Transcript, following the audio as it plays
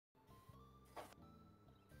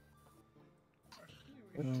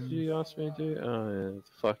What did you ask me to do? Oh, yeah, the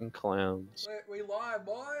fucking clowns. We live,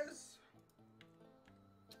 boys.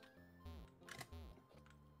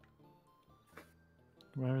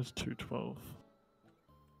 Where is 212?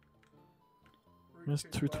 Route Where's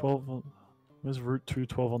 212 on, where's Route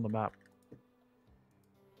 212 on the map?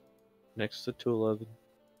 Next to 211.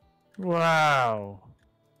 Wow!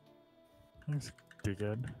 Thanks,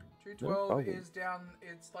 dickhead. 212 problem. is down,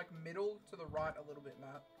 it's like middle to the right a little bit,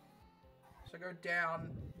 Matt. So go down,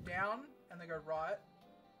 and then go right.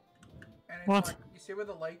 And it's What? like, you see where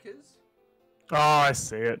the lake is? Oh, I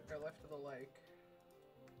see it. Go left of the lake.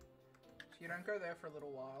 So you don't go there for a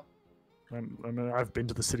little while. I mean, I've been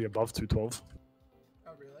to the city above 212.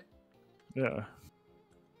 Oh, really? Yeah.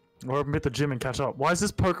 Or I can hit the gym and catch up. Why is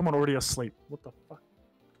this Pokemon already asleep? What the fuck?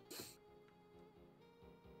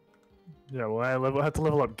 Yeah, well, I had to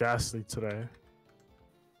level up Ghastly today.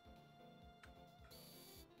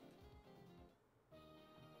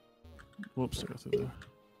 Whoops, I got through there.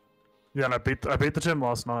 Yeah, and I beat the gym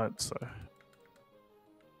last night, so.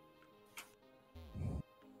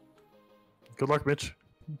 Good luck, Mitch.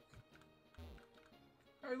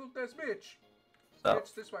 Hey, look, there's Mitch. Oh.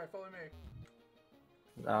 Mitch, this way, follow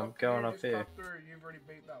me. I'm going up just here. cut through. You've already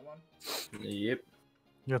beat that one. Yep.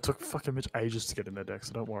 Yeah, it took fucking Mitch ages to get in their deck,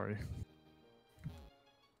 so don't worry.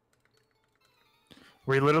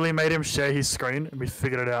 We literally made him share his screen, and we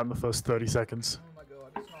figured it out in the first 30 seconds. Oh my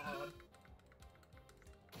god, it's not hard.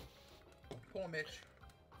 Poor Mitch.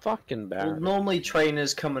 Fucking Well, bad. normally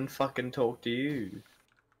trainers come and fucking talk to you.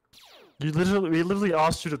 We literally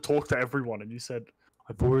asked you to talk to everyone, and you said,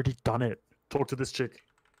 "I've already done it." Talk to this chick.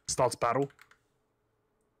 Starts battle.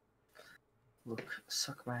 Look,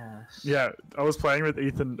 suck my ass. Yeah, I was playing with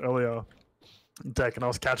Ethan earlier, deck, and I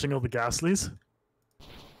was catching all the Ghastlies,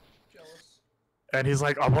 Jealous. and he's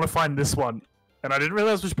like, "I want to find this one," and I didn't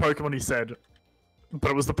realize which Pokemon he said,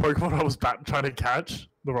 but it was the Pokemon I was trying to catch,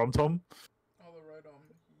 the Romtom. Oh, the Rotom.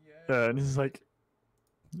 Yeah. Yeah, and he's like,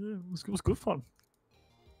 "Yeah, it was good fun."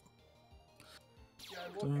 Yeah, I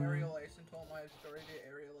bought Aerial Ace and told my story to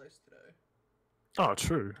Aerial Ace today. Oh,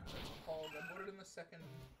 true. Hold, I bought it in the second place.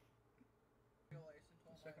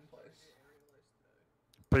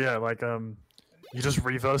 But yeah, like you just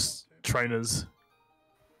reverse trainers.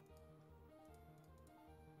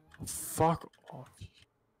 Fuck off.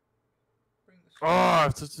 Bring the Oh,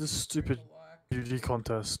 it's this stupid bring the like. beauty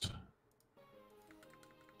contest.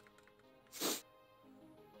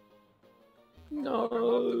 Oh, look, I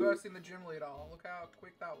love No. versing the gym leader. Look how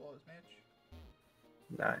quick that was, Mitch.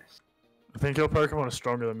 Nice. I think your Pokemon is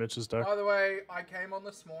stronger than Mitch's deck. By the way, I came on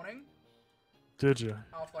this morning. Did you?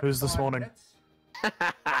 After like Who's this 5 morning? minutes.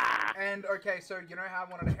 And okay, so you know how I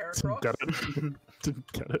wanted a Heracross? Didn't get it.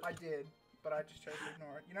 Didn't get it. I did, but I just chose to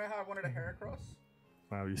ignore it. You know how I wanted a Heracross?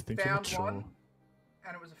 Wow, you think you're Found mature. one,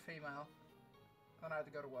 and it was a female. And I had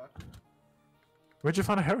to go to work. Where'd you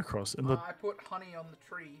find a Heracross? In the... I put honey on the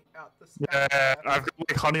tree out the Yeah, I've got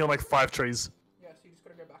like honey on like 5 trees. Yeah, so you just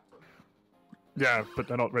gotta go back to them. Yeah, but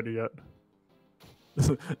they're not ready yet.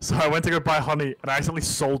 So I went to go buy honey, and I accidentally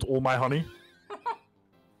sold all my honey.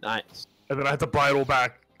 Nice. And then I had to buy it all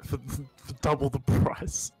back for double the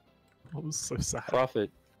price. I was so sad. Profit.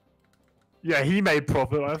 Yeah, he made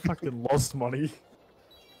profit. I fucking lost money.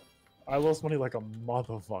 I lost money like a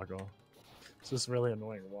motherfucker. It's just really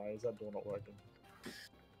annoying. Why is that door not working?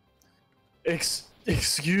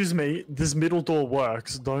 Excuse me, this middle door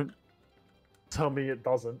works. Don't tell me it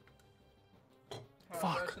doesn't. Alright,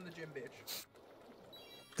 Fuck. first in the gym, bitch.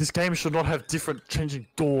 This game should not have different changing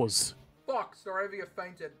doors. Fuck, Staravia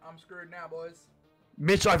fainted. I'm screwed now, boys.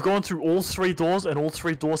 Mitch, I've gone through all 3 doors, and all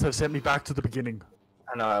 3 doors have sent me back to the beginning.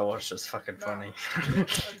 I know, I watched this fucking No. funny. A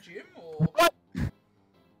gym or? What?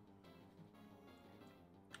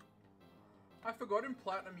 I forgot in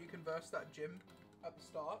Platinum you can verse that gym at the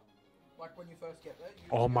start. Like when you first get there. You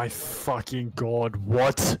Oh just my get the word. fucking god,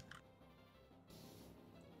 what?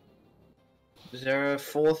 Is there a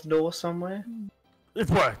 4th door somewhere? It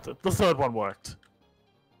worked. The 3rd one worked.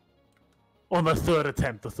 On the 3rd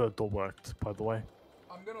attempt, the 3rd door worked, by the way.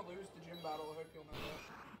 I'm gonna lose the gym battle, I hope you'll know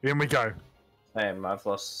that. In we go. Damn,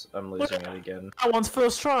 I'm losing it again. That one's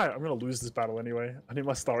first try. I'm gonna lose this battle anyway. I need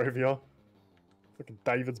my star over here. Fucking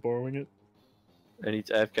David's borrowing it. I need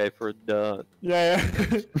to AFK for a dart. Yeah,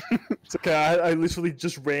 yeah. It's okay. I literally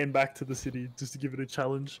just ran back to the city just to give it a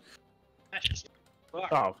challenge.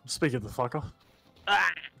 Oh, speak of the fucker.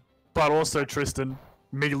 But also, Tristan,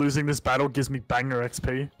 me losing this battle gives me banger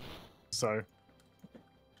XP. So,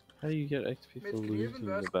 How do you get XP Mitch, for can you even losing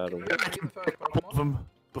verse? the battle? Can you even get the first all of Pokemon? them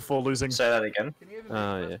before losing. Say that again. Can you even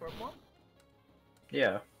Oh, get the first Pokemon?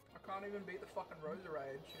 Yeah. I can't even beat the fucking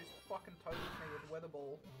Roserade. She just fucking totals me with Weather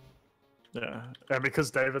Ball. Yeah, and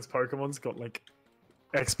because David's Pokemon's got like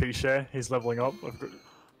XP share, he's leveling up. I've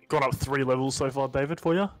gone up 3 levels so far, David,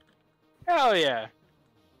 for you. Hell yeah.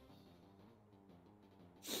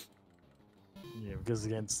 Yeah, because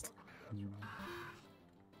against.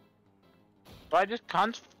 But I just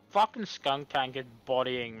can't fucking Skuntank is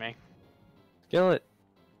bodying me. Kill it.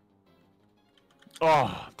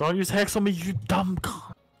 Oh, don't use Hex on me, you dumb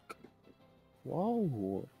cunt.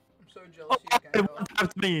 Whoa. I'm so jealous of you, It Gengar.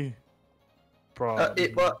 one-tapped me. Bro.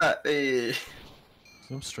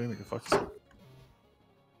 I'm streaming, you fuck yourself.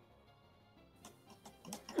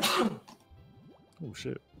 Oh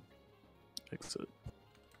shit. Exit.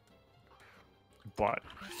 But.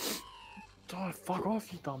 Oh, fuck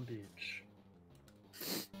off, you dumb bitch.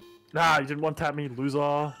 Nah, you didn't one-tap me,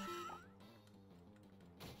 loser.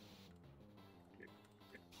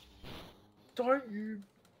 Don't you?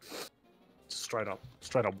 Straight up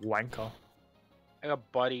wanker. I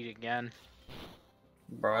got bodied again.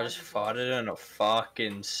 Bro, I just farted and it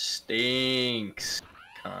fucking stinks.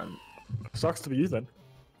 Cunt. Sucks to be you then.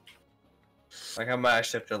 Like, I might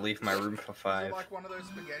actually have to leave my room for Is it 5. like one of those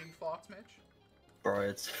spaghetti farts, Mitch? Bro,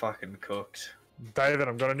 it's fucking cooked. David,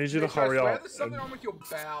 I'm gonna need you to Mitch, I hurry swear up there's something and wrong with your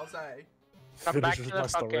bowels, eh? Come finish back with to my the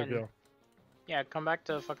story. fucking- Yeah. Yeah, come back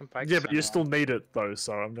to the fucking Pike Yeah, but you Center. still need it though,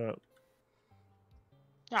 so I'm gonna.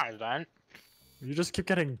 No, I don't. You just keep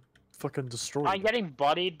getting fucking destroyed. I'm getting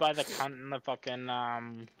bodied by the cunt in the fucking,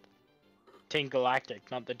 Team Galactic,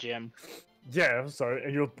 not the gym. Yeah, so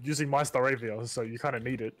and you're using my Staravia, so you kind of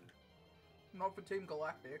need it. Not for Team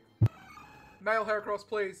Galactic. Male Heracross,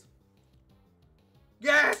 please.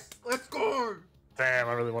 Yes! Let's go! Damn,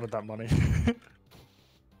 I really wanted that money.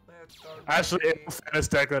 Let's go. Actually, in baby. all fairness,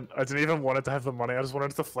 Declan, I didn't even want it to have the money. I just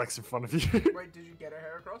wanted it to flex in front of you. Wait, did you get a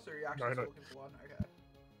Heracross or are you actually No, still no. looking for one?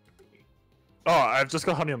 Okay. Oh, I've just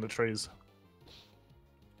got honey on the trees.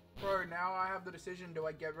 Bro, now I have the decision, do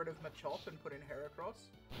I get rid of Machop and put in Heracross?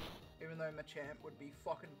 Even though Machamp would be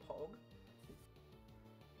fucking Pog.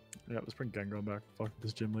 Yeah, let's bring Gengar back. Fuck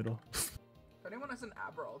this gym leader. If anyone has an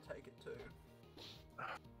Abra, I'll take it too.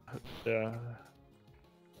 Yeah.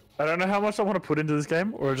 I don't know how much I want to put into this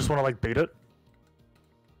game, or I just want to like beat it.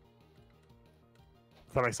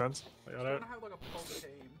 If that makes sense. Like, I I don't. want to have like a Pog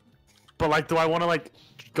team. But like, do I want to like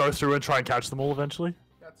go through and try and catch them all eventually?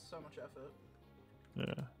 That's so much effort.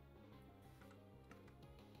 Yeah.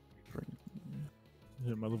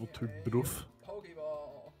 Yeah, my level 2 Yay, Bidoof.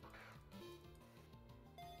 Pokeball.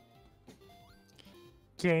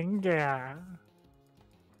 Gengar.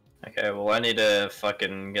 Okay, well, I need to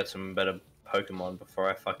fucking get some better Pokemon before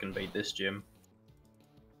I fucking beat this gym.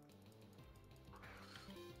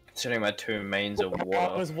 Considering my 2 mains are I water.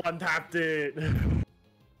 almost one-tapped it.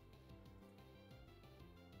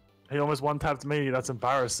 He almost one-tapped me. That's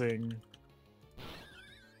embarrassing.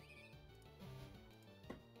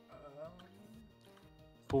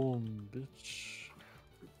 Boom, bitch.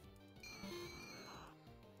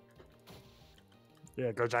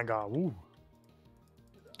 Yeah, go Jenga. Woo.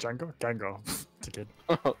 Jenga? Gengar. It's a kid.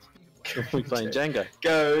 We playing Jenga.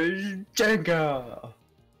 Go, Jenga!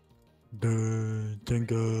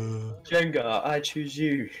 Jenga. Jenga, I choose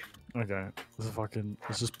you. Okay,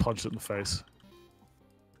 let's just punch it in the face.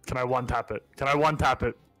 Can I one-tap it? Can I one-tap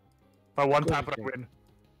it? If I one-tap it, I win.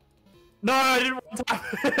 No, I didn't one-tap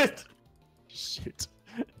it! Shit.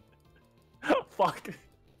 Fuck.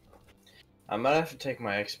 I might have to take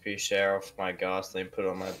my XP share off my Ghastly and put it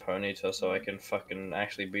on my Ponyta so I can fucking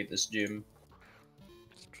actually beat this gym.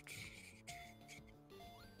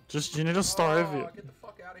 Just, you need a star Oh, review. get the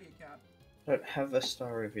fuck out of here, cat. I don't have a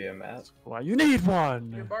star review, Matt. Why, you need You can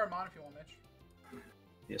one! borrow mine if you want, Mitch.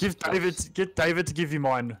 Yes, Give of course. get David to give you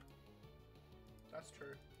mine. That's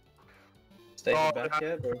true. Is David Oh, back yeah.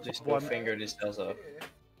 yet? Or is he still One. fingered his tails up? Yeah.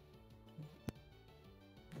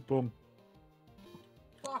 Boom.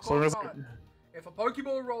 Fuck So off, there's- cunt. If a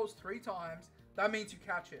Pokeball rolls 3 times, that means you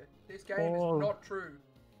catch it. This game Oh. is not true.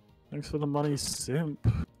 Thanks for the money, simp.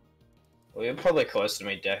 Well, you're probably close to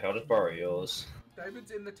me, Deck. I'll just borrow yours.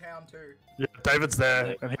 David's in the town too. Yeah, David's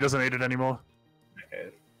there, and he doesn't need it anymore.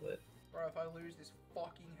 Okay, lit. Bro, if I lose this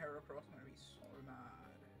fucking Heracross, I'm gonna be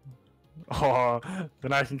so mad. Oh,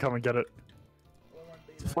 then I can come and get it. Well, it won't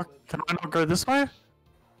be that Fuck, lit. can I not go this way?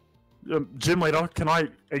 Gym leader, can I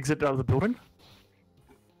exit out of the building?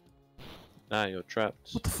 Nah, you're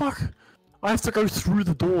trapped. What the fuck? I have to go through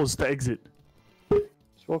the doors to exit.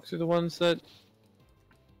 Just walk through the ones that,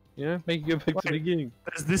 you know, make you go back to the Wait. beginning.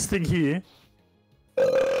 There's this thing here.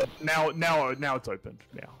 Now it's opened.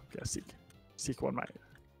 Now, yeah, sick one, mate.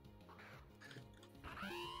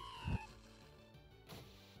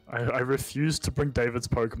 I refused to bring David's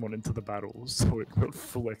Pokemon into the battle, so it got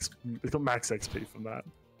it got max XP from that.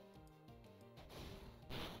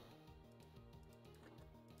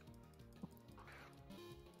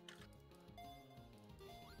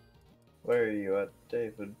 Where are you at,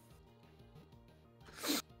 David?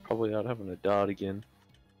 Probably out having a dart again.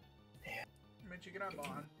 Mitch, you get out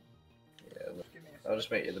behind. Yeah, Just give me a I'll sec.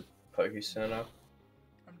 just meet you at the Poke Center.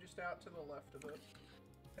 I'm just out to the left of it.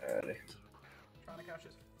 Alrighty. Trying to catch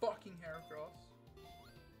this fucking Heracross.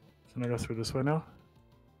 Can I go through this way now?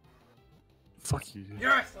 Fuck you.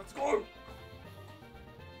 Yes, let's go!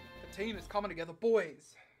 The team is coming together,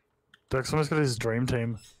 boys. Dexter's got his dream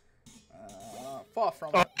team. Far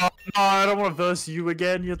from Oh, it. no, I don't want to verse you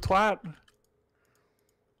again, you twat.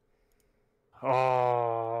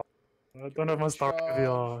 Oh, I don't have my star heavy.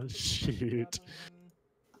 Oh, shit.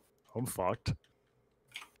 I'm fucked.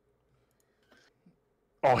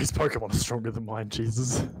 Oh, his Pokemon is stronger than mine,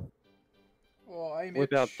 Jesus. Oh, hey, Mitch.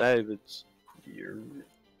 Without David's. Did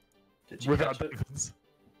you Without catch it? David's.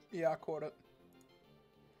 Yeah, I caught it.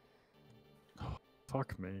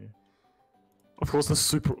 Fuck me. Of course, the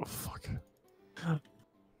super. Oh, fuck.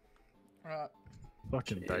 Right.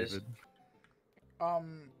 Fucking Jeez. David. Oh,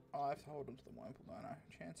 I have to hold him to the Wurmple, don't I?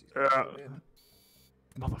 Chances. Yeah.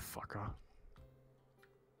 Motherfucker.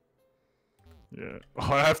 Yeah.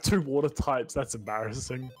 Oh, I have 2 water types. That's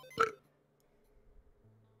embarrassing.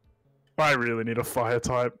 I really need a fire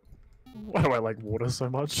type. Why do I like water so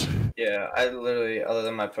much? Yeah, I literally, other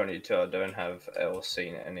than my Ponytail, I don't have or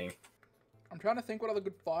seen any. I'm trying to think what other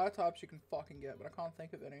good fire types you can fucking get, but I can't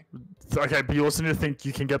think of any. Okay, but you also need to think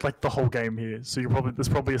you can get like the whole game here. So there's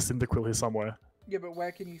probably a Cyndaquil here somewhere. Yeah, but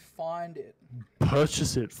where can you find it?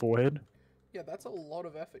 Purchase it, forehead. Yeah, that's a lot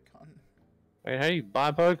of effort, cunt. Wait, how do you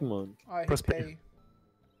buy Pokemon? I Press hit P. P.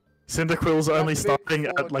 Cyndaquil's You have only to beat starting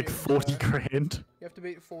 4 at like gyms, 40 though. grand. You have to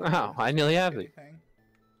beat 40. Wow, I nearly have it.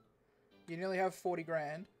 You nearly have 40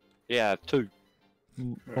 grand. Yeah, 2.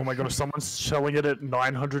 Oh my gosh, someone's selling it at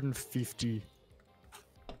 950.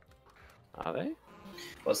 Are they?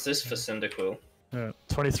 What's this for Cyndaquil? Yeah,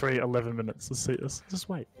 23, 11 minutes. Let's see this. Just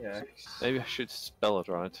wait. Yeah. Maybe I should spell it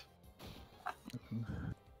right.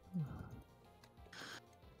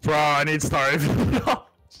 Bro, I need Star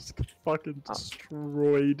Just got fucking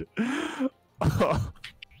destroyed.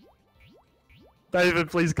 David,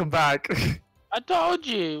 please come back. Yeah, I told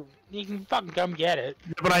you! You can fucking come get it.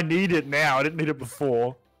 but I need it now. I didn't need it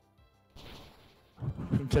before.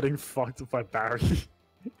 I'm getting fucked by Barry.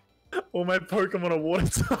 All my Pokemon are water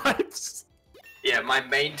types. Yeah, my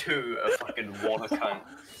main 2 are fucking water cunt.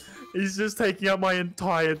 He's just taking out my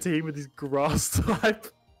entire team with his grass type.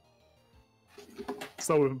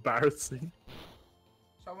 So embarrassing.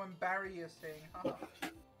 So when Barry is saying, haha,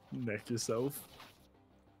 Neck yourself.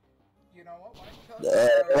 you know what? Why don't you tell us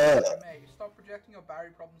your Barry problems on me? Stop projecting your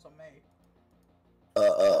Barry problems on me.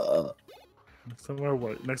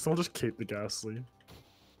 Next time I'll just keep the Ghastly.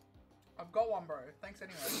 I've got one, bro. Thanks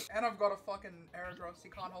anyway. And I've got a fucking Aerodrox. He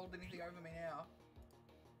can't hold anything over me now.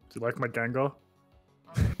 Do you like my Gengar?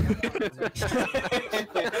 I'm gonna get one.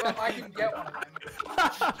 Well, I can get one of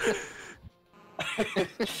them.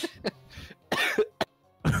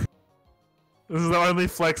 This is the only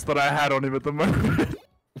flex that I had on him at the moment.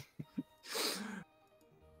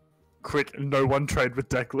 Quick, no one trade with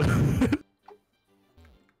Declan.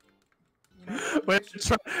 You know what?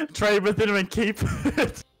 Wait, trade with him and keep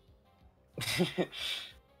it.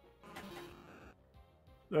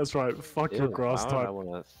 That's right, fuck your Ew, grass why would I type.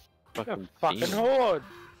 want to fucking Fucking fiend? horde!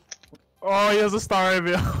 Oh, he has a star over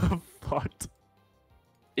here. Fucked.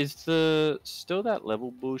 Is the still that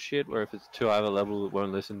level bullshit where if it's too high of a level it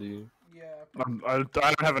won't listen to you? Yeah. I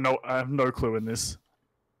don't have I have no clue in this.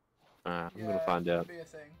 I'm Yeah, gonna find out. Be a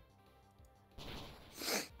thing.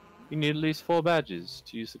 You need at least 4 badges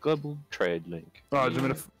to use the global trade link. Oh, do you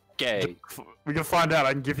mean Gay. we can find out.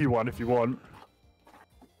 I can give you one if you want.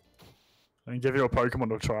 I can give you a Pokemon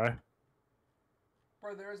to try.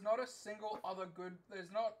 Bro, there is not a single other good.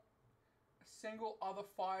 There's not a single other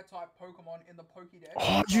fire type Pokemon in the Pokédex.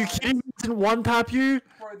 Oh, you Besides- kidding me? Didn't one tap you?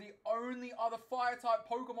 Bro, the only other fire type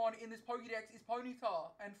Pokemon in this Pokédex is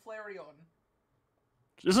Ponyta and Flareon.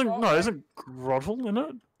 Isn't Grotle in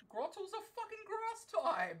it? Grotto's a fucking grass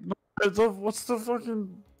type. What's the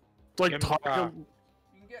fucking like Give me tiger? that. You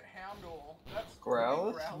can get Houndour. That's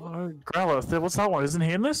Growlithe? Growlithe. Growlithe. What's that one? Isn't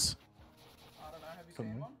he in this? I don't know. Have you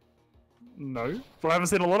seen one? No, but I haven't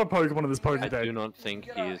seen a lot of Pokemon in this I Pokédex. do not You think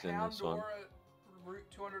can he get is a in this one. Houndour at Route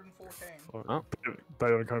 214. Oh. They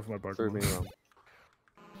don't come from my Prove me Pokemon. wrong.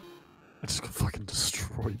 I just got fucking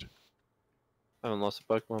destroyed. I haven't lost a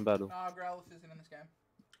Pokemon battle. Nah, Growlithe isn't in this game.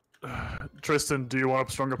 Tristan, do you want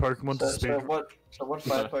a stronger Pokemon to speed? So what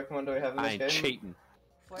fire Pokemon do we have in I this ain't game? cheating.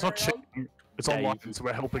 It's not Flareon, cheating. It's Yeah, online, you- so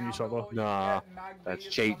we're helping each other. Houndour, you Nah, can get Magby that's at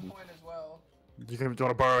some cheating. point as well. Do you want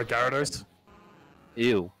to borrow a Gyarados?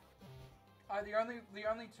 Ew. The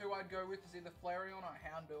only two I'd go with is either Flareon or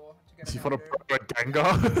Houndour to get Do a you want to Houndour. borrow a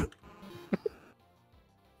Gengar?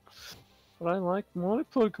 But I like my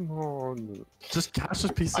Pokemon. Just catch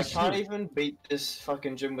this piece I of can't shit. even beat this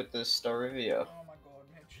fucking gym with this Starivia. Oh my god,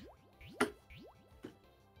 Mitch.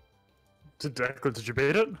 Declan, did you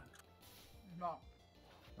beat it? No.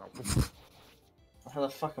 How the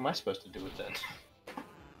fuck am I supposed to do it then?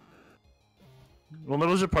 What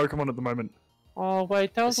level's your Pokemon at the moment? Oh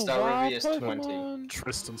wait, that was a Starivia wild is 20. Pokemon.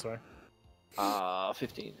 Tristan, sorry.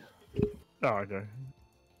 15. Oh, okay.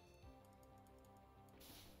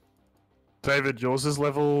 David, yours is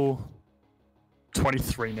level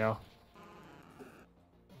 23 now.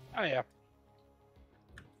 Oh yeah.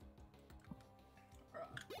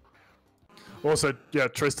 Also, yeah,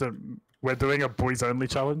 Tristan, we're doing a boys only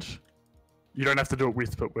challenge. You don't have to do it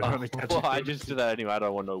with, but we're only catching. Well, I just did that anyway. I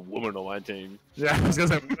don't want no woman on my team. Yeah, I was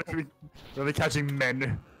gonna say we're only catching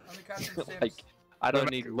men. Only catching Sims. Like, I don't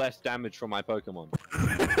need less damage from my Pokemon.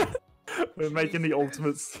 We're making the Jesus.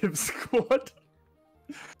 ultimate sim squad.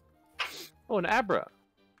 Oh, an Abra.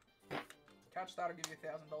 Catch that'll give you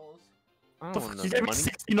 $1,000. I The don't fuck, want you no gave me money.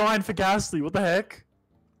 69 for Ghastly. What the heck?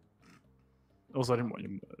 Also, I didn't want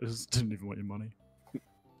your. I just didn't even want your money.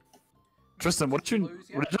 Tristan, what did you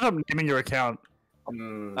end up naming your account?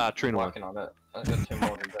 I'm Trina. working on it. I've got 2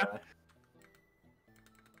 more to go.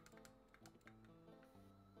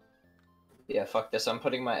 Yeah, fuck this. I'm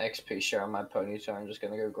putting my XP share on my Ponyta. I'm just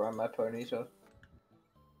gonna go grind my Ponyta.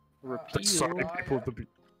 There's so many people at the.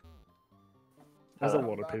 There's a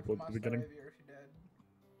lot of people at the beginning.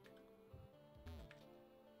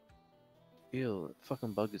 Ew, that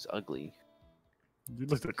fucking bug is ugly. You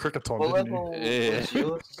looked at Cricketon, What didn't level Yeah. is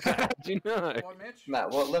yours? Do you know? What, Mitch? Matt,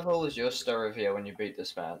 what level is your Starivia when you beat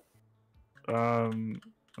this man? you?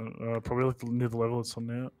 Probably like near the level it's on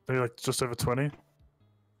now. Maybe like just over 20.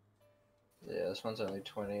 Yeah, this one's only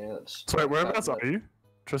 20. That's So wait, whereabouts are you,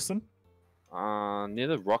 Tristan? Near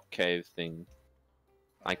the rock cave thing.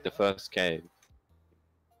 Like the first cave.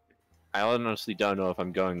 I honestly don't know if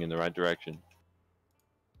I'm going in the right direction.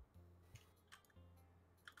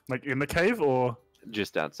 Like in the cave or?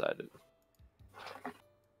 Just outside it.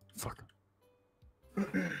 Fuck.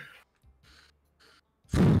 Thank you.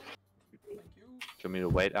 Do you want me to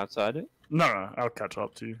wait outside it? No, I'll catch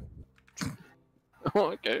up to you.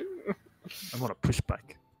 Oh, okay. I'm on a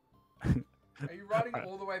pushback. Are you riding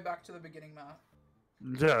all the way back to the beginning, Matt?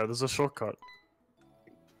 Yeah, there's a shortcut.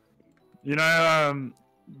 You know,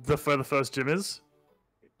 where the first gym is?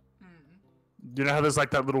 Hmm. You know how there's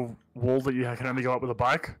like that little wall that you can only go up with a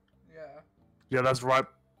bike? Yeah. Yeah, that's right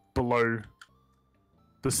below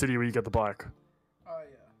the city where you get the bike. Oh,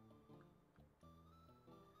 yeah.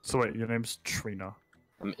 So wait, your name's Trina.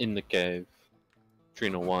 I'm in the cave.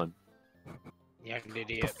 Trina 1. Young The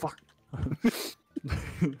idiot. fuck?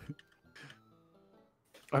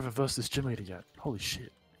 I haven't versed this gym leader yet. Holy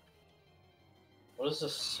shit. What does a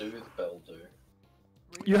Soothe Bell do?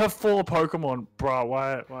 You have 4 Pokemon, bruh.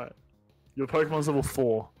 Why? Your Pokemon's level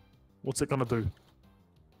 4. What's it gonna do?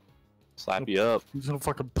 Slap you up. He's gonna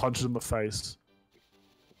fucking punch it in the face.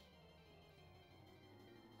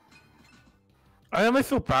 I only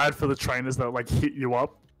feel bad for the trainers that like hit you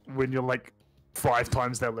up when you're like 5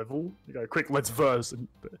 times their level. You go, quick, let's verse, and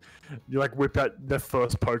you like whip out their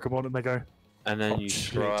first Pokemon, and they go, And then Oh, you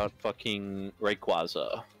shit. throw out fucking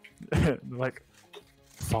Rayquaza. they're like,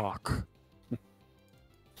 fuck.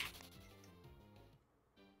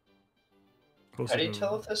 How do you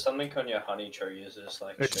tell if there's something on your honey tree? Is this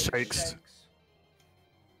like It shakes? shakes. Shanks.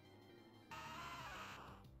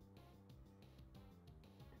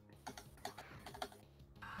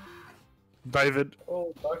 David,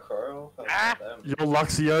 Oh, Darkrai. Ah! your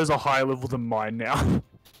Luxio's a higher level than mine now.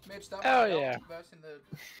 Mitch, that Oh, was yeah. versing the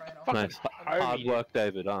trainer. Nice. Homie. Hard work,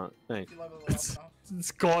 David, aren't Thanks. If you level it up It's, enough.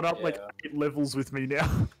 it's gone up like Yeah. 8 levels with me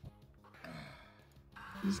now.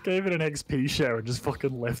 Just gave it an XP share and just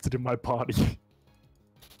fucking left it in my party.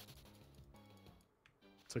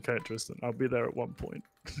 It's okay, Tristan. I'll be there at one point.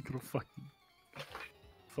 Just gonna fucking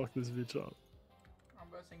fuck this bitch up. I'm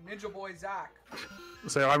versing Ninja Boy Zach.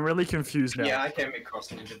 So I'm really confused now. Yeah, I came across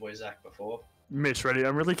Ninja Boy Zack before. Mitch, ready?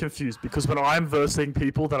 I'm really confused because when I'm versing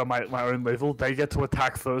people that are my own level, they get to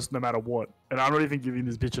attack first no matter what. And I'm not even giving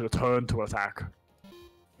this bitch a turn to attack.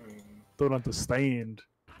 Mm. Don't understand.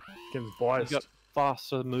 Getting You biased. got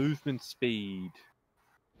faster movement speed.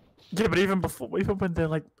 Yeah, but even when they're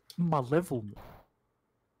like my level.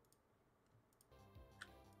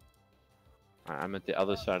 I'm at the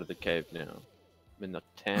other side of the cave now. I'm in the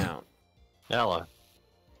town. Hello.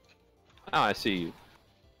 Oh, I see you.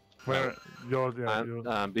 Where you're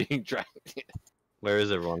I'm being dragged. Where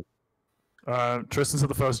is everyone? Tristan's at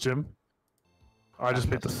the first gym. I just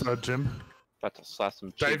beat the third gym. About to slash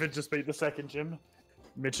some cheeks. David just beat the second gym.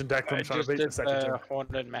 Mitch and Declan I trying just to beat did the second gym. the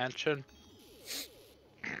haunted mansion.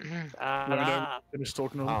 Let me know, finish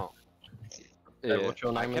talking to him. Oh. Hey, Yeah, what's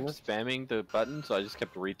your I name kept again? spamming the button, so I just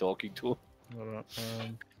kept re-talking to him. Hold on,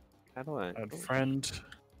 How do I? add friend.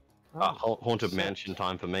 Haunted shit. mansion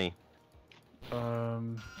time for me.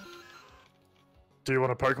 Do you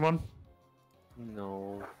want a Pokemon?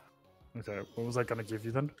 No. Okay, what was I gonna give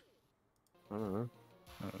you then? I don't know.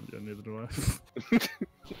 Yeah, neither do I. Fucking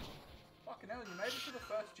hell, you made it to the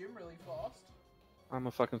first gym really fast. I'm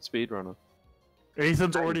a fucking speedrunner.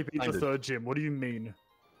 Ethan's already beat the Blinded. third gym. What do you mean?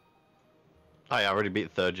 Hey, I already beat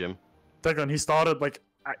the third gym. Declan, he started like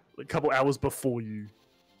a couple hours before you.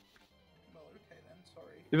 Well, okay then,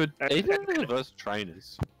 sorry. Yeah, but Ethan are the first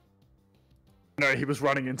trainers. No, he was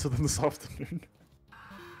running into them this afternoon.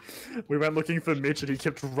 We went looking for Mitch and he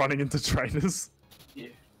kept running into trainers. Yeah.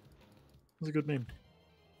 It was a good meme.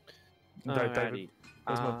 David,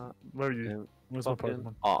 Alrighty. where are you? Where's my Fucking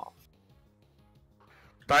Pokemon? off.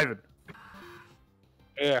 David,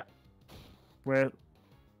 Yeah. where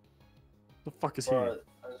the fuck is he? Bro,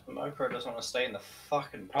 this Mokro doesn't want to stay in the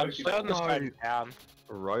fucking I'm still on the Pokeball. side down.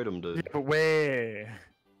 Rode him, Yeah, dude. but where?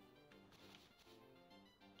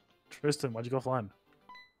 Tristan, why'd you go offline?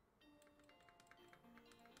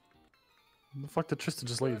 When the fuck did Tristan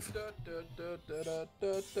just leave?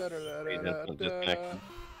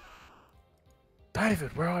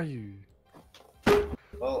 David, where are you?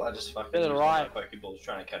 Well, I just fucking To the used right. my Pokeballs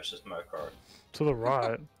trying to catch this Mokro. To the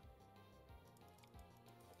right.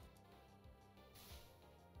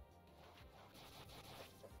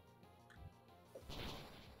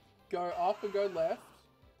 Go up and go left.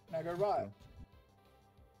 Now go right.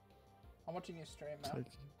 I'm watching your stream, man.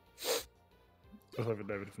 Let's wait for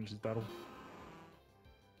David to finish his battle.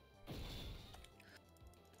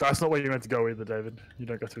 That's not where you meant to go either, David. You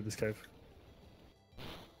don't go through this cave.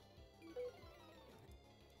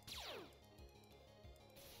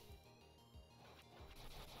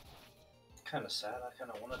 Kind of sad. I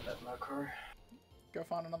kind of wanted that Mokro. Go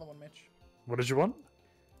find another one, Mitch. What did you want?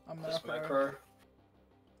 I'm This Murkrow. Mokro.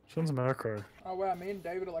 Which one's Murkrow? Oh wow, me and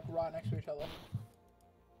David are like right next to each other.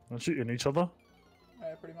 Aren't you in each other?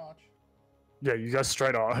 Yeah, pretty much. Yeah, you guys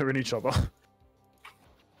straight are in each other. I'm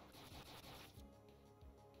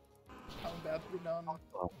about to be done.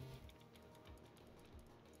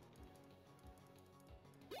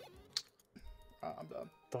 Right, I'm done.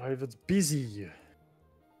 David's busy.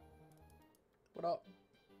 What up?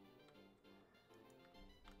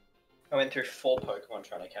 I went through 4 Pokemon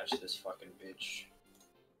trying to catch this fucking bitch.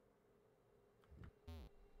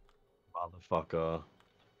 Motherfucker.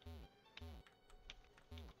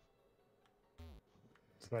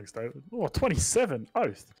 Thanks, David. Oh, 27.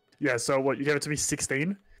 Oath. Yeah, so what? You gave it to me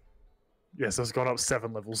 16? Yeah, so it's gone up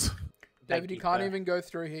 7 levels. David, you you, can't sir. even go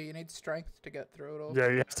through here. You need strength to get through it all. Yeah,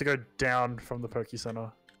 you have to go down from the Poke Center.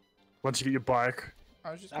 Once you get your bike.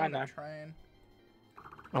 I was just I on the know. train.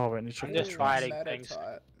 Oh, wait, you should I'm just Ooh, fighting Metatite. things.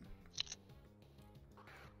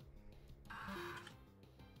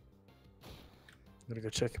 I'm gonna go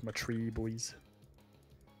check my tree, boys.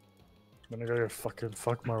 I'm gonna go fucking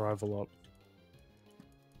fuck my rival up.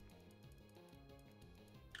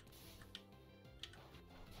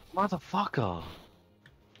 Motherfucker.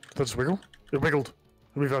 Did that just wiggle? It wiggled.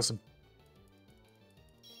 Reversing.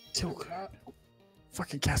 Look Tilk. at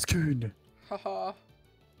Fucking Cascoon. that. Haha.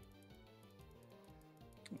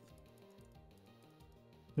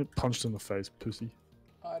 Get punched in the face, pussy.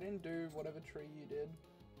 I didn't do whatever tree you did.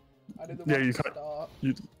 I did the Yeah, one you at the can't- start.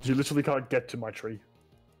 You literally can't get to my tree.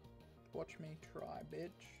 Watch me try, bitch.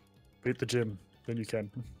 Beat the gym, then you can.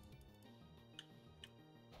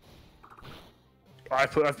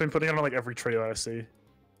 I've been putting it on like every tree that I see.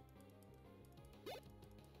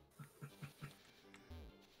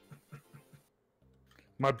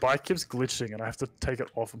 My bike keeps glitching and I have to take it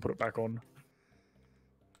off and put it back on.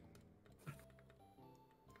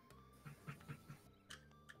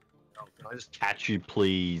 Can I just catch you,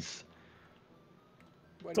 please?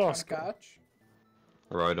 What are you trying to Oscar. catch?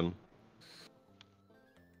 Rode him.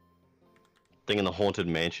 Thing in the haunted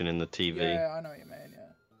mansion in the TV. Yeah, I know what you mean,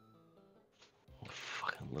 yeah.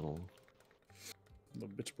 Fucking little. Little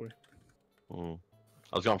bitch boy. Mm.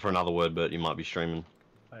 I was going for another word, but you might be streaming.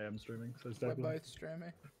 I am streaming, so it's We're definitely. both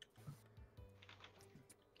streaming.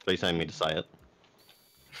 So you're saying me to say it?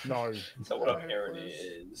 No. So what No, a parody please.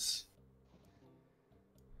 is.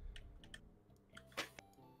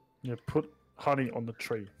 Yeah, put honey on the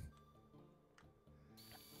tree.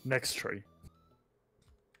 Next tree.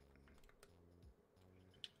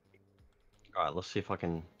 Alright, let's see if I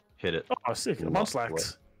can hit it. Oh, sick. A Not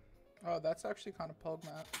Munchlax. Oh, that's actually kind of pog,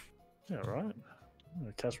 Matt. Yeah, right. I'm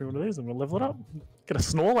gonna catch me one of these and we'll level it up. Get a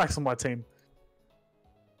Snorlax on my team.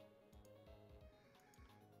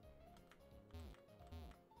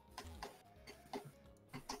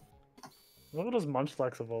 What does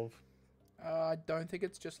Munchlax evolve? I don't think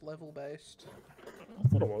it's just level based. I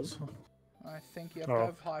thought it was. I think you have to Oh.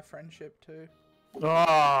 have high friendship too.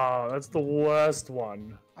 Ah, that's the worst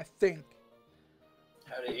one. I think.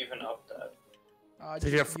 How do you even up that? To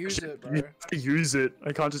get Just use friendship, it, you bro. have to use it.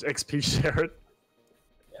 I can't just XP share it.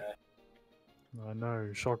 Yeah. I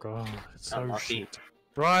know, shocker. Oh, it's so Unlucky. shit.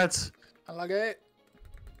 Right. I like it.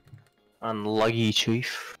 Unlucky,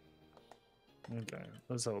 chief. Okay,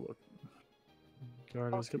 let's have a look. Go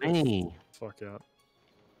and just get the Me. fuck out.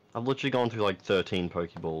 I've literally gone through like 13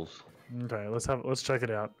 Pokeballs. Okay, let's check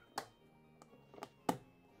it out.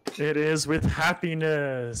 It is with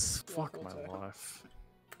happiness. Yeah, I Fuck thought my so. life.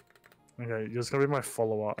 Okay, you're just gonna be my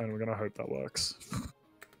follower, and we're gonna hope that works.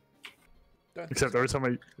 Don't think Except so. every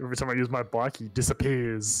time I use my bike, he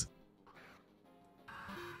disappears.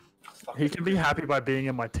 He can be happy by being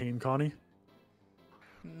in my team, can't he?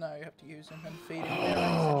 No, you have to use him and feed him berries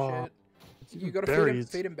Oh, and shit. Give You him gotta berries.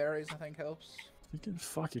 feed him berries, I think helps. He can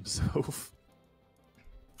fuck himself.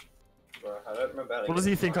 Bro, I don't remember how to What does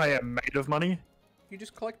get he think money. I am, made of money? You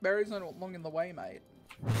just collect berries along in the way, mate.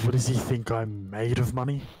 What does he think I'm made of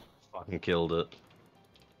money? Fucking killed it.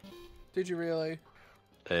 Did you really?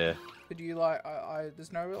 Yeah. Did you like?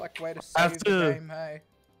 There's no like way to I have save the to- game. Hey.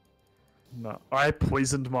 No, I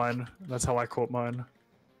poisoned mine. That's how I caught mine.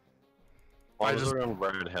 I I was just- around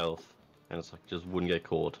red health, and it's like just wouldn't get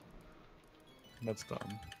caught. That's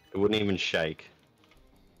dumb. It wouldn't even shake.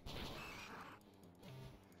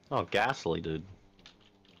 Oh, Ghastly, dude.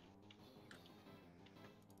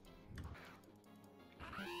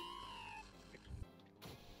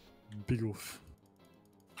 Big oof.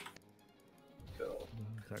 Cool.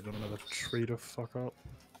 Okay, I got another tree to fuck up.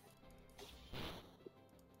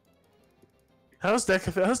 How's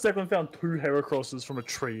Declan found 2 Heracrosses from a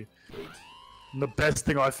tree? And the best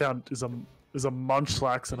thing I found is a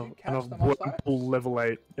Munchlax and Did you a catch the Munchlax? Whirlpool level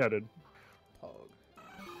 8. Yeah, dude. Pog.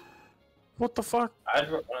 What the fuck?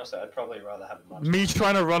 Honestly, I'd probably rather have a Me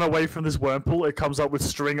trying to run away from this Wormpool, it comes up with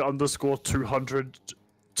string underscore 200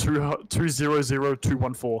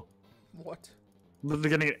 200214. What? Literally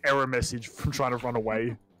getting an error message from trying to run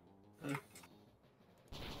away.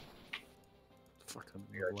 Fucking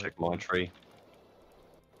Check my tree.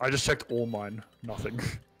 I just checked all mine. Nothing.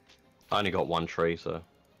 I only got 1 tree, so.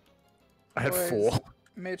 I had Boys, 4.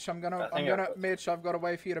 Mitch, I think Mitch, I've got a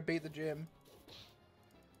way for you to beat the gym.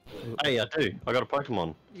 Hey, I do. I got a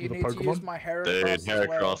Pokemon. You With a need to use Pokemon? my Heracross Dude, as well.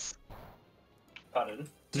 Heracross. Pardon?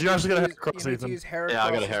 Did you actually get a You Heracross, need to Ethan? use Heracross Yeah,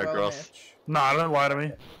 I got a as well, Heracross. Mitch. Nah, don't lie to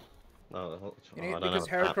me. No, You need, I don't because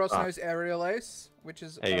have that. Heracross knows Aerial Ace, which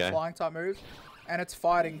is There you a go. flying type move, and it's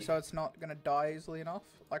fighting, so it's not gonna die easily enough.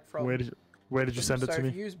 Like from. Where did you send it so to if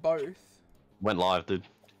me? you use both, Went live, dude.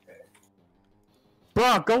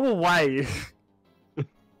 Bro, go away!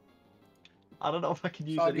 I don't know if I can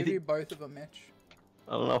use so I'll give anything. you both of them, Mitch.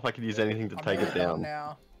 I don't know if I can use anything to I'm take nearly it done down.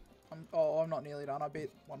 now. I'm not nearly done. I beat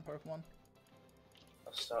one Pokemon.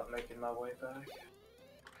 I'll start making my way back.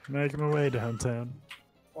 Making my way downtown.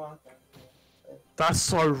 Walking. That's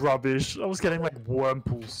so rubbish. I was getting like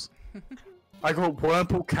Wormpools. I got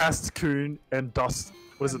Wormpool, Castcoon, and Dust.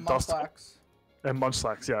 What is And it? Dust Munchlax. and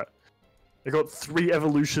Munchlax. Yeah, I got 3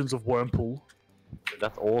 evolutions of Wormpool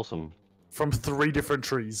That's awesome. from 3 different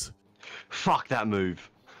trees. Fuck that move.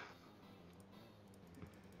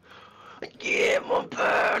 Yeah, my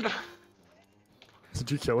bird.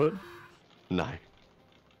 Did you kill it? No.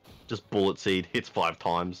 Just Bullet Seed, hits 5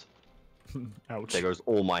 times. Ouch. There goes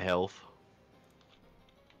all my health.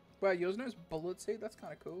 Wow, yours knows Bullet Seed. That's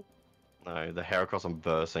kind of cool. No, the Heracross I'm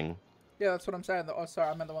versing. Yeah, that's what I'm saying. Oh,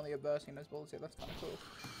 sorry, I meant the one that you're bursting knows Bullet Seed. That's kind of cool.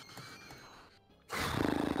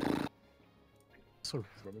 So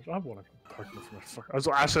rubbish. I want a Pokemon from a fuck.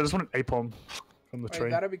 Actually, I just want an Apom from the Wait, tree.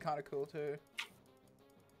 that'd be kind of cool too.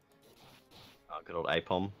 Oh, good old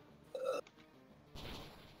Apom.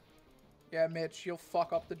 Yeah, Mitch, you'll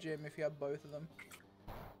fuck up the gym if you have both of them.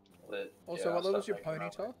 Lit. Also, Yeah, what I'll level was start your making my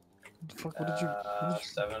Ponyta? What the fuck? What did you? What did you...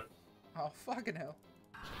 7. Oh, fucking hell.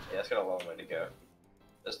 Yeah, it's got a long way to go.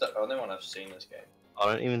 That's the only one I've seen this game. I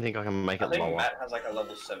don't even think I can make I it think lower. Matt has like a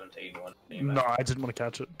level 17 one. No, I didn't want to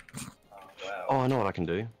catch it. Oh, wow. Oh, I know what I can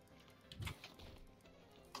do.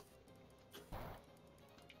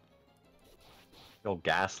 You're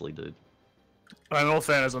ghastly, dude. In all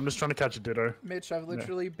fairness, I'm just trying to catch a Ditto. Mitch, I've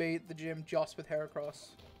literally beat the gym just with Heracross.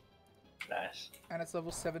 Nice. And it's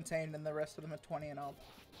level 17 and the rest of them are 20 and up.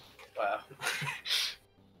 Wow.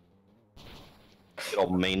 That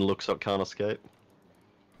old mean looks that can't escape.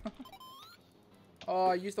 Oh,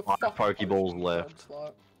 I used the Five fucking Pokeballs potion, left. dog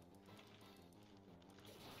slut.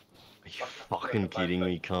 Are you fucking kidding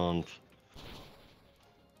me, cunt?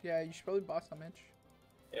 Yeah, you should probably buy some, Mitch.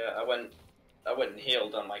 Yeah, I went and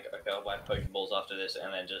healed. I'm like, okay, I'll buy Pokeballs after this,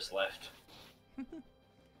 and then just left. Well,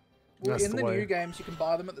 That's in the the way. new games, you can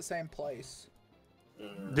buy them at the same place.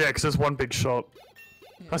 Mm. Yeah, because there's one big shop.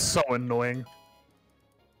 Yeah. That's so annoying.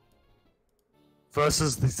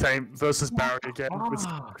 Versus Barry again with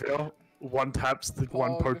Sparkville. One taps the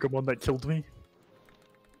one Pog. Pokemon that killed me.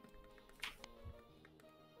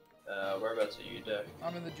 Whereabouts are you, Dirk?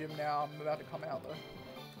 I'm in the gym now. I'm about to come out though.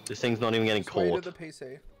 This thing's not even getting Just wait caught. at the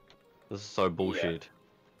PC. This is so bullshit.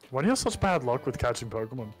 Why do you have such bad luck with catching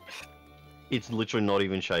Pokemon? It's literally not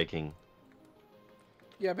even shaking.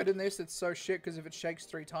 Yeah, but in this, it's so shit because if it shakes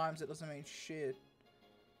 3 times, it doesn't mean shit.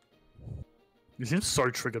 You seem so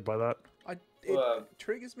triggered by that. Well, It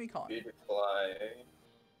triggers me, kind. beautiful.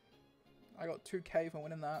 I got 2k for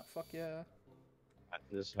winning that. Fuck yeah.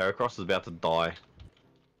 This Heracross is about to die.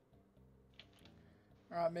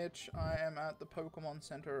 Alright, Mitch, I am at the Pokemon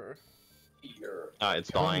Center. Here. It's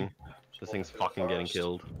dying. This thing's fucking getting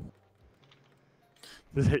killed.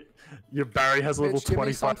 Your Barry has a level Mitch, give me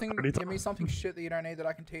 25 something. Ponyta. Give me something shit that you don't need that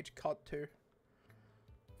I can teach Cut to.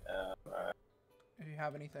 Alright. If you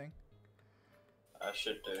have anything, I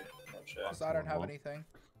should do. Not sure. because I don't have Pokemon. anything,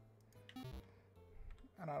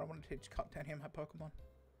 and I don't want to teach Cut to any of my Pokemon.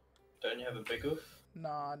 Don't you have a big oof?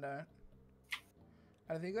 Nah, I don't.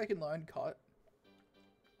 I don't think I can learn Cut.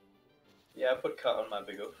 Yeah, I put cut on my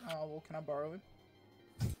big oof. Oh well, can I borrow him?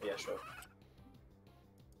 Yeah, sure.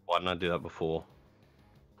 Why didn't I do that before?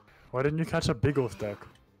 Why didn't you catch a big off deck?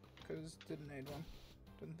 Because didn't need one.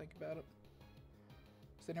 Didn't think about it.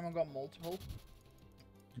 Has anyone got multiple?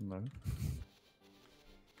 No.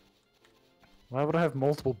 Why would I have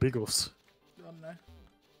multiple big offs? I don't know.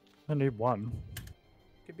 I need one.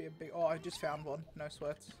 Could be a big. Oh, I just found one. No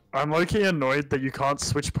sweats. I'm low-key annoyed that you can't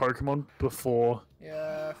switch Pokemon before.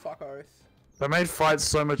 Yeah, fuck oath. They made fights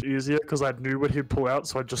so much easier because I knew what he'd pull out,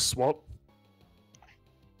 so I'd just swap.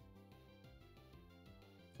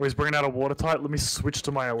 Oh, he's bringing out a water type. Let me switch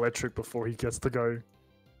to my electric before he gets to go.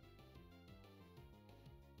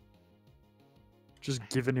 Just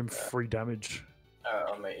giving him free damage. Alright,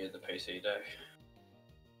 I'll meet you at the PC deck.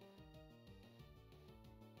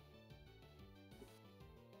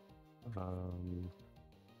 Um,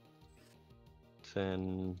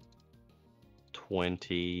 10,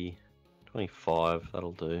 20, 25,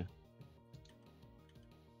 that'll do.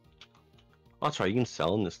 Oh, that's right, you can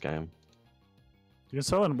sell in this game. You can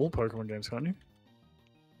sell it in all Pokemon games, can't you?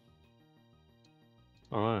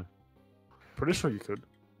 Alright. Pretty sure you could.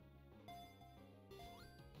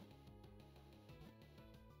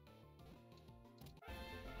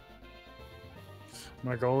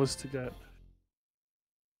 My goal is to get...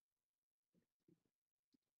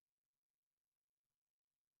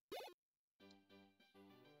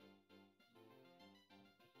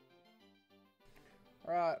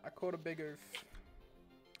 Alright, I caught a big oof. It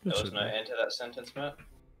There was should no be. end to that sentence, Matt.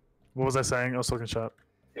 What was I saying? I was talking chat.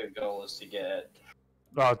 Your goal is to get...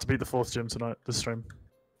 Oh, to beat the 4th gym tonight, this stream.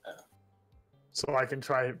 Oh. So I can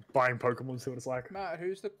try buying Pokemon, see what it's like. Matt,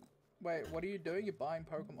 who's the... Wait, what are you doing? You're buying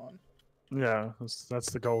Pokemon? Yeah, that's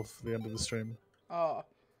the goal for the end of the stream. Oh.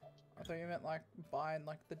 I thought you meant, like, buying,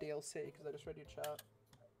 like, the DLC, because I just read your chat.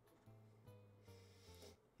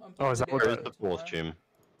 I'm Oh, is that playing what Where is DLC the fourth tomorrow. gym?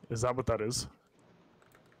 Is that what that is?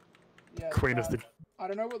 Yeah, Queen of the... I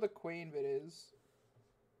don't know what the queen bit is.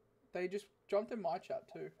 They just jumped in my chat,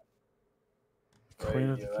 too. Queen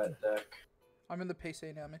Where of you the... at, deck? I'm in the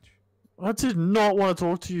PC now, Mitch. I did not want to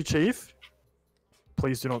talk to you, Chief.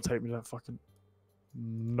 Please do not take me to that fucking...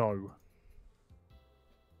 No.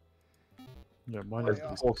 Yeah, mine Oh, is...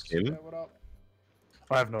 yeah. Fourth gym? Yeah, what up?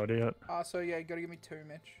 I have no idea yet. So yeah, you gotta give me 2,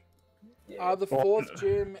 Mitch. Yeah. The Oh. 4th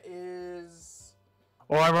gym is...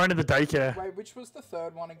 Oh, I'm running the daycare. Wait, which was the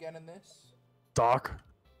 3rd one again in this? Dark.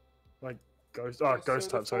 Like, ghost... Oh, Okay, ghost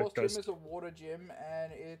so type, sorry. The 4th Ghost. gym is a water gym,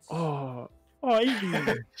 and it's... Oh... Oh, easy. can't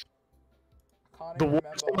The even water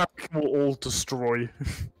remember. gym will all destroy.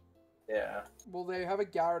 Yeah. Well, they have a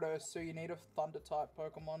Gyarados, so you need a Thunder-type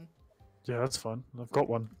Pokemon, Yeah, that's fun. I've got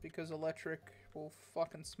one. because Electric will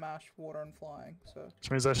fucking smash water and flying, so...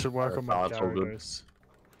 Which means I should work on my Oh, that's all good. Gyarados.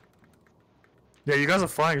 Yeah, you guys are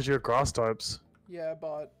fine because you got grass types. Yeah,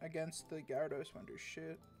 but against the Gyarados won't do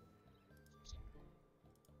shit.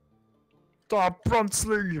 Stop,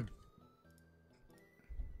 Bronsley!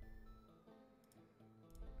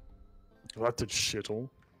 Oh, that did shit all.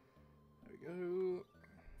 There we go.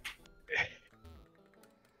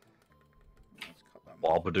 Let's cut that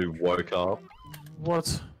Wabadoo woke up.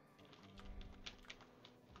 What?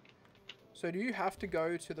 So do you have to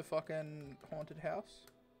go to the fucking haunted house?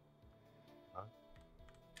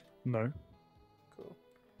 No. Cool.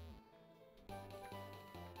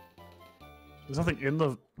 There's nothing in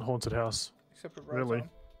the haunted house. Except for Really? Rotom.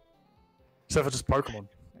 Except for just Pokemon.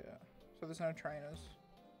 Yeah. So there's no trainers.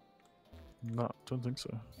 No, don't think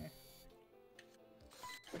so.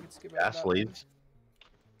 We can skip over Gas that. leads.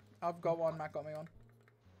 I've got one. Matt got me on.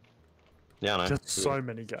 Yeah, I know. Just so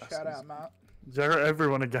many gas. Shout out, Matt. Yeah, I got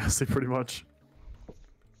everyone a Ghastly pretty much.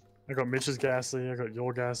 I got Mitch's Ghastly, I got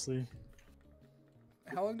your Ghastly.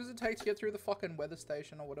 How long does it take to get through the fucking weather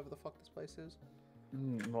station or whatever the fuck this place is?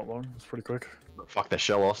 Not long, it's pretty quick. Fuck, there's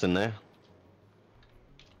show-offs in there.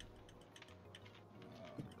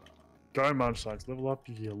 Go Munchknights, level up,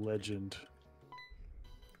 you legend.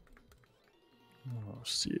 Oh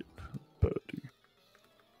shit, birdie.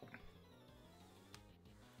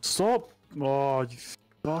 Stop! Oh, you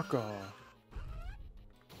fucker.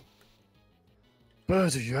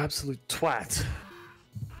 Birdie, you absolute twat.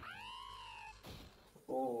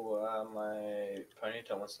 Oh, my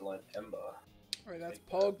ponytail wants to learn Ember. Alright, that's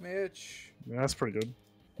Pog, Mitch. Yeah, that's pretty good.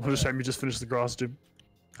 What a shame you just finished the grass gym.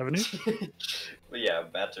 Haven't you? But yeah, I'm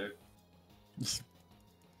about to.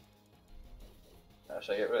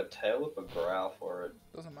 Should I get rid of Tailwhip or Growl for it?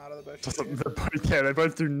 Doesn't matter, they're both Doesn't- shit. they're both, yeah, they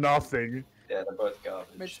both do nothing. Yeah, they're both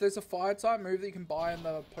garbage. Mitch, there's a fire type move that you can buy in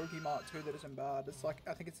the Pokemart too that isn't bad. It's like,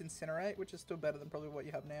 I think it's Incinerate, which is still better than probably what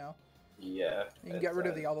you have now. Yeah. You can get rid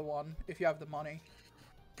of the other one if you have the money.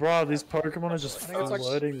 Bro, these Pokemon are just I think it's like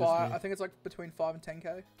flirting with I me. think it's like between 5 and 10k.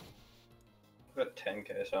 I've got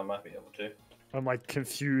 10k, so I might be able to. I'm like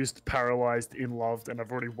confused, paralyzed, in love, and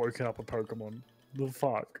I've already woken up a Pokemon. The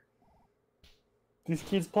fuck? This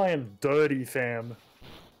kid's playing dirty, fam.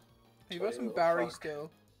 You got some What the Barry fuck?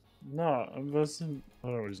 still. No, I'm versing. I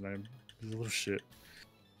don't know his name. He's a little shit.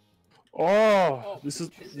 Oh, this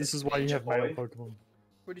is why you have male Ninja Boy? Pokemon.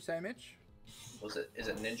 What'd you say, Mitch? Is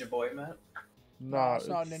it Ninja Boy, Matt? Nah, it's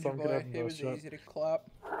not Ninja some kid Boy. haven't He was versed yet. easy to clap.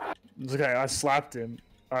 It's okay, I slapped him.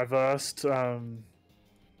 I versed,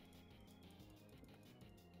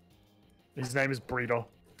 his name is Breeder.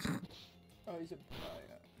 Oh, he's a. Oh,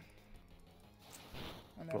 yeah.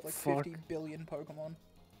 And they have But like fuck. 50 billion Pokemon.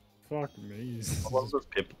 Fuck me. What does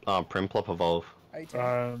Primplop evolve?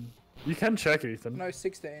 18. You can check, Ethan. No,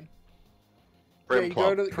 16. Yeah, you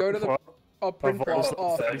go Primplop. to the. Oh, I've Prinplup.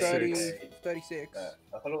 Oh, 36. 36.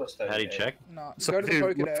 I thought it was 38. How do you check? No, So go to the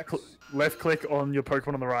if you Pokedex. left click on your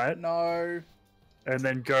Pokemon on the right, No. and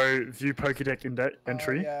then go view Pokedex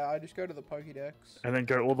entry, Yeah, I just go to the Pokedex. and then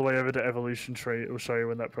go all the way over to Evolution Tree. It will show you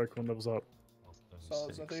when that Pokemon levels up. So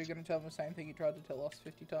I thought you were going to tell them the same thing you tried to tell us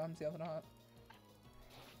 50 times the other night.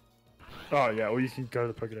 Oh yeah, or you can go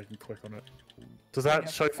to the Pokedex and click on it. Does You that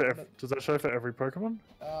have show to for find it. does that show for every Pokemon?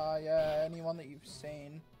 Yeah, anyone that you've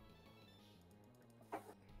seen.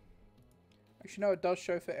 Actually, no, it does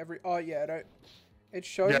show for every. Oh, yeah, it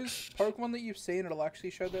shows Yes. Pokemon that you've seen. It'll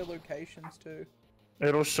actually show their locations too.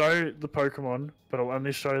 It'll show the Pokemon, but it'll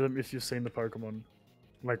only show them if you've seen the Pokemon,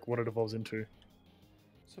 like what it evolves into.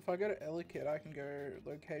 So if I go to Elekid, I can go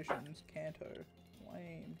locations, Kanto,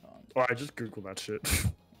 lame cunt. Alright, just Google that shit.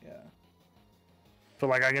 Yeah. But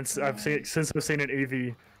like I've seen since I've seen it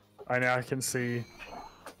Eevee, I now can see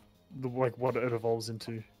the like what it evolves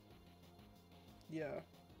into. Yeah.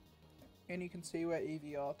 And you can see where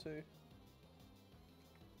Eevee are too.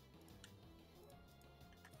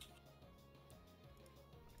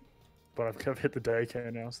 But I've hit the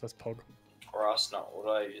daycare now, so that's Pog. Grass Knot, what do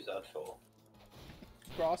I use that for?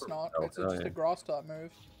 Grass Knot. It's Oh, just yeah. a grass type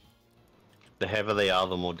move. The heavier they are,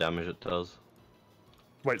 the more damage it does.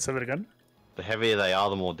 Wait, say that again? The heavier they are,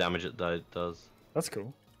 the more damage it does. That's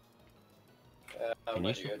cool. Can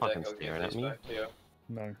you stop fucking staring at me?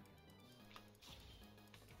 No.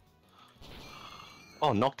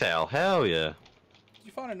 Oh, Noctowl, hell yeah. Did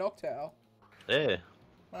you find a Noctowl? Yeah.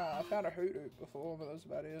 Wow, I found a Hoothoot before, but that's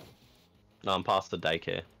about it. No, I'm past the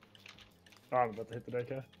daycare. Oh, I'm about to hit the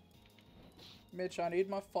daycare. Mitch, I need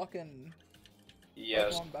my fucking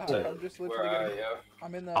Yes. Pokemon back. Yeah. I'm just Where literally are gonna... you?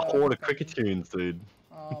 I'm in the... I ordered fucking, Cricketune, dude.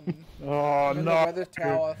 Oh I'm in the no! weather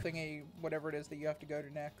tower thingy, whatever it is that you have to go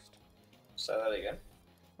to next. Say that again.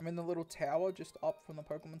 I'm in the little tower just up from the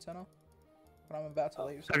Pokemon Center. But I'm about to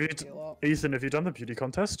leave so Have I you can heal up. Ethan, have you done the beauty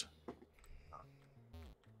contest? I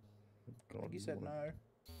God, think you said no.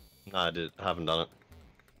 No, I haven't done it.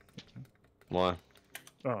 Why?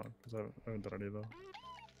 Oh, because I haven't done it either.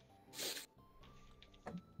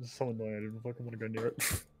 There's so annoying, I didn't fucking want to go near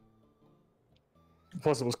it.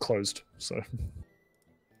 Plus it was closed, so...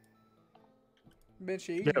 Mitch,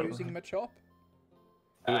 are you Yeah. using Machop?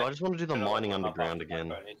 Dude, I just want to do the Gonna mining level him up underground after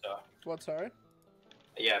my again. Ponyta. What, sorry?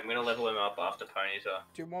 Yeah, I'm gonna level him up after Ponyta.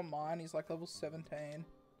 Do you want mine? He's like level 17.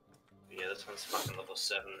 Yeah, this one's fucking level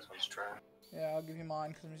 7, this one's trash. Yeah, I'll give you mine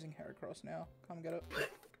because I'm using Heracross now. Come get it.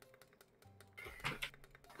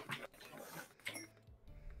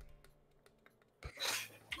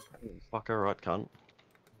 Fucker, right, cunt.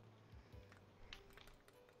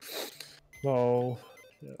 No.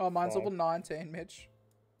 Yeah, Oh, mine's oh. level 19, Mitch.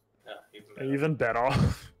 Yeah, even better. Even better.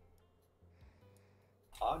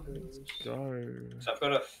 Huggers. Go. So I've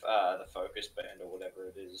got the focus band or whatever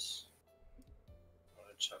it is. I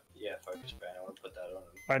wanna yeah, focus band. I want to put that on.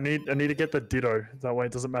 I need to get the Ditto. That way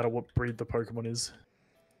it doesn't matter what breed the Pokemon is.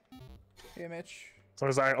 Here, Mitch. As long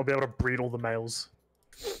as I'll be able to breed all the males.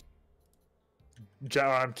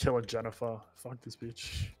 I'm killing Jennifer. Fuck this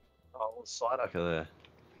bitch. Oh, Psyduck are there.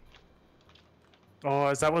 Oh,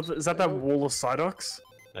 is that that wall of Psyducks?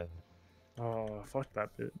 Yeah. Oh, fuck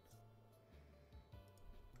that bit.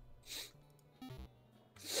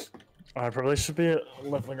 I probably should be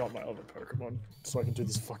leveling up my other Pokemon so I can do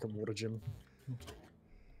this fucking water gym.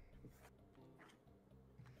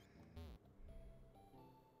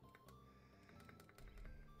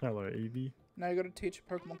 Hello, Eevee. Now you gotta teach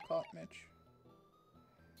a Pokemon cut, Mitch.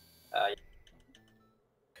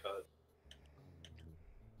 Code.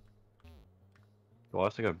 Do I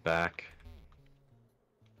have to go back?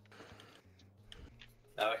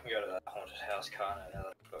 Now I can go to that haunted house, can't I? Now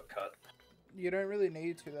that I've got cut. You don't really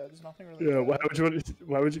need to, though. There's nothing really. Yeah, there. why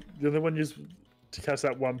would you? The other one used to catch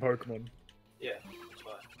that one Pokemon. Yeah, that's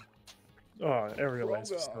fine. Oh, Aerial Ace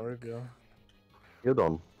for Rogar. Starovia. Good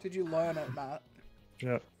on. Did you learn it, Matt?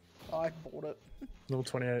 Yeah, I bought it. level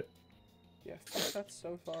 28. Yeah, fuck, that's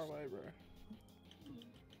so far away, bro.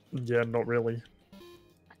 Yeah, not really.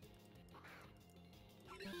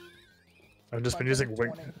 I've just been Like using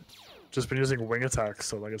level wing attacks,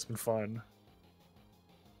 so like it's been fine.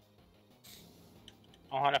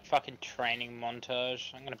 I want a fucking training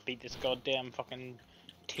montage. I'm gonna beat this goddamn fucking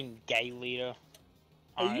Team Gay leader.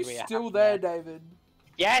 Are I'm you gonna be a still happy there, man. David?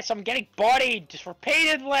 Yes, I'm getting bodied just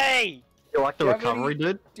repeatedly. You like the Do you have recovery,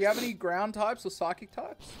 dude? Do you have any ground types or psychic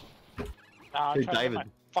types? I'm Hey, trying to get my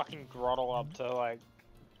David. fucking grottle up to like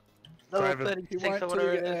David. He 36 won't or till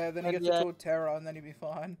whatever you it get is. there, then he gets Yeah. to a Terra, and then he'll be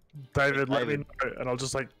fine. David, let me David. know, and I'll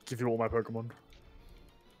just like give you all my Pokemon.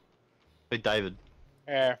 Hey, David.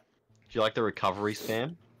 Yeah. Do you like the recovery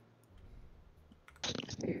spam?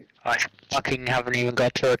 I fucking haven't even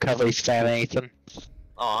got to recovery spam, Ethan.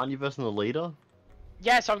 Oh, aren't you versing the leader?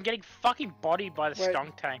 Yes, I'm getting fucking bodied by the Wait,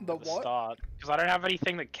 skunk tank the at the what? start. Because I don't have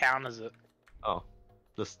anything that counters it. Oh,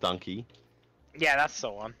 the Stunky. Yeah, that's the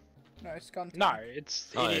one. No, Skuntank. No, it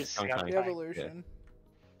Oh, yeah, is skunk skunk tank. The tank. evolution.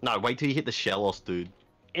 No, wait till you hit the Shellos, dude.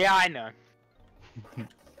 Yeah, I know.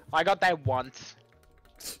 I got that once.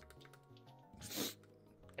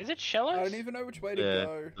 Is it I Shellos? don't even know which way to Yeah,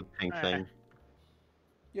 go. the pink Eh. thing.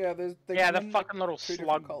 Yeah, there's. They Yeah, come the in, like, fucking little two different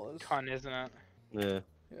slug colours. cunt, isn't it? Yeah.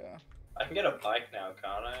 Yeah. I can get a bike now,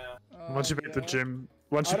 can't I? Once you beat the yeah. gym,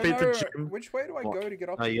 once I you don't beat the know, gym, which way do I What? go to get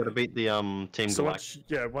up? No, you here? gotta beat the Team so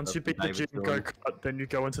Galactic. once you That's beat the what gym, David's go doing. cut, then you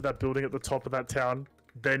go into that building at the top of that town.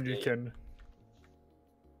 Then you Yeah. can.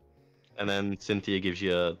 And then Cynthia gives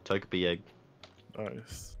you a Togepi egg.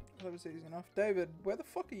 Nice. That was easy enough. David, where the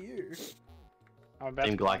fuck are you? I'm about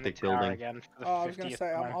Team to climb the Galactic tower building. again for the Oh, I was gonna 50th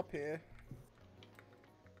say I'm time. up here.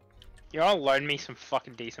 You wanna loan me some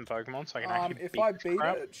fucking decent Pokemon so I can actually If beat I this beat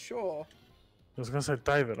crap? it, sure. I was gonna say,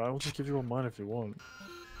 David, I will just give you all mine if you want.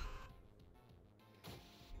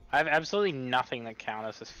 I have absolutely nothing that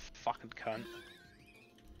counters this fucking cunt.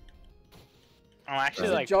 I'm actually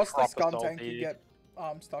Is it like just the proper Skuntank salty. you get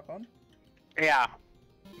stuck on? Yeah,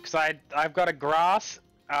 because I've got a grass,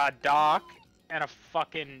 dark, and a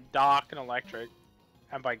fucking dark and electric,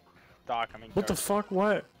 and by dark I mean What the ghost. fuck?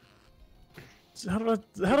 What? How did You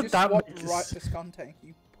that just swapped make right to Skuntank,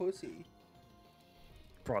 you pussy.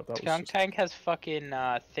 Right, that was Skunk just... Tank has fucking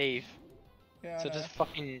thief, Yeah. so I know. just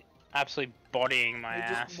fucking absolutely bodying my You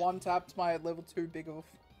ass. just one tapped my level 2 big oof.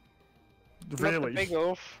 Not the Really? big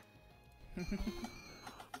oof.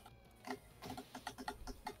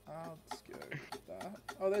 Let's go with that.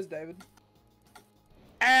 Oh, there's David.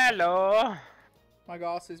 Hello. My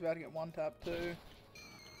Ghastly's is about to get one tap too.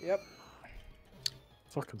 Yep.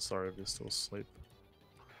 Fucking sorry if you're still asleep.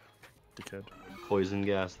 Dickhead. Poison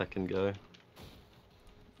gas that can go. Alright,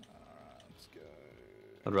 let's go.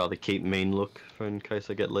 I'd rather keep mean look for in case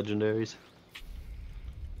I get legendaries.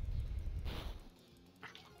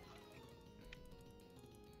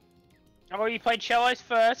 Oh, you played Shallows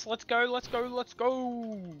first. Let's go, let's go, let's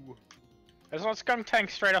go. There's one Skunk Tank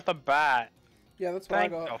straight off the bat. Yeah, that's what I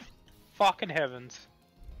Thank got. the fucking heavens.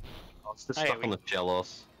 I was just Hey, stuck we- on the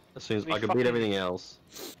Jellos. As soon as we I could fucking- beat everything else,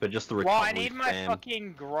 but just the recovery. Well, I need my spam.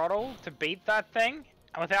 fucking Grottle to beat that thing.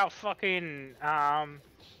 Without fucking,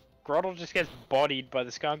 Grottle just gets bodied by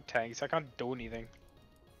the Skunk Tank, so I can't do anything.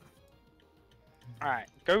 Alright,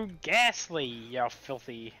 go Ghastly, you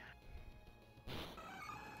filthy.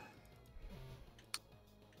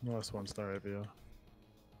 Nice one, Staravia.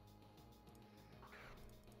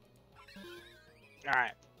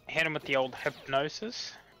 Alright, hit him with the old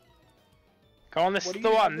Hypnosis. Go on, this What is do the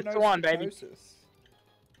you one, have this to is the know one, baby. hypnosis?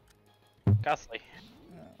 Ghastly.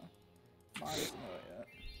 Oh. Mine doesn't know it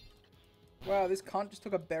yet. Wow, this cunt just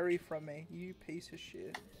took a berry from me. You piece of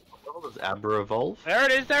shit. Well, does Abra evolve? There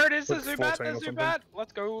it is, the Like Zubat, 14 the or something. Zubat!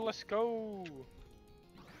 Let's go, let's go!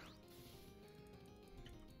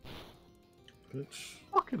 Bitch.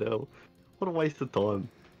 Fucking hell. What a waste of time.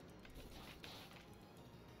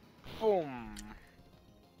 Boom!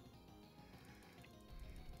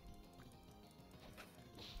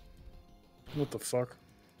 What the fuck?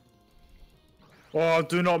 Oh,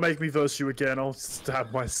 do not make me verse you again. I'll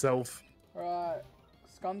stab myself. Alright.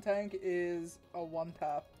 Skuntank is a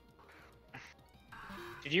one-tap.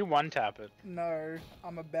 Did you one-tap it? No,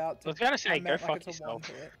 I'm about to. I was gonna say, I go meant fuck it's a yourself.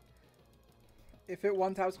 one-hit. If it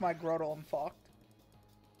one-taps my Grottle, I'm fucked.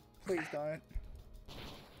 Please don't. It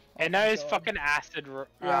Oh my knows God. fucking acid.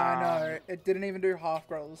 Yeah, I know. It didn't even do half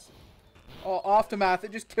Grottles. Oh, Aftermath,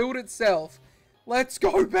 it just killed itself. Let's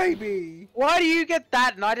go, baby! Why do you get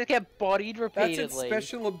that and I just get bodied That's repeatedly? its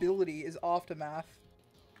special ability, is Aftermath.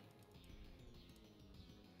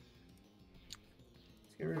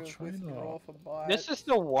 Let's get rid Oh, of trainer. Withdraw for Bite. This is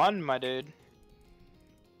the one, my dude.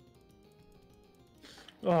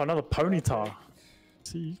 Oh, another Ponyta.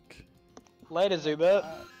 Seek. Later, Zubat.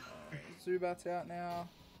 Zubat's out now.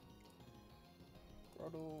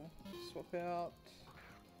 Grottle, swap out.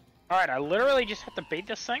 Alright, I literally just have to beat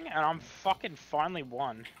this thing and I'm fucking finally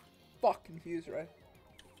won. Fuck, Confuse Ray.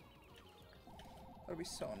 That'll be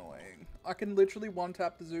so annoying. I can literally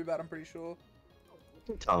one-tap the Zubat, I'm pretty sure.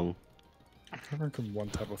 Tongue. Everyone can one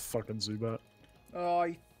tap a fucking Zubat. Oh,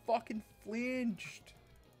 he fucking flinched.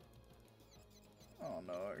 Oh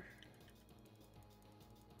no.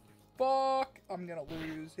 Fuck! I'm gonna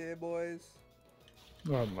lose here, boys.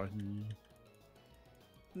 Oh, lucky.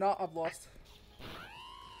 No, I've lost.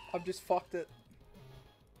 I've just fucked it.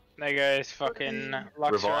 There goes fucking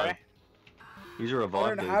Luxray. Revive. Use a I revive.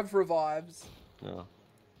 don't dude. have revives. Yeah.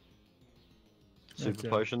 Super Okay.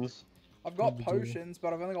 potions. I've got What do you do? potions,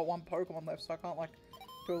 but I've only got one Pokemon left, so I can't, like,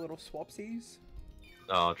 do a little swapsies.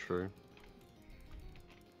 Oh, true.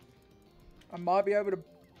 I might be able to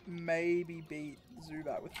maybe beat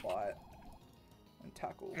Zubat with Bite and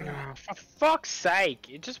Tackle. Oh, for fuck's sake,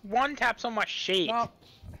 it just one taps on my sheet. No.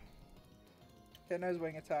 It knows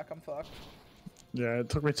Wing Attack, I'm fucked. Yeah, it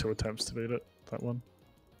took me 2 attempts to beat it. That one.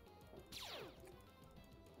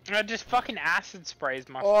 It just fucking acid sprays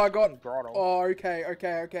my Oh, I got. fucking Grottle. Oh,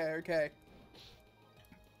 okay.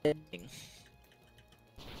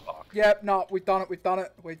 Yep, no, we've done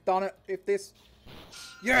it. If this.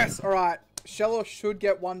 Yes, alright. Shello should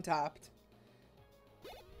get one tapped.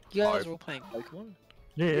 You guys are all playing Pokemon?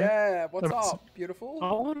 Yeah. Yeah, what's That's- up? Beautiful?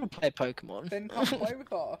 I want to play Pokemon. Then come play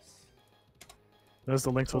with us. There's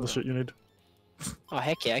the link to all the shit you need. Oh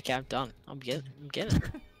heck yeah, okay, I'm done. I'm getting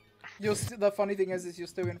it. The funny thing is you're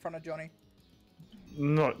still in front of Johnny.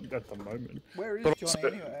 Not at the moment. Where is But Johnny also-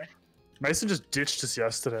 anyway? Mason just ditched us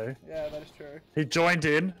yesterday. Yeah, that is true. He joined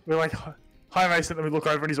in. We're like, hi Mason, then we look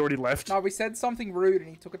over and he's already left. No, we said something rude and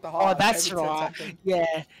he took it to Oh, heart. that's David said right. something.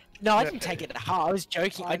 Yeah. No, I Yeah. didn't take it to heart. I was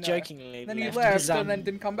joking. I I know. jokingly Then he left. left because, and then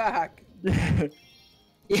didn't come back. Yeah.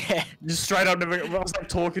 Yeah. You straight up never. I was like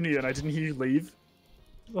talking to you and I didn't hear you leave.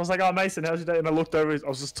 I was like, oh Mason, how's your day? And I looked over. I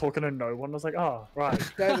was just talking to no one. I was like, oh right.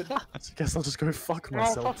 David, So I guess I'll just go fuck Oh,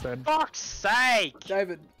 myself for then. fuck's sake!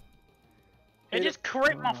 David, It just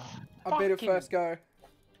crit my I beat it fucking- first go.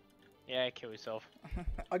 Yeah, kill yourself.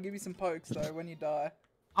 I'll give you some pokes though when you die.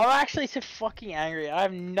 I'm actually so fucking angry. I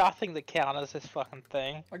have nothing that counters this fucking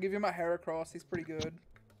thing. I'll give you my Heracross, he's pretty good.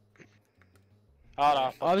 Hold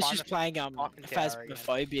on. I was find just the playing fucking tower again.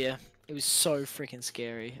 Phasmophobia. It was so freaking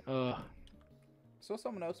scary. Oh, Saw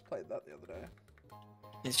someone else played that the other day.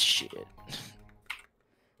 it's shit.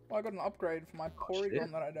 Well, I got an upgrade for my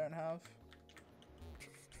Porygon that I don't have.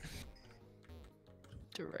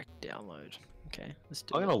 Direct download. Okay, let's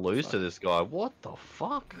do I'm it. gonna lose Fuck. to this guy. What the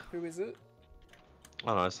fuck? Who is it? I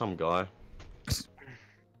don't know, some guy. Oh,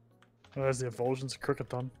 there's the Evulsions of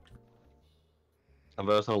Cricketon. A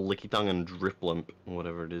versatile Lickitung and Driplimp, or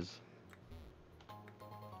whatever it is.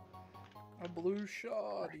 A blue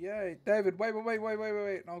shard, yay. David, wait.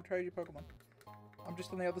 I'll trade you Pokemon. I'm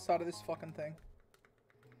just on the other side of this fucking thing.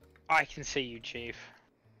 I can see you, Chief.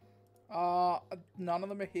 None of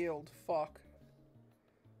them are healed. Fuck.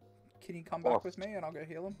 Can you come back with me and I'll go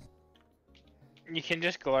heal them? You can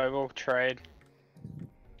just global trade.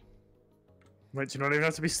 Wait, you don't even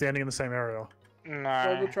have to be standing in the same area. No.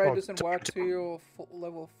 Global trade Oh, doesn't work till you're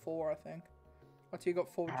level 4, I think. Until you got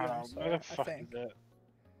 4 Oh, gyms, where the I fuck think. is it?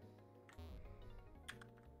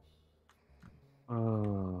 I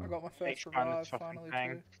got my first Expand revive this fucking finally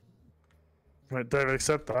thing. too. Wait, David,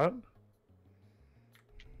 accept that.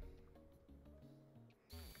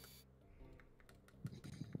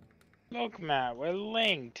 Look, Matt, we're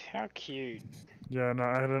linked. How cute. Yeah, no,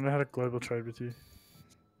 I don't know how to global trade with you.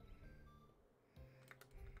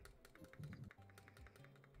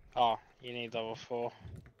 Oh, you need level 4.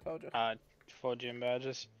 Told you. 4 gym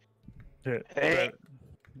badges. Yeah. Hey.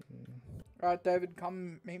 Alright, David,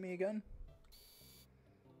 come meet me again.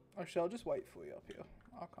 Actually, I'll just wait for you up here.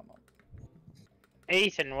 I'll come up.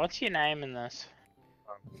 Ethan, what's your name in this?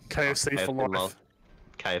 KFC for life.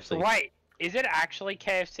 KFC. Wait, is it actually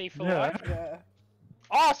KFC for Yeah. life? Yeah.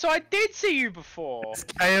 Oh, so I did see you before. It's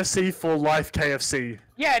KFC for life, KFC.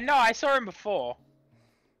 Yeah, no, I saw him before.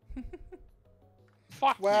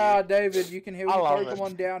 Fuck Wow, you. David, you can heal I your love it.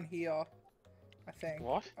 Pokemon down here. I think.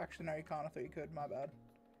 What? Actually, no, you can't. I thought you could. My bad.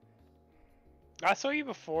 I saw you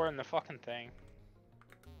before in the fucking thing.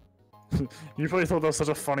 You probably thought that was such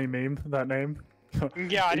a funny meme, that name.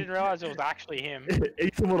 Yeah, I didn't realize it was actually him.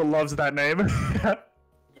 Ethan would have loved that name.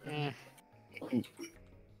 Mm.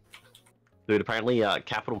 Dude, apparently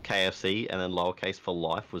capital KFC and then lowercase for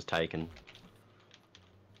life was taken.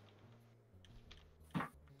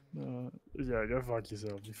 Yeah, go fuck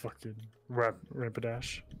yourself, you fucking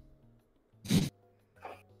rampadash.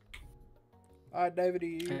 Alright, David, are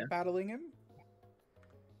you Yeah. battling him?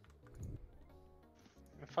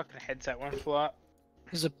 My fucking headset went flat.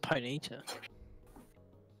 There's a Ponyta.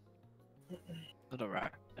 Not a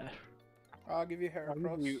rat. I'll give you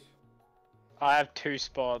Heracross. I have 2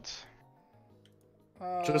 spots.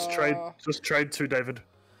 Just trade to David.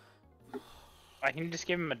 I can just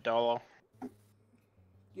give him $1.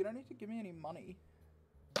 You don't need to give me any money.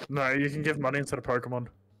 No, you can give money instead of Pokemon.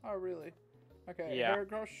 Oh, really? Okay, Yeah.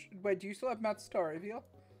 Heracross. Wait, do you still have Matt's Staravia?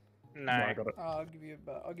 No. I got it. I'll give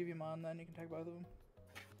you mine then. You can take both of them.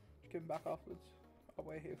 Just give them back afterwards. I'll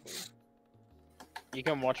wait here for you. You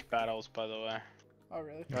can watch battles, by the way. Oh,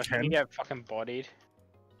 really? Or can? you get fucking bodied.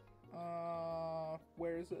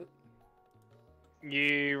 Where is it?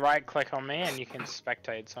 You right click on me and you can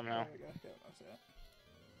spectate somehow. There we go. Yeah, I see it.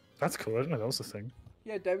 That's cool, I didn't know that was a thing.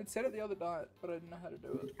 Yeah, David said it the other night, but I didn't know how to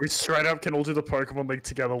do it. We straight up can all do the Pokemon League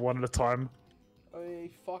together one at a time. Oh, yeah,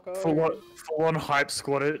 fucker. Full on hype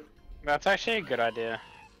squad it. That's actually a good idea.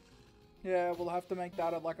 Yeah, we'll have to make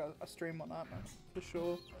that like a stream on that, man. For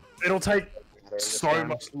sure. It'll take so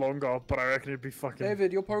much longer, but I reckon it'd be fucking...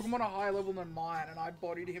 David, your Pokemon are higher level than mine, and I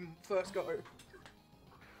bodied him first go.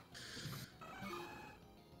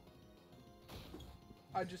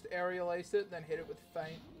 I just aerial ace it, then hit it with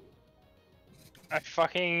feint.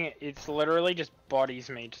 It's literally just bodies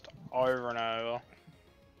me just over and over.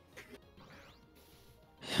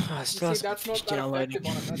 I You still see, that's not that effective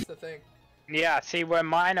on it, that's the thing. Yeah, see where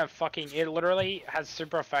mine are fucking, it literally has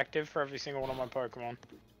super effective for every single one of my Pokemon.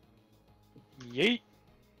 Yeet.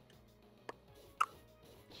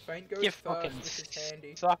 Feint goes You first, fucking which is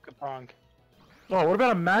handy. sucker punk. Oh, what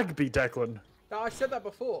about a Magby, Declan? No, I said that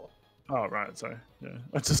before. Oh, right, sorry. Yeah.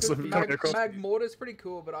 I just... Magmortar's pretty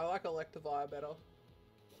cool, but I like Electivire better.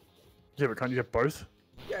 Yeah, but can't you get both?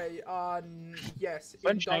 Yeah, yes. In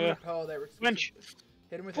Flinch, Diamond nigga. Pearl, they were exclusive. Flinch.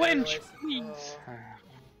 Hit him with Flinch, aerial ace. please.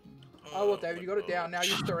 Oh, well, David, you got it down. Now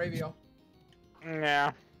use Staravia.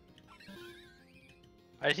 Yeah.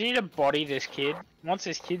 I just need to body this kid. Once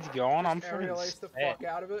this kid's gone, I'm Just aerial fucking ace the set. fuck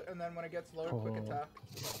out of it, and then when it gets low, quick Oh. attack.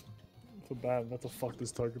 So bad. What the fuck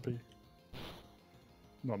does Togepi?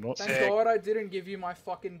 No, I'm not. Thank Sick. God I didn't give you my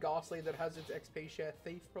fucking Ghastly that has its XP share.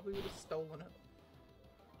 Thief probably would have stolen it.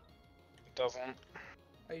 It doesn't.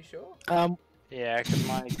 Are you sure? Yeah, because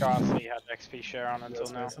my Ghastly had XP share on until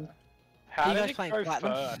Yes, now. Mason. How Are you did guys it playing go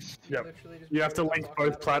Platinum? first? Yep. Literally just You have to bodied the link fuck both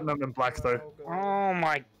out of it. Platinum and Black, though. Oh, God. Oh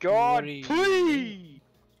my god, What are you- please!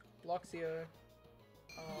 Luxio.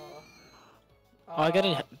 I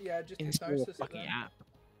gotta yeah, just install a hypnosis it fucking then. app.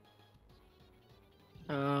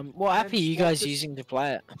 What app And are you swap guys this- using to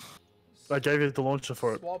play it? I gave you the launcher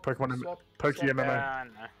for it. Swap- Pokemon swap- Poke swap- MMA.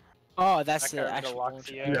 No. Oh, that's I the got rid of actual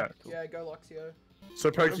launcher. Luxio. Yeah. Yeah, go Luxio. So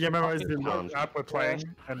PokeMMO is the Fucking app we're playing,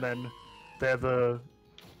 and then they're the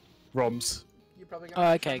ROMs. You're probably Oh, gonna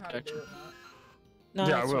have to okay, learn how to do gotcha. it, Matt. No,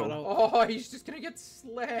 Yeah, I that's will. right, I'll- Oh, he's just gonna get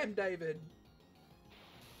slammed, David.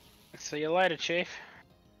 See you later, Chief.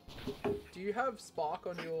 Do you have Spark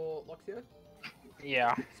on your Luxio?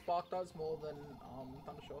 Yeah. Spark does more than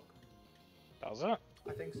Thundershock. Does it?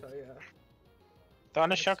 I think so, yeah.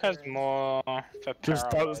 Thundershock has Experience. more for Just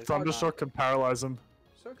paralyze. Thundershock can paralyze them.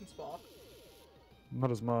 So can Spark. Not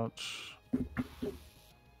as much. Here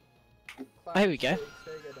we go. There you go,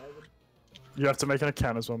 David. You have to make an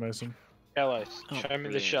account as well, Mason. Shallows. Oh, Show me the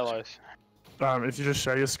brilliant. shallows. If you just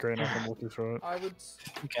share your screen, I can walk you through it. I would.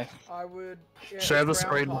 Okay. I would. Yeah, Share it's the ground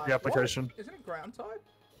screen with type. the application. What? Isn't it ground type?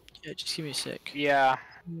 Yeah, just give me a sec. Yeah.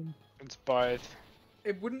 It's both.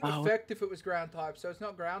 It wouldn't Oh. affect if it was ground type, so it's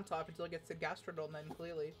not ground type until it gets to Gastrodon. Then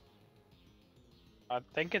clearly, I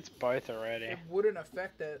think it's both already. it wouldn't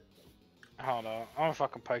affect it. Hold on. I'm gonna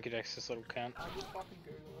fucking Pokedex this little cunt. I just fucking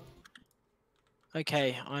Google it.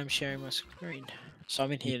 Okay, I'm sharing my screen. So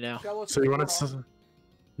I'm in here now. Tell us So you what want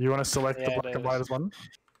to select Yeah, the it black and is. white as one?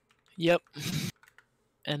 Yep.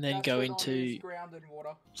 And then go Gastrodon into. is ground and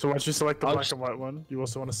water. So once you select the I'll black just- and white one, you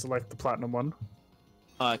also want to select the platinum one.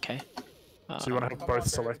 Oh, okay. So you want to have Come both on, David,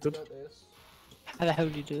 selected. you got this. How the hell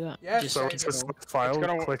do you do that? Yes, Just So David. it says select file,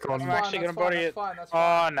 gonna- click I'm on actually Fine, gonna that's body fine, it. that's fine, that's Oh,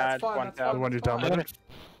 fine, no, that's it's fine, one that's tab. fine, when you're that's done fine. with it.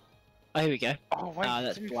 Oh, here we go. Oh wait.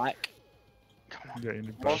 That's didn't- black. Come on. Yeah, you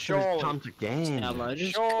need Well, both. surely. Pumped again.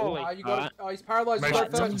 Downloaded. Surely. You got. Oh, he's paralyzed. You Make go sure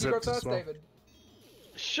it's first. You go unzipped as first, well. David.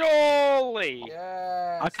 Surely.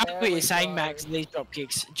 Yeah. I can't believe you're saying, Max, these drop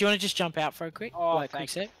kicks. Do you want to just jump out for a quick? Oh, like, quick thank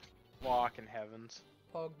sec? Fucking heavens.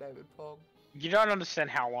 Pog, David. Pog. You don't understand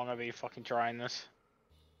how long I've been fucking trying this.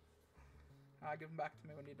 Give him back to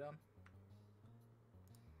me when you're done.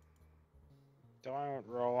 Don't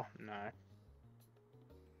roll. No.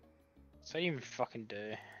 So you even fucking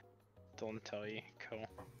do. Don't tell you. Cool.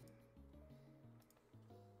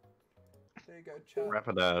 There you go, chat.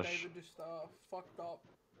 Rapidash. David just fucked up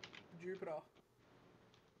Jupiter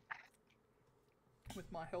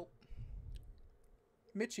with my help.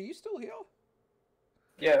 Mitch, are you still here?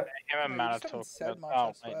 Yeah, Him and No, you Matt just are haven't said talking much,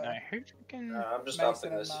 about. I Oh wait, no. swear. Who fucking? I'm just Mason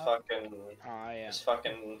upping and this Matt. fucking Oh yeah. this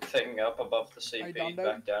fucking thing up above the you CP done,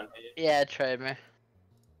 back down here. Yeah, trade me.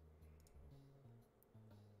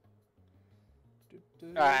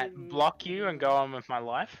 Alright, block you and go on with my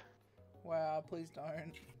life. Wow, please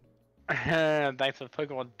don't. Thanks for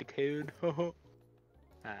Pokemon Decode.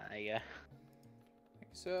 There you go.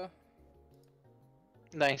 Thanks, sir.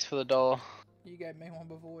 Thanks for the dollar. You gave me one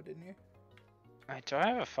before, didn't you? Wait, do I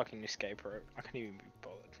have a fucking escape route? I can't even be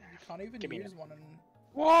bothered. You can't even Give me use one and...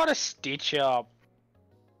 What a stitch up!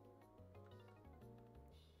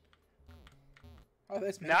 Oh,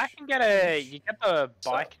 there's Mitch. Now I can get a. You get the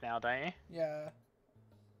bike now, don't you? Yeah.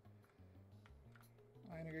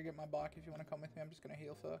 I'm gonna go get my bike if you want to come with me. I'm just gonna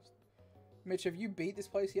heal first. Mitch, have you beat this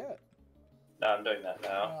place yet? No, I'm doing that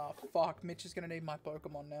now. Oh, fuck. Mitch is gonna need my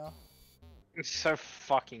Pokemon now. It's so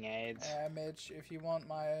fucking AIDS. Mitch, if you want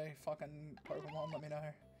my fucking Pokemon, let me know.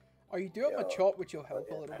 Oh, you do have a Yeah. chop, which will help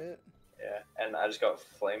a little bit. Yeah, and I just got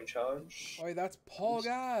Flame Charge. Oh, that's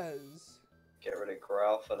Poggaz. Get rid of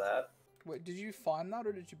Growl for that. Wait, did you find that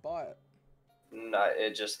or did you buy it? No,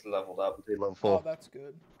 it just leveled up. Level Oh, 4. that's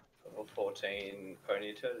good. Level 14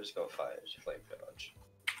 Ponyta, just got Flame Charge.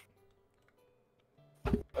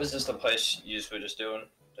 Was this the place you were just doing,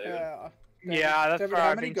 David? Yeah. Yeah, that's David, where how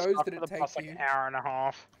I've many been goes stuck did for it the take past like you? an hour and a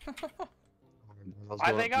half. was I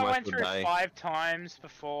doing think it for I most went of the through day. 5 times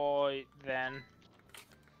before then.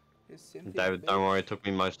 Is Cynthia David, big? don't worry, it took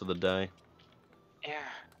me most of the day. Yeah,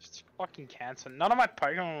 it's fucking cancer. None of my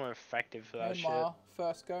Pokemon were effective for that shit. Omar,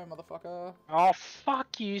 first go, motherfucker. Oh,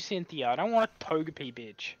 fuck you, Cynthia. I don't want a Togepi,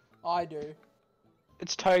 bitch. I do.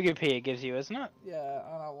 It's Togepi it gives you, isn't it? Yeah,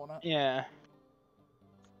 I don't want it. Yeah.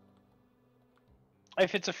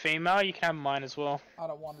 If it's a female, you can have mine as well. I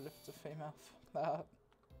don't want it if it's a female. Fuck that.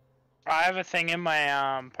 I have a thing in my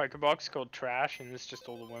Pokebox called Trash, and it's just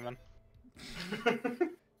all the women.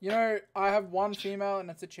 You know, I have one female and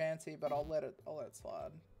it's a Chansey, but I'll let it slide.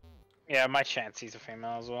 Yeah, my Chansey's a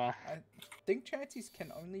female as well. I think Chanseys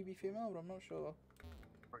can only be female, but I'm not sure.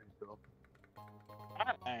 I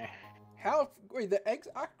don't know. How? Wait, the eggs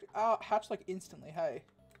hatch like instantly. Hey.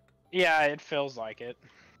 Yeah, it feels like it.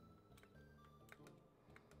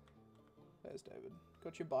 There's David.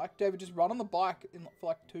 Got your bike. David, just run on the bike for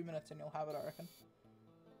like 2 minutes and you'll have it, I reckon.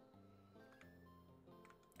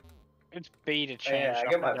 It's B to Oh, change. yeah, I up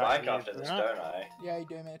get my and bike down after here, this, isn't it? don't I? Yeah, you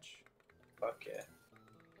do, Mitch. Fuck yeah.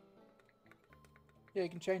 Yeah, you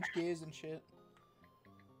can change gears and shit.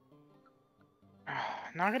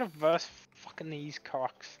 Now I gotta verse fucking these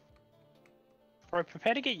cocks. Bro,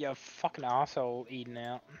 prepare to get your fucking asshole eaten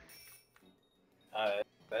out.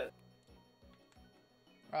 Bet.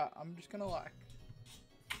 Right, I'm just gonna like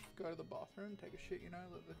go to the bathroom, take a shit, you know,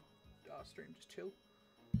 let the stream just chill.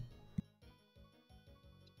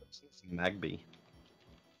 Magby.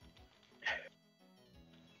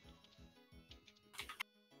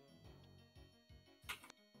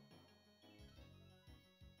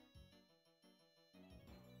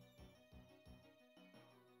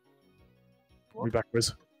 We back,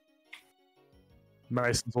 Wiz.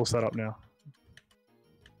 Mason's all set up now.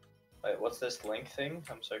 Wait, what's this link thing?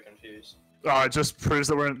 I'm so confused. Oh, it just proves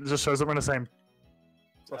that it just shows that we're in the same.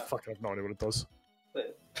 Oh, Oh. fuck, I have no idea what it does.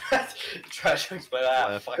 Try to explain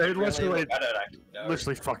that. Fucking It literally- I don't actually know.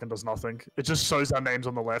 Literally fucking does nothing. It just shows our names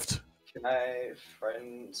on the left. Can I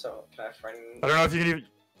friend? So can I friend? I don't know if you can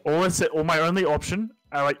even. All my only option,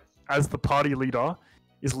 like as the party leader,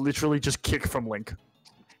 is literally just kick from Link.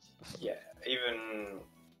 Yeah, even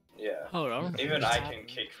yeah, Hold on. even What's I can happening?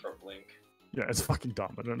 kick from Link. Yeah, it's fucking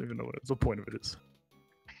dumb. I don't even know what the point of it is.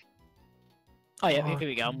 Oh yeah, here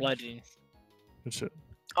we go. I'm loading. Good shit.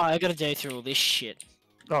 Oh, I gotta go through all this shit.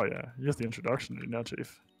 Oh yeah, you have the introduction to do now,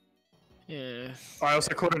 Chief. Yeah. I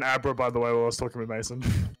also caught an Abra, by the way, while I was talking with Mason.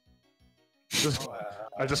 Just,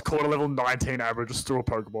 I just caught a level 19 Abra, just threw a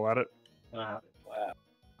Pokeball at it. Wow.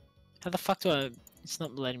 How the fuck do I? It's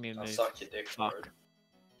not letting me I'll move. suck your dick, Fuck. bro.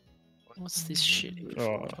 What's this shit? Here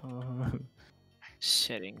Oh, for?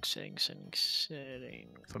 Settings.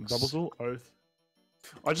 some double duel oath.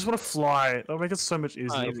 I just want to fly. That'll make it so much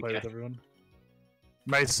easier here to we play go. with everyone.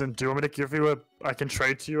 Mason, do you want me to give you a? I can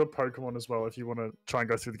trade to you a Pokemon as well if you want to try and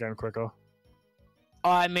go through the game quicker.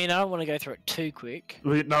 I mean, I don't want to go through it too quick.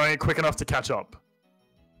 No, quick enough to catch up.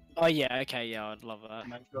 Oh yeah, okay, yeah, I'd love that.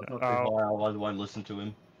 Otherwise, I won't listen to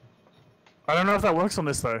him. I don't know if that works on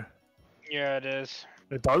this though. Yeah, it is.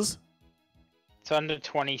 It does. It's under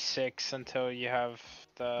 26 until you have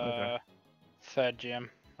the Okay. third gym,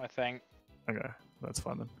 I think. Okay, that's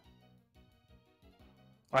fine then.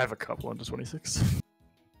 I have a couple under 26.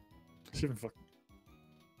 Even fuck.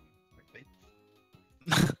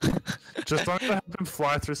 Just don't have them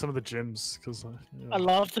fly through some of the gyms, because I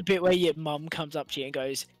love the bit where your mum comes up to you and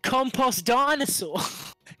goes, "Compost dinosaur."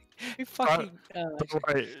 You fucking. Don't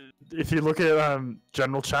worry, if you look at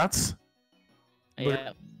general chats,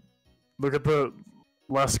 Yeah. look at the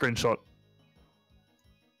last screenshot.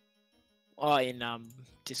 Oh, in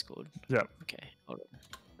Discord. Yeah. Okay, hold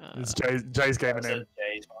on. It's Jay's gamer That was name.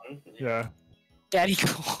 a Jay's one. Yeah. Daddy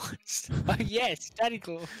Claus. Oh yes, Daddy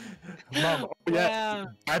Claus. Mum, oh, yeah.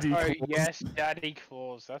 Wow. Daddy Oh Claus. yes, Daddy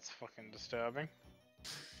Claus. That's fucking disturbing.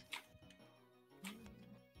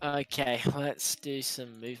 Okay, let's do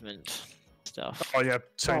some movement stuff. Oh yeah,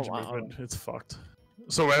 change Oh, wow. movement. It's fucked.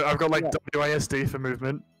 So I've got like WASD for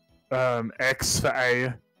movement, X for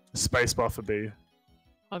A, spacebar for B.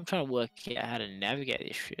 I'm trying to work out how to navigate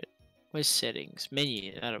this shit. Where's settings?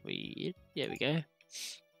 Menu, that'll be it. There we go.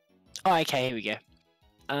 Oh, okay, here we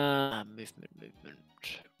go. Movement.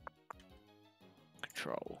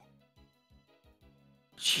 Control.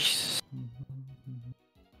 Jesus.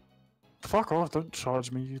 Fuck off! Don't charge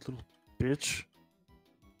me, you little bitch.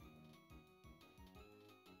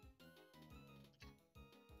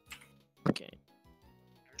 Okay.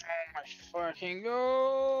 Oh my fucking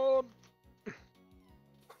god.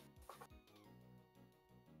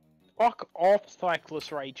 Fuck off,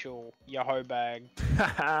 Cyclist Rachel, you hoe bag.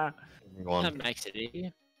 That One. makes it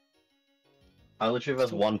easier. I literally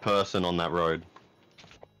have one person on that road.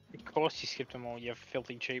 Of course you skipped them all, you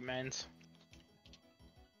filthy cheap mans.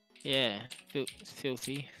 Yeah,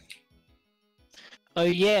 filthy. Oh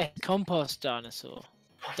yeah, compost dinosaur.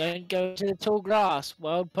 Don't go to the tall grass.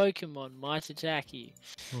 Wild Pokemon might attack you.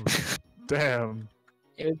 Damn.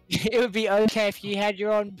 It would be okay if you had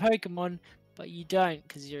your own Pokemon, but you don't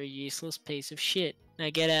because you're a useless piece of shit. Now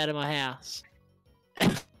get out of my house.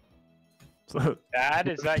 Dad,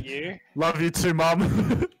 is that you? Love you too,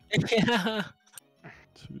 mum. Yeah.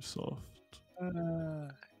 Too soft.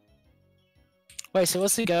 Wait, so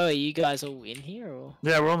what's the go? Are you guys all in here or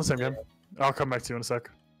Yeah, we're on the same game. I'll come back to you in a sec.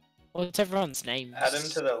 what's everyone's name? Add him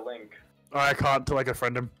to the link. I can't till I go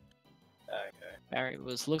friend him. Okay. Barry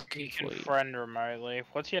was looking You for can you. friend remotely.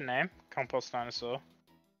 What's your name? Compost Dinosaur.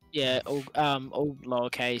 Yeah, all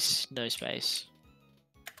lowercase, no space.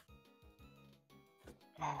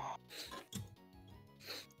 Oh,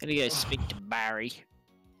 Gonna go speak to Barry.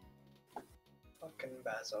 Fucking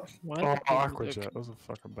Bazo. Why Oh, do people Aqua look- Jet. That was a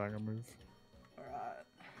fucking banger move.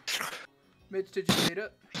 Alright. Mitch, did you beat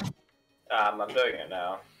it? I'm doing it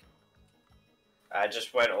now. I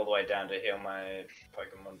just went all the way down to heal my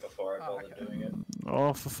Pokemon before I Oh, bothered okay. doing it.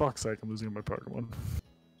 Oh, for fuck's sake, I'm losing my Pokemon.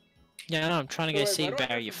 Yeah, no, I'm trying to go Wait, see where do I go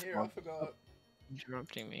Barry. You from here? I forgot.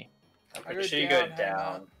 interrupting me. I'm I pretty go sure you go down, hey,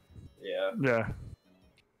 down. Yeah. Yeah.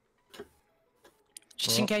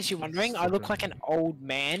 Just in Well, case you're wondering, I look like an old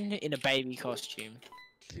man in a baby costume.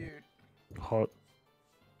 Cute. Hot.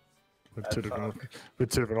 With two Fuck.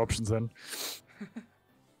 different options then.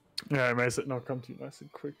 Yeah, Mason, no, come to you nice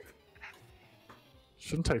and quick.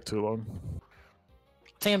 Shouldn't take too long. I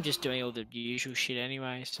think I'm just doing all the usual shit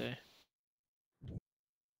anyway, so.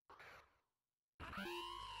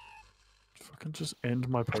 Fucking just end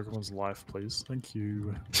my Pokemon's life, please. Thank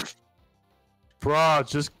you. Bruh,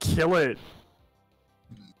 just kill it.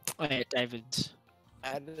 Oh yeah, David's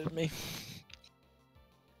added me.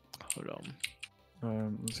 Hold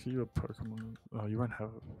on. Let's give you a Pokemon. Oh, you won't have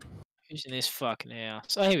it. Who's in this fucking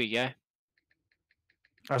house? Oh, here we go.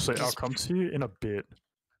 Actually, I'll come to you in a bit.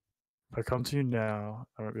 If I come to you now,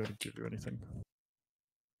 I won't be able to give you anything.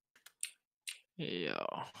 Yeah.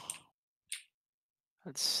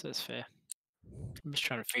 That's fair. I'm just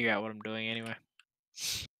trying to figure out what I'm doing anyway.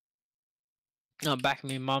 No, I'm back at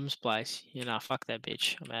my mum's place. You know, fuck that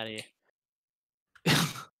bitch. I'm out of here.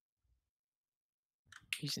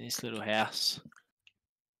 He's in this little house.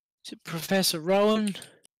 Is it Professor Rowan?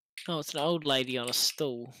 Oh, it's an old lady on a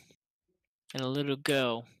stool. And a little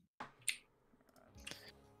girl.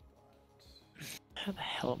 How the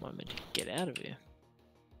hell am I meant to get out of here?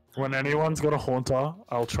 When anyone's got a Haunter,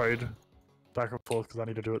 I'll trade back and forth because I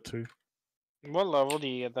need to do it too. What level do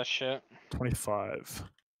you get that shit? 25.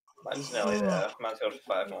 Mine's nearly there. Mine's got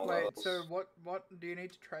 5 more Wait, levels. so what do you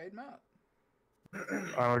need to trade, Matt?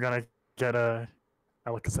 I'm gonna get a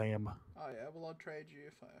Alakazam. Oh yeah, well I'll trade you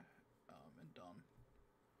if I am done.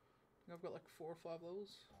 I think I've got like 4 or 5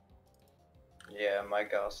 levels. Yeah, my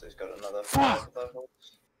Ghastly's got another Fuck! 5 levels.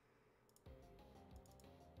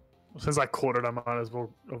 Since I caught it, I might as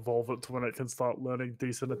well evolve it to when it can start learning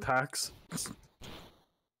decent attacks.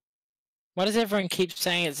 Why does everyone keep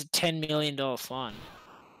saying it's a $10 million fine?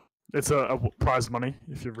 It's a prize money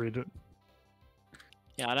if you read it.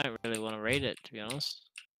 Yeah, I don't really want to read it, to be honest.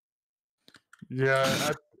 Yeah,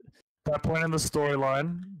 at that point in the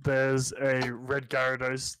storyline, there's a red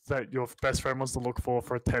Gyarados that your best friend wants to look for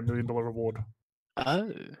a $10 million reward.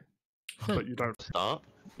 Oh. But you don't. Start.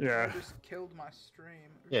 Yeah. I just killed my stream.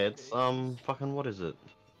 Yeah, it's Oopsies. fucking what is it?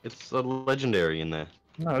 It's a legendary in there.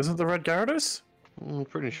 No, isn't the red Gyarados? I'm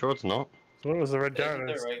pretty sure it's not. What was the red Isn't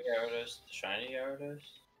Gyarados? the red Gyarados the shiny Gyarados?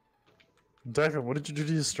 David, what did you do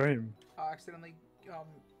to your stream? I accidentally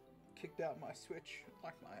kicked out my Switch,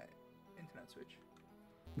 like my internet switch.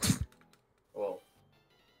 Well,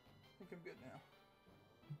 I think I'm good now.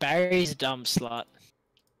 Barry's a dumb slut.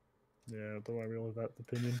 Yeah, don't worry with that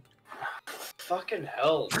opinion. fucking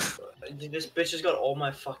hell. This bitch has got all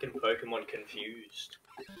my fucking Pokemon confused.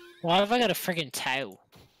 Why have I got a freaking tail?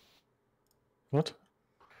 What?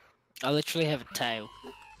 I literally have a tail.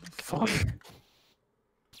 Fuck.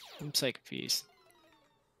 I'm so confused.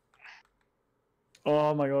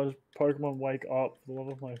 Oh my god, Pokemon wake up for the love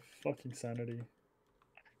of my fucking sanity.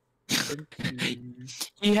 Thank you.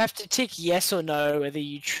 You have to tick yes or no whether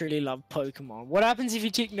you truly love Pokemon. What happens if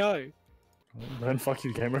you tick no? Then fuck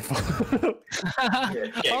you, gamer.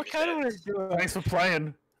 I kind of want to do it. Thanks for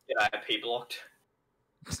playing. Yeah, IP blocked.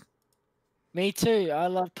 Me too. I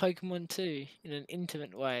love Pokemon too, in an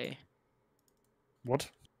intimate way. What?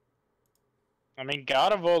 I mean,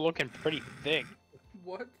 Gardevoir looking pretty thick.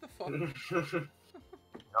 What the fuck?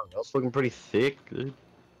 That's looking pretty thick, dude.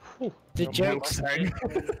 Whew. The Yeah, joke's Milk Tang.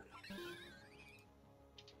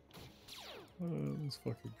 That's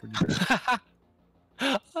fucking pretty good.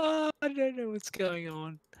 Oh, I don't know what's going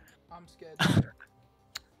on. I'm scared.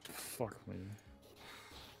 Fuck me.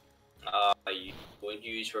 You would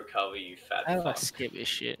use recover, you fat How do I fuck. skip this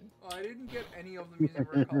shit? I didn't get any of the music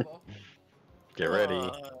recover. Get ready.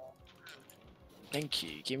 Thank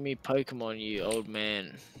you. Give me Pokemon, you old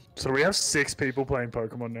man. So we have 6 people playing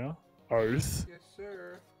Pokemon now. Oath. Yes,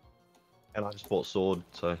 sir. And I just bought Sword,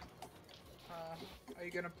 so. Are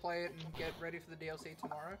you gonna play it and get ready for the DLC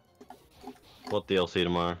tomorrow? What DLC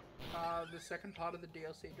tomorrow? The second part of the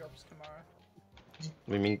DLC drops tomorrow.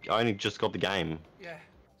 I mean, I only just got the game. Yeah.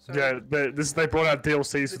 So Yeah, they brought out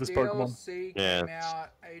DLCs for this the Pokemon. DLC Yeah, came it's- out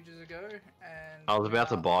ages ago, and I was about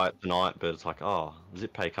to now buy it tonight, but it's like, oh,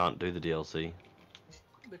 ZipPay can't do the DLC.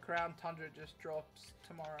 the Crown Tundra just drops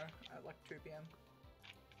tomorrow at like 2 p.m.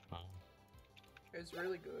 Oh. It's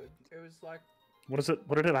really good. It was like, What is it?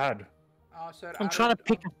 What did it add? so it I'm trying to added,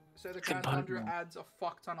 pick so the Crown Tundra Pokemon. adds a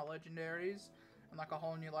fuck ton of legendaries and like a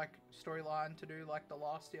whole new like storyline to do like the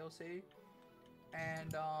last DLC.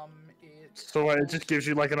 and it's So it called- just gives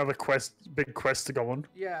you like another big quest to go on.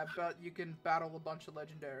 Yeah, but you can battle a bunch of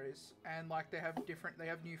legendaries, and like they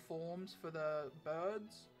have new forms for the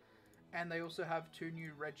birds, and they also have 2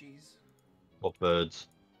 new Reggies. What birds?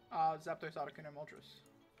 Zapdos, Articuno, Moltres.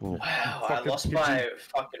 Ooh. Wow, I Fucking lost Pidgey. my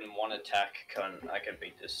fucking 1 attack, cunt. I can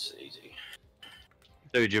beat this easy.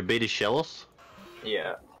 Dude, you beat a Shellos?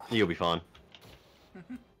 Yeah. You'll be fine.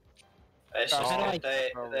 It's How just do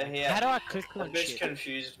that How do I click a on bitch shit?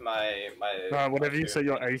 confused my whatever you my set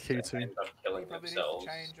your two A key and to. ended up He killing probably needs themselves.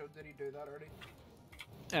 to change, or did he do that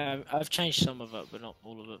already? I've changed some of it, but not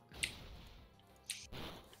all of it.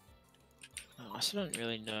 Oh, I still don't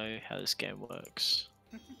really know how this game works.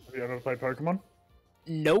 Have you ever played Pokemon?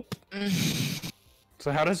 Nope.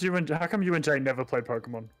 So how come you and Jay never play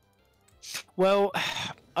Pokemon? Well,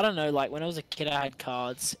 I don't know. Like when I was a kid, I had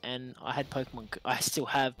cards and I had Pokemon. I still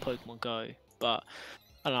have Pokemon Go, but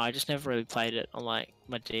I don't know. I just never really played it on like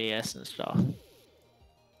my DS and stuff.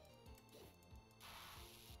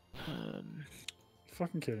 You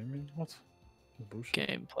fucking kidding me? What? Bullshit.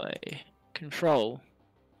 Gameplay control.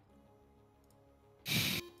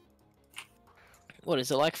 What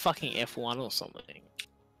is it like? Fucking F1 or something?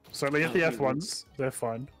 So leave the F1s, they're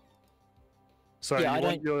fine. So Yeah, I you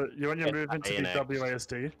want your Yeah, movement to A be and X.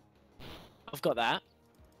 WASD, I've got that.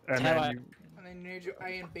 and How then I- you, And then you need your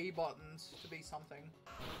A and B buttons to be something.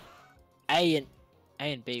 A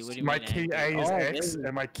and B. What do you my mean? key and B? A is Oh, X really?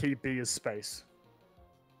 and my key B is space.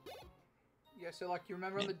 Yeah, so like you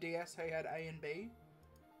remember on the DS how you had A and B?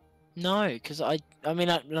 No, because I mean,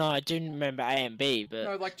 I do remember A and B, but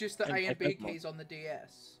No, like just the and A and B Pokemon. keys on the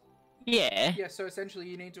DS. yeah. Yeah, so essentially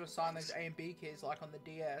you need to assign those A and B keys like on the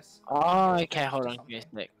DS. Oh, Or okay. X Hold to on, give me a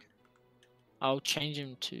something. sec. I'll change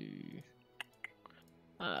them to.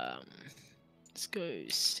 Let's go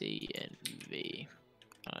C and V.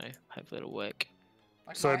 Oh, hopefully it'll work.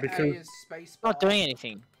 Like So my because- A is space Not bar. doing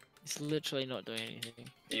anything. It's literally not doing anything.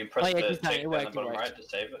 You press yeah, the just no, tick it down worked, the it bottom worked. right to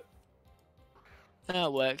save it. Oh,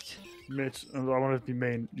 it worked. Mitch, I want to be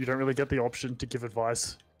mean. You don't really get the option to give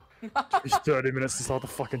advice. It's 30 minutes to start the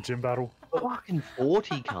fucking gym battle. Fucking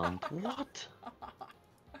 40, cunt. What?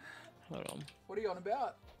 Hold on. What are you on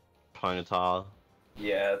about? Ponyta.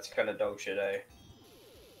 Yeah, it's kind of dog shit, eh?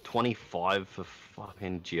 25 for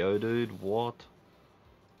fucking Geodude? What?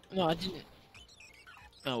 No, I didn't.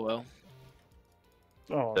 Oh well.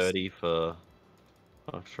 Oh, 30 for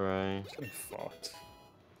X-Ray. I'm fucked.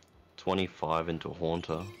 25 into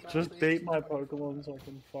Haunter. Just beat my Pokemon so I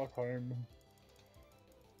can fuck home.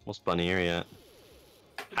 What's Bunny at?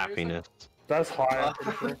 Happiness. That's high.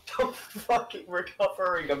 I'm fucking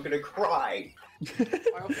recovering. I'm gonna cry.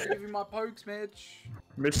 I also give you my pokes, Mitch.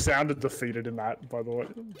 Mitch sounded defeated in that, by the way.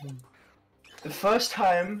 The first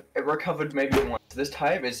time it recovered maybe once. This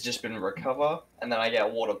time it's just been recover, and then I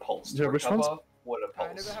get water pulse. Yeah, which recover, one's- water I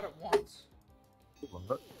pulse. never had it once.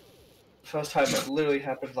 First time it literally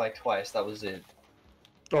happened like twice. That was it.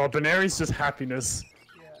 Oh, Baneri's just happiness.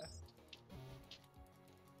 Yeah.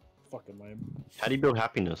 Fucking lame. How do you build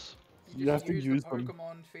happiness? You just have to use use the them.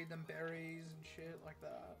 Pokemon, feed them berries and shit like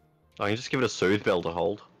that. I can just give it a Soothe Bell to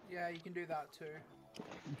hold. Yeah, you can do that too.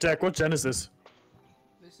 Jack, what gen is this?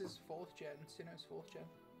 This is 4th gen. Sinnoh's 4th gen.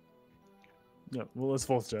 Yeah, well, it's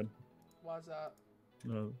 4th gen. Why is that?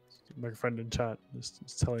 No, my friend in chat is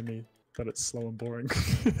telling me that it's slow and boring.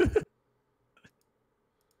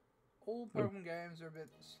 All Pokemon games are a bit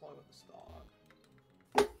slow at the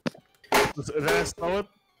start. They're slow.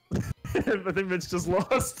 I think Mitch just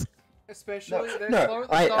lost. Especially, they're slow No, at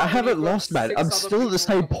the I start when haven't you've got lost, man. 6 I'm other still at the people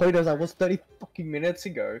same on point as I board. was 30 fucking minutes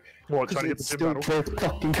ago. What, trying to get It's the gym still battle? both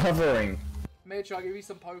fucking covering. Mitch, I'll give you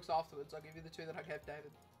some pokes afterwards. I'll give you the 2 that I gave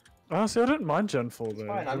David. Honestly, I didn't mind Gen 4 though.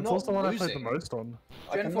 fine, I'm It's not also the one I played the losing. most on.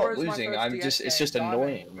 Like, Gen I'm 4 not is my losing. first I'm DS just. It's game. just Diamond,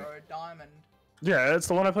 annoying. Bro, Diamond. Yeah, it's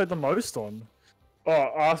the one I played the most on.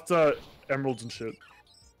 Oh, after Emeralds and shit.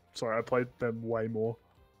 Sorry, I played them way more.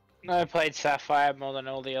 No, I played Sapphire more than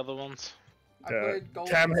all the other ones. I Yeah, played Gold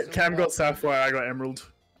Cam, and Silver. Cam got Sapphire, I got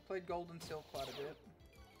Emerald. I played Gold and Silver quite a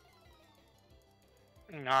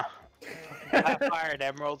bit. Nah. Sapphire and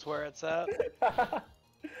Emerald's where it's at.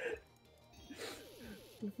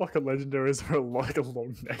 Fucking legendaries are like a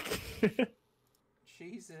long neck.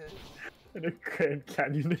 Jesus. and a Grand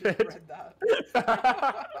Canyon Just head. read that.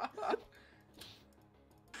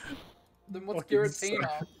 Then what's Fucking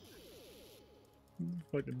Giratina?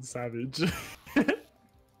 Fucking savage.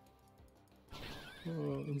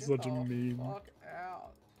 Oh, that's such a Get the meme. Fuck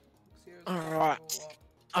out. Seriously, Alright. go up.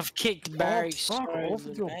 I've kicked Barry Oh, fuck so off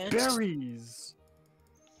with your advanced. berries.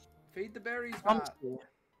 Feed the berries, I'm Matt. still-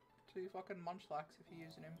 To fucking Munchlax if you're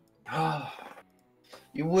using him.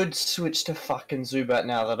 You would switch to fucking Zubat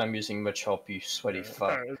now that I'm using Machop, you sweaty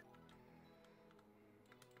fuck.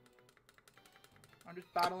 I'm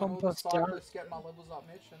just battling all the cyclists, getting my levels up,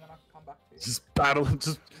 Mitch, and then I can come back to you. Just battling,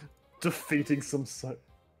 just defeating some Should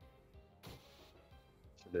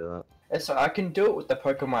do that. So I can do it with the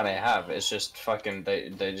Pokemon I have. It's just fucking they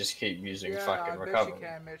just keep using Yeah, fucking I bet recovery. you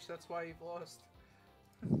can, Mitch. That's why you've lost.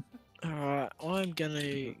 Alright, I'm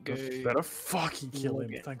gonna go. Better fucking kill him.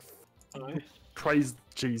 Okay. Thank. Praise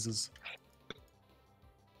Jesus.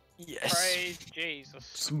 Yes. Praise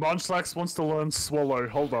Jesus. Munchlax wants to learn Swallow.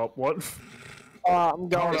 Hold up, what? I'm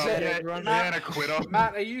going. Hold up, it- yeah, run. yeah, a quitter.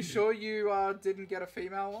 Matt, are you sure you didn't get a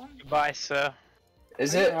female one? Goodbye, sir.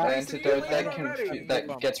 Is Are it you- an are you antidote that already?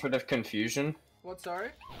 that gets rid of confusion? What, sorry?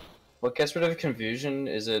 What gets rid of confusion?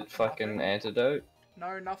 Is it fucking antidote?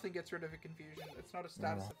 No, nothing gets rid of a confusion. It's not a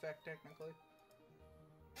status effect, technically.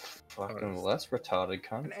 Fucking well, that's retarded,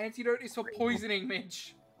 An cunt. antidote is for poisoning,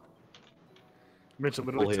 Mitch. Mitch, it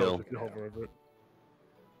literally Full tells heal. if you hover over it.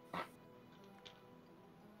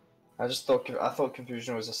 I thought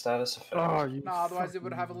confusion was a status effect. Oh, you. No, otherwise it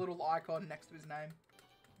would have a fucking- little icon next to his name.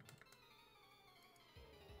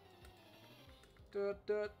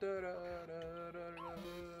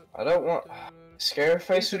 I don't want. Scary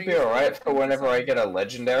Face would be alright for whenever I get a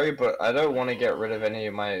legendary, but I don't want to get rid of any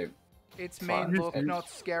of my. It's mean look, not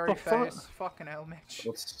scary The fuck? face. Fucking hell, Mitch.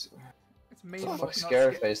 What's It's mean the look, fuck not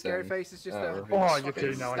scary face Scary then? face is just Oh, a okay. Oh, you're fucking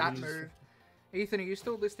kidding now, I stat can just- move. Ethan, are you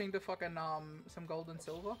still listening to fucking some gold and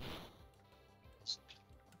silver?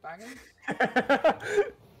 Banging?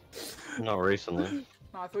 Not recently.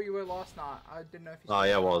 No, I thought you were last night. I didn't know if you. Oh still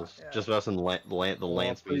yeah, it were or was. not. Yeah. Just versus the Oh,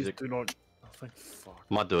 Lance please music. do not. Oh, thank fuck.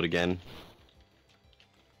 Might do it again.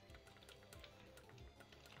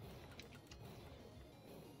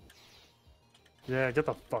 Yeah, get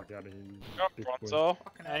the fuck out of here. you big boy. Bronzo.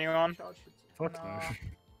 Fucking hell, Anyone? flame charge shit's- Fuck nah. no.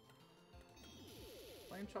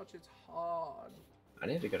 Flame charge it's hard. I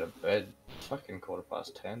need to go to bed. It's fucking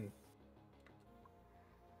 10:15. I'm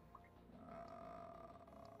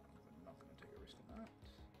not gonna take a risk on that.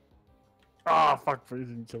 Ah, fuck, but you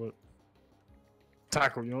didn't kill it.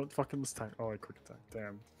 Tackle, you know what? Fucking let's tackle. Oh, I quick attack.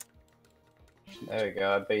 Damn. There we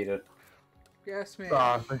go. I beat it. Yes,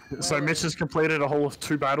 man. So Mitch has completed a whole of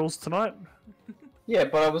 2 battles tonight Yeah,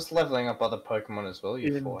 but I was leveling up other Pokemon as well.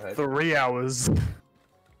 You in forehead. 3 hours.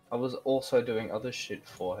 I was also doing other shit.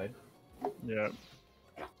 Forehead. Yeah,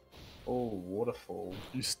 Oh, waterfall.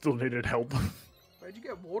 you still needed help. Where'd you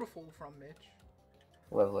get waterfall from, Mitch?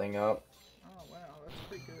 Leveling up. Oh wow, that's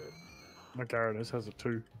pretty good. My Gyarados has it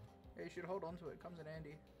too. Yeah, you should hold on to it. It comes in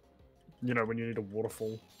handy. You know, when you need a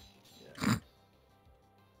waterfall. Yeah.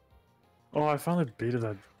 Oh, I finally beat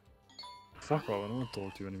that. Fuck off, I don't want to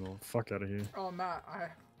talk to you anymore. Fuck out of here. Oh, Matt, I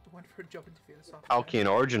went for a job interview this afternoon. Palkia in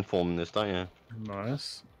Origin form in this, don't you?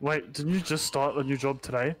 Nice. Wait, didn't you just start a new job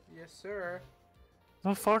today? Yes, sir.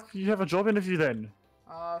 The fuck? You have a job interview then?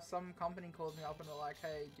 Some company called me up and they're like,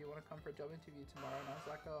 hey, do you want to come for a job interview tomorrow? And I was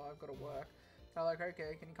like, oh, I've got to work. They're like,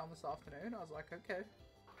 okay, can you come this afternoon? I was like, okay.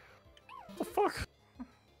 What the fuck?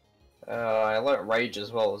 I learnt Rage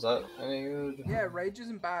as well. Is that any good? Yeah, Rage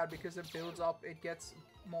isn't bad because it builds up, it gets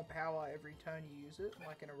more power every turn you use it,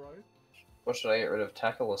 like in a row. What should I get rid of?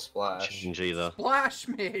 Tackle or Splash? Change either. Splash,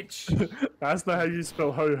 Mitch! That's not how you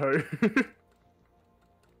spell ho ho.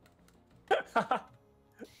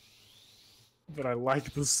 But I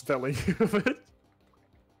like the spelling of it.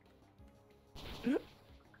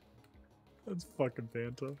 That's fucking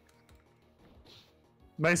banter.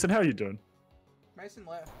 Mason, how you doing? Mason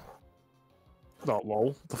left. Not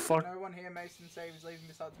lol. The fuck? No one here, Mason said he was leaving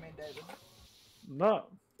besides me and David. No.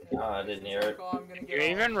 Oh, I didn't hear it. Oh, I'm gonna You get off.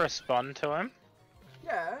 even respond to him?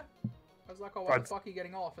 Yeah. I was like, oh, why the I'd- fuck are you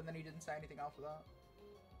getting off? And then he didn't say anything after that.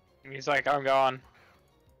 He's like, I'm going.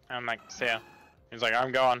 I'm like, see ya. He's like,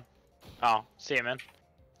 I'm going. Oh, see ya, man.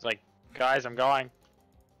 He's like, guys, I'm going.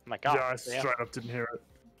 I'm like, oh, Yeah, I see ya. straight up didn't hear it.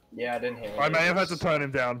 Yeah, I didn't hear it. I may have had to turn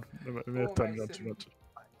him down. I may have Oh, turned him down Mason. too much.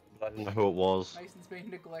 I didn't know who it was. Mason's been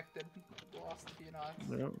neglected the last few nights.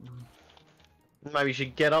 Yeah. Maybe you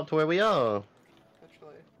should get up to where we are.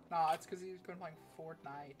 Literally. Nah, it's because he's been playing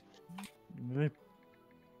Fortnite.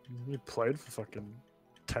 He played for fucking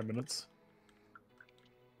 10 minutes.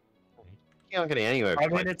 You're not getting anywhere. I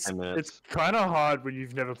for mean, like 10 minutes. it's kind of hard when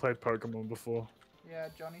you've never played Pokemon before. Yeah,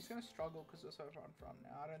 Johnny's gonna struggle because we're so far in front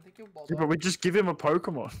now. I don't think he'll bother. Yeah, but we just give him a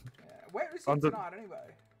Pokemon. Yeah. Where is he Under- tonight anyway?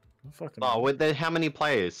 Fucking. Oh, how many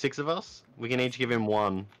players? 6 of us? We can each give him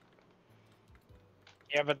one.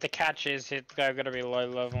 Yeah, but the catch is they're gonna be low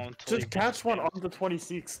level until Just catch one under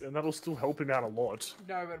 26, and that'll still help him out a lot.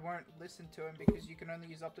 No, but it won't listen to him because you can only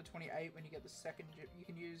use up to 28 when you get the second gym. You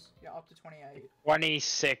can use up to 28.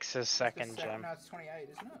 26 is The second sec- gem. No, it's 28,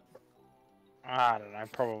 isn't it? I don't know,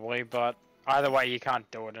 probably, but either way, you can't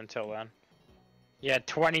do it until then. Yeah,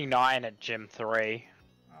 29 at gym 3.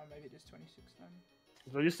 Oh, maybe it is 26 then.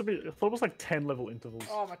 There used to be, I thought it was like 10 level intervals.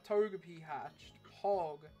 Oh, my Togepi hatched.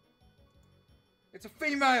 Hog. It's a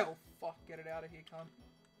female! Fuck, get it out of here, cunt.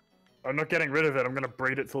 I'm not getting rid of it, I'm gonna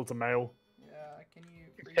breed it till it's a male. Yeah, can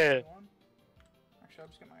you breed Yeah. one? Actually, I'm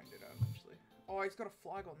just gonna do that eventually. Oh, he's got a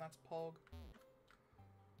Flygon, that's Pog.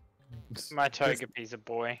 My Togepi's a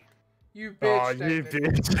boy. You bitch, Oh, you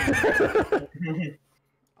David. bitch.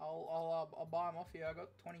 I'll buy him off you. I got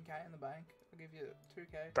 20k in the bank. I'll give you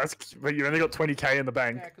 2k. That's, but you only got 20k in the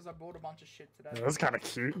bank. Yeah, because I bought a bunch of shit today. That's kind of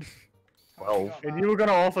cute. How much you 12. got, And Matt? you were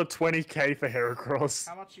gonna offer 20k for Heracross.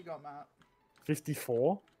 How much you got, Matt?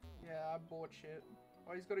 54? Yeah, I bought shit.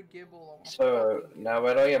 Oh, he's got a Gibble. So, now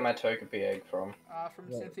where do I get my Togepi egg from? From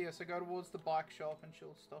Yeah. Cynthia, so go towards the bike shop and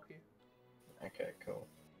she'll stop you. Okay, cool.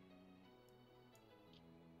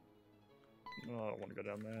 Oh, I don't want to go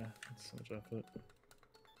down there. It's so much effort.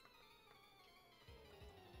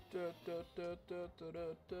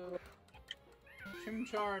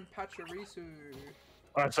 Chimchar and Pachirisu.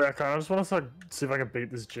 Alright, so I just want to see if I can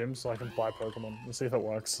beat this gym so I can buy Pokemon. Let's see if it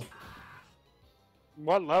works.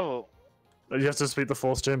 What level? You have to just beat the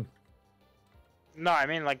fourth gym. No, I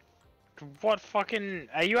mean, like, what fucking...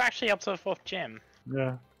 Are you actually up to the 4th gym?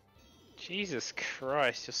 Yeah. Jesus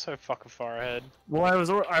Christ, you're so fucking far ahead. Well,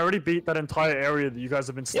 I already beat that entire area that you guys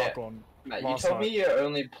have been stuck Yeah. on. Matt, you Last told me night. you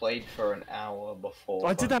only played for an hour before.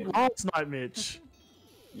 I did that fucking- last night, Mitch.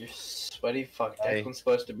 You sweaty fuck. Hey. Declan's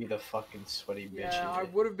supposed to be the fucking sweaty bitch. Yeah, I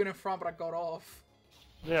would have been in front, but I got off.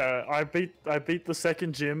 Yeah, I beat the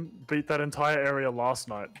second gym, beat that entire area last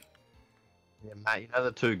night. Yeah, Matt, you know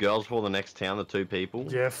the 2 girls for the next town, the 2 people?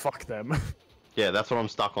 Yeah, fuck them. Yeah, that's what I'm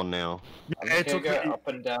stuck on now. I'm Yeah, just it gonna took go me- up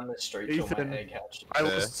and down the street till Ethan, my egg hatches. I Yeah.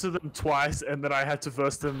 lost to them twice, and then I had to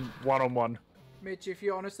verse them one-on-one. Mitch, if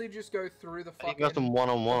you honestly just go through the You fucking got them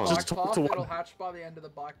one-on-one. Just bike talk path, to one. it'll hatch by the end of the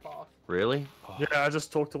bike path. Really? Yeah, I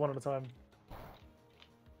just talked to one at a time.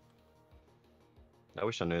 I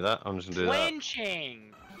wish I knew that. I'm just gonna do that.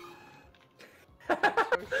 Flinching! So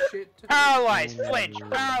shit to Paralyze, flinch,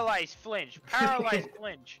 paralyze, flinch, paralyze,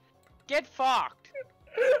 flinch. Get fucked!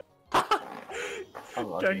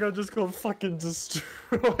 Unlucky. Gengar just got fucking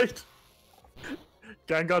destroyed.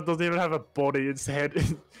 Gengar doesn't even have a body. Its head,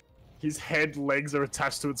 his head, legs are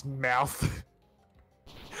attached to its mouth.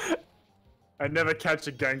 I never catch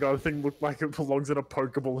a Gengar. The thing looked like it belongs in a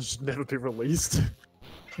Pokeball and should never be released.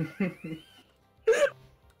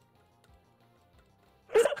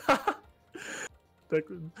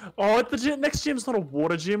 Oh, at the gym, next gym's not a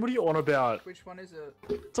water gym. What are you on about? Which one is it?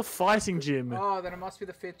 It's a fighting gym. Oh, then it must be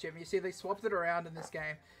the 5th gym. You see, they swapped it around in this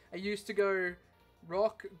game. It used to go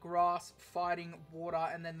rock, grass, fighting, water,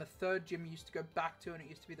 and then the 3rd gym used to go back to, and it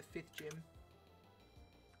used to be the 5th gym.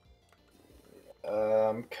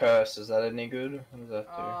 Curse, is that any good? What does that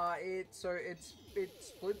do? It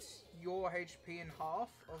splits your HP in half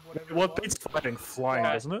of whatever. What it was. beats fighting? Flying,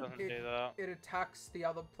 Right. doesn't it? Doesn't do that. It attacks the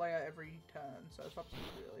other player every turn, so it's up to you,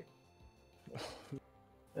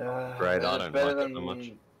 really. Great, I it's don't better like it than that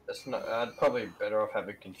much. It's not. I'd probably better off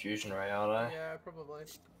having confusion ray, aren't I? Yeah, probably.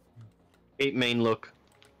 Eat mean look.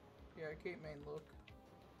 Yeah, keep main look.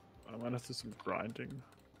 I might have to do some grinding.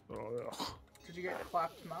 Oh, ugh. Did you get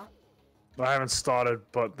clapped, Matt? I haven't started,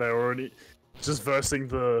 but they're already just versing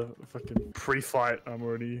the fucking pre-fight. I'm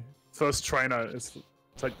already first trainer. It's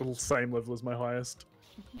like the same level as my highest.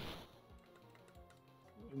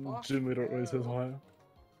 And Fuck Gym leader always has hell. higher.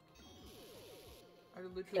 I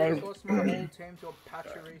literally lost my whole team to a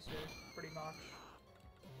Pachirisu, pretty much.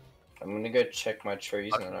 I'm gonna go check my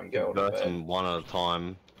trees and then I'm going to Convert bed. them one at a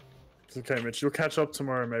time. It's okay, Mitch. You'll catch up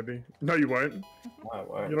tomorrow, maybe. No, you won't. No, I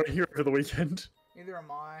won't. You're not here over the weekend. Neither am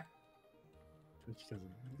I.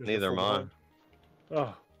 Neither am I.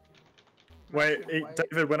 Oh. Wait, Shouldn't wait.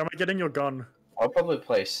 David, when am I getting your gun? I'll probably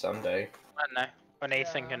play Sunday. I don't know. When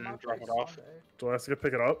Ethan Yeah, I can might drop play it off. Sunday. Do I have to go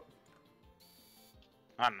pick it up?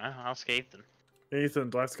 I don't know, ask Ethan. Ethan,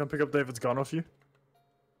 do I have to come pick up David's gun off you?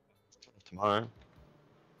 Tomorrow.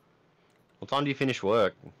 What time do you finish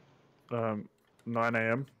work? 9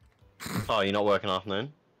 AM. Oh, you're not working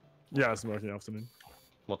afternoon? Yeah, it's working afternoon.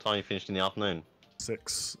 What time you finished in the afternoon?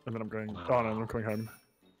 6, and then I'm going. Oh no, I'm coming home.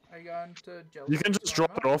 Are you going to Gel You City can just tomorrow,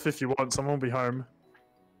 drop it Matt? off if you want. Someone will be home.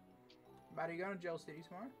 Matt, are you going to Gel City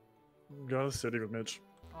tomorrow? Go to the city with Mitch.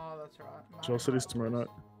 Oh, that's right. Matt Gel and City's Matt tomorrow was- night.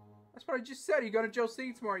 I That's what I just said. You going to Gel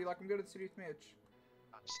City tomorrow? You're like, I'm going to the city with Mitch.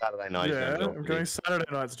 Saturday night. he's Yeah, going to I'm going Saturday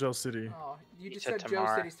night to Gel City. Oh, you just said said Gel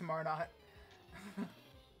tomorrow. City's tomorrow night.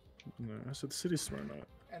 No, I said the city's tomorrow night.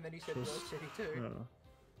 And then you said Gel Just- City too. Yeah. Gel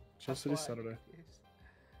That's City's why I'm Saturday. confused.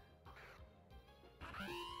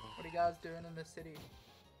 What are you guys doing in the city?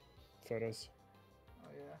 Photos. Oh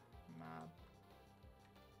yeah, mad.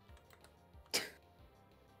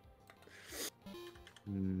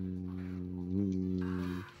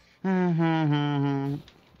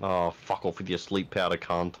 Oh, fuck off with your sleep powder,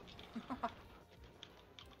 cunt.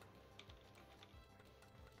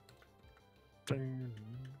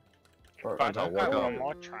 Bro, If I don't woke go up. one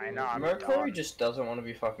more trainer, I'm Mercury done. just doesn't want to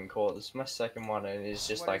be fucking caught. This is my second one, and it's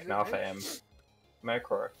just What like is an it, alpha Mitch? M.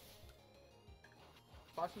 Mercury.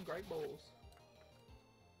 Buy some great balls.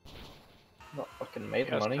 Not fucking made You of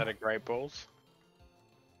guys money. better great balls.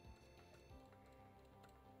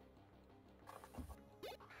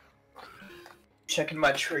 Checking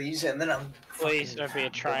my trees, and then I'm. Please don't be a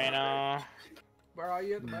trainer. Where are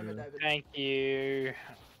you at the moment, Yeah. David? Thank you.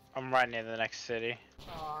 I'm right near the next city.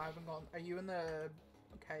 Oh, I haven't gone. Are you in the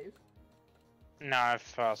cave? No, I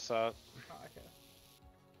passed that. Oh, okay.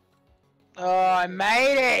 Oh, I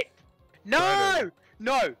made it! No! Right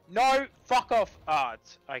No! No! Fuck off! Oh,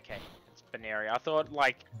 it's okay. It's Veneria. I thought,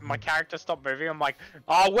 like, my character stopped moving. I'm like,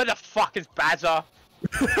 oh, where the fuck is Bazza?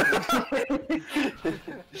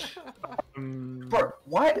 Bro,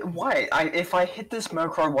 why? If I hit this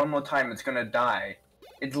Mercury one more time, it's gonna die.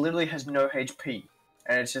 It literally has no HP,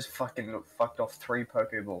 and it's just fucking fucked off 3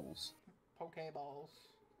 Pokeballs. Pokeballs.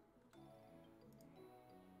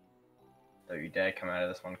 Don't you dare come out of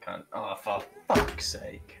this one, cunt. Oh, for fuck's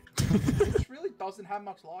sake. This really doesn't have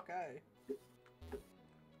much luck, eh?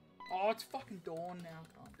 Oh, it's fucking dawn now.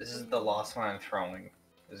 Can't This is the last one I'm throwing.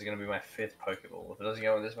 This is gonna be my 5th Pokeball. If it doesn't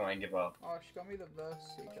go in this one, I give up. Oh, she got me the Verse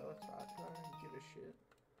Seeker. That's right. I don't give a shit.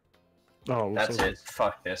 Oh, That's so- it.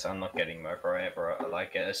 Fuck this. I'm not getting Mercury ever.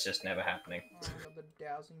 Like it. It's just never happening. Oh, I got the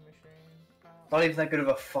dowsing machine. Not even that good of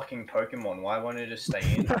a fucking Pokemon. Why won't it just stay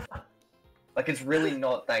in? Like, it's really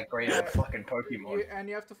not that great of a fucking Pokemon. And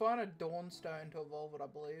you have to find a Dawnstone to evolve it, I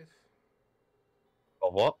believe.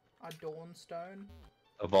 Evolve what? A Dawnstone.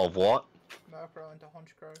 Evolve what? Murkrow into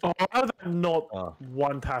Honchkrow. Oh, how did that not Oh.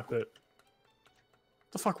 one tap it?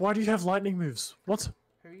 The fuck? Why do you have lightning moves? What?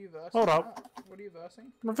 Who are you versing? Hold up. Matt? What are you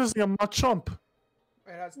versing? I'm versing a Machamp.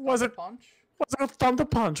 It has Why is Thunder it- Punch. What's that Thunder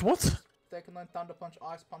Punch? What? They can learn Thunder Punch,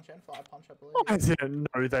 Ice Punch, and Fire Punch, I believe. I didn't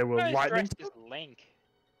know they were Who's lightning. dressed as Link?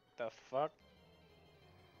 The fuck?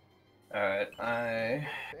 Alright, I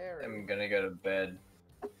Very. am gonna go to bed.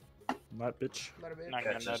 Night, bitch. Let it be. No.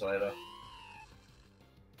 Catch no, us no. later.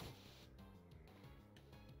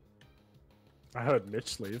 I heard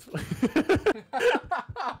Mitch leave.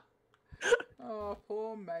 Oh,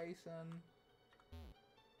 poor Mason.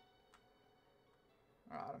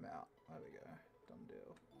 Alright, I'm out. There we go. Done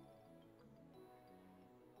deal.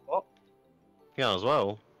 Yeah, as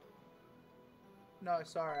well. No,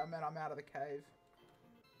 sorry, I meant I'm out of the cave.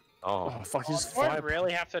 Oh, Oh, fuck, he's Do I fire.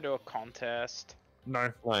 really have to do a contest?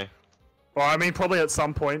 No. no. Well, I mean, probably at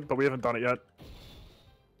some point, but we haven't done it yet.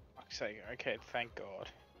 Fuck's sake. Okay, thank God.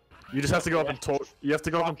 You just have to go up and talk. You have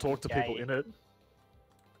to go up and talk to Fucking people gay. in it.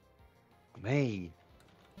 Me.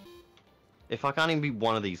 If I can't even be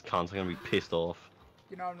one of these cunts, I'm gonna be pissed off.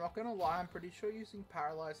 You know, I'm not gonna lie, I'm pretty sure using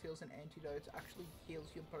Paralyze Heals and Antidotes actually heals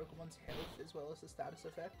your Pokemon's health as well as the status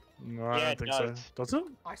effect. No, I Yeah, don't it think does. so. Does it?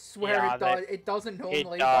 I swear Yeah, it does. It doesn't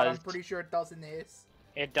normally, but I'm does. pretty sure it does in this.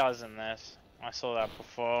 It does in this. I saw that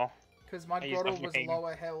before. Because my I used Grottle my was fucking-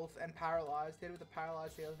 lower health and paralyzed. Hit it with a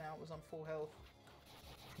Paralyze Heal, now it was on full health.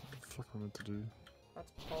 What the fuck am I meant to do?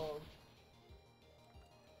 That's Pog.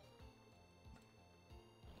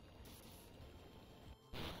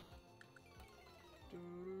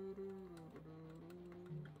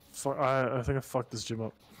 Fuck, I think I fucked this gym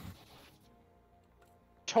up.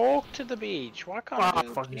 Talk to the beach. Why can't Ah, I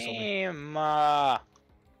do fuck, you saw me. game? I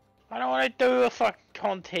don't want to do a fucking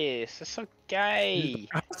contest. It's so gay.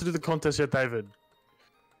 I have to do the contest yet, David.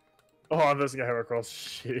 Oh, I'm versing a Heracross.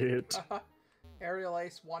 Shit. Aerial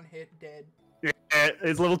Ace, one hit, dead. Yeah,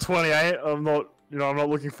 it's level 28. I'm not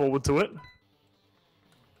looking forward to it.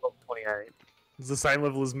 28. It's the same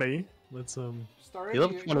level as me. Let's Staravia, You're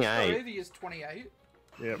level 28. Staravia is 28.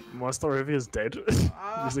 yeah, my Staravia is dead.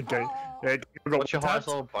 He's a gay. Yeah, we got What's your one highest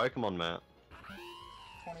tapped. level Pokemon, Matt?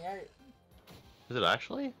 28. Is it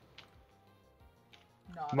actually?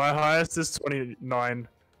 No. My highest is 29.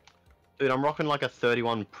 Dude, I'm rocking like a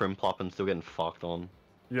 31 Primplop and still getting fucked on.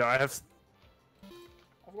 Yeah, I have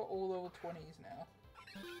I've got all level 20s now.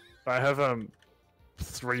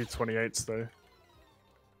 3 28s though.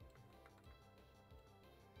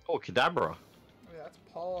 Oh, Kadabra. Yeah, that's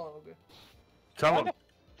Pog. Come Why on. the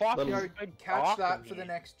fuck Little- is Yo, it so catch dark that in for the here?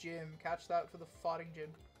 next gym. Catch that for the fighting gym.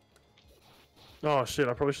 Oh shit,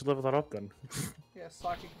 I probably should level that up then. Yeah,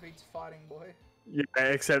 psychic beats fighting, boy. Yeah,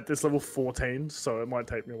 except it's level 14, so it might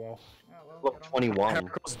take me a while. Oh, well, Level get on. 21.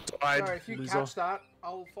 Heracross died, Yo, if you loser. catch that,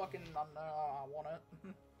 I'll fucking, I don't know, I want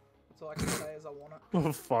it. That's all I can say is I want it.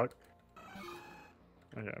 Oh fuck.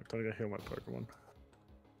 Okay, I'm trying to go heal my Pokemon.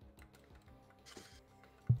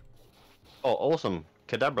 Oh, awesome.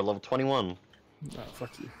 Kadabra, level 21. Nah,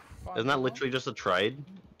 fuck you. Fine, Isn't that well. literally just a trade?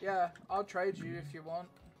 Yeah, I'll trade you if you want.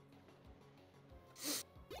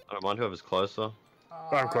 I don't mind whoever's closer.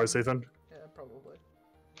 I'm close, Ethan. Yeah, probably.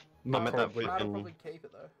 Not I'm at that probably. I'd fucking- probably keep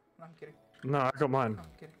it though. No, I'm kidding. No, I got mine. I'm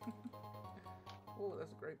kidding. Oh,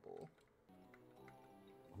 that's a great ball.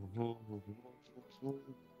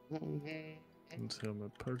 Let's heal my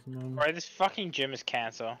Pokemon. Bro, this fucking gym is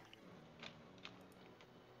cancer.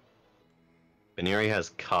 Baneri has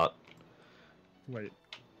cut. Wait.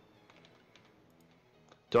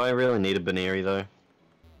 Do I really need a Baneri though?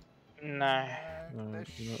 No. No, They're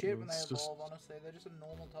you know, shit when they it's just- evolve, honestly. They're just a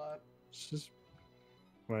normal type. It's just.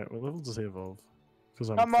 Wait, what level does he evolve? Because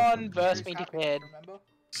I'm. Come on, fucking verse He's me, happy, dickhead. remember?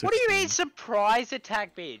 What do you mean 16. surprise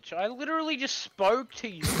attack, bitch? I literally just spoke to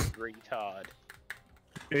you, retard.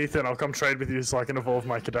 Ethan, I'll come trade with you so I can evolve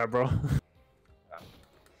my Kadabra.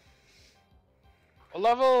 What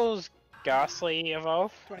level's Ghastly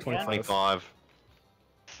evolve? 25. 25.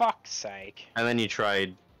 Fuck's sake. And then you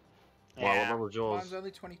trade. Wow, what Yeah, level is yours? Mine's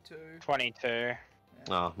only 22. 22.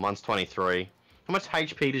 Oh, mine's 23. How much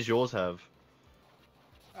HP does yours have?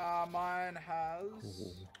 Mine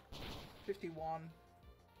has 51.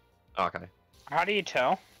 Okay. How do you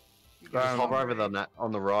tell? You go Um, Hover over summary.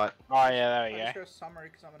 on the right. Oh yeah, there I we just go. go summary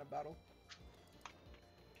because I'm in a battle.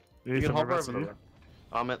 Ethan, can hover whereabouts over are the you?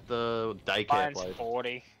 I'm at the daycare Mine's place.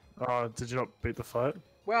 40. Oh, did you not beat the fight?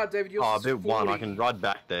 Wow, David, yours Oh, I is beat one. I 40. can ride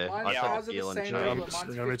back there. Mine's I Yeah. take ours a are heal the and same change. level, I'm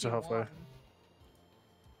mine's gonna meet you halfway. 51.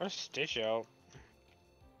 Where's Stitch out?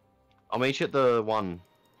 I'll meet you at the one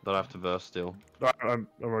that I have to verse still. I'm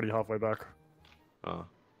already halfway back. Oh.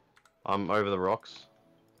 I'm over the rocks.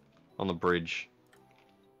 On the bridge.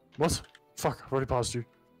 What? Fuck, I've already passed you.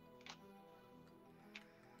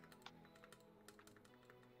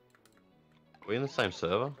 Are we in the same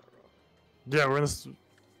server? Yeah, we're in this.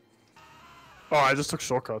 Oh, I just took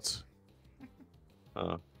shortcuts.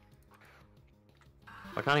 Oh.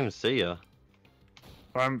 I can't even see you.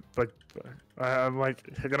 I'm like, I'm like,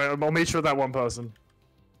 I'll meet you with that one person.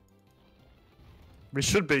 We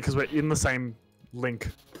should be because we're in the same link.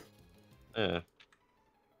 Yeah.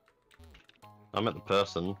 I'm at the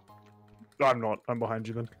person. I'm not. I'm behind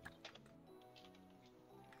you then.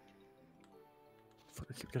 Fuck,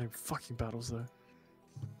 I keep getting fucking battles though.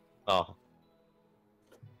 Oh.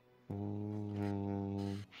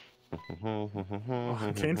 Oh,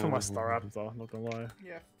 I'm keen for my Staraptor, not gonna lie.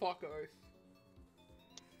 Yeah, fuck oath.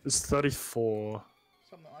 It's 34.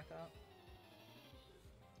 Something like that.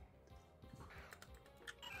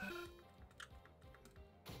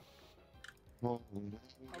 I'll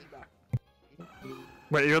be back.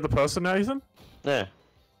 Wait, you're the person now, Ethan? Yeah.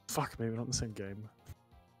 Fuck me, we're not in the same game.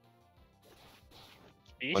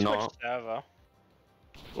 You We're switch not. server.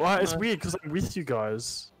 Well, it's weird because I'm with you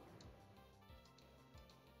guys.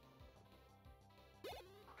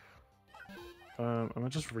 I might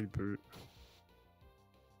just reboot.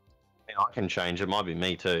 Yeah, I can change. It might be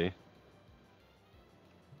me too.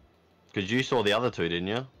 Because you saw the other two, didn't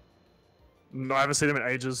you? No, I haven't seen him in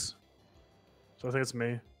ages. So I think it's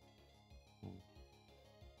me.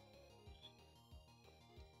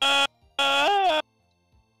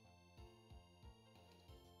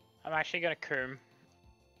 I'm actually gonna coom.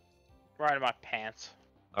 Right in my pants.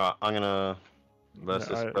 Alright, I'm gonna verse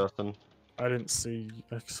Yeah, this person. I didn't see.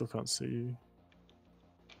 I still can't see you.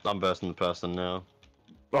 I'm versing the person now.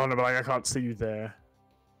 Oh no, but like, I can't see you there.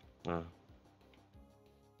 Oh.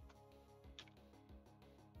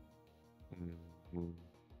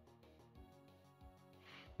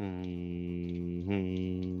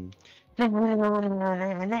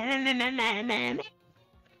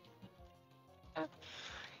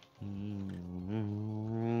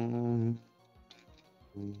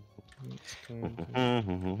 Let's go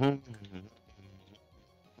to-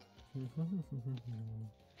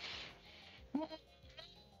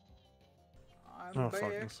 I'm Oh, fuck back.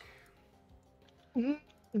 this. When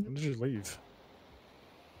did you leave?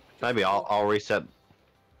 Maybe I'll reset.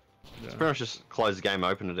 Yeah. It's pretty much just close the game,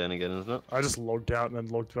 open it in again, isn't it? I just logged out and then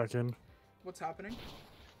logged back in. What's happening?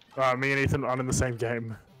 Me and Ethan aren't in the same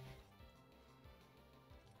game.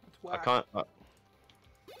 That's I whack. can't.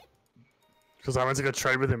 Because I went to go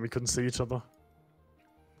trade with him, we couldn't see each other.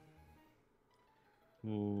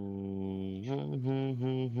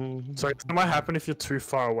 So it might happen if you're too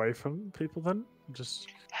far away from people then? Just...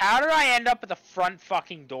 How did I end up at the front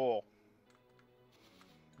fucking door?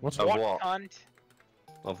 What? Of what? Cunt?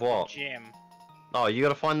 Of what? Gym. Oh, you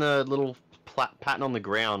gotta find the little pattern on the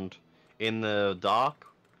ground in the dark,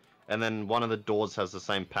 and then one of the doors has the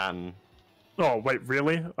same pattern. Oh, wait,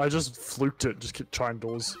 really? I just fluked it, just keep trying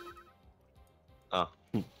doors. Oh.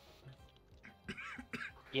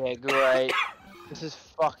 Yeah, great. This is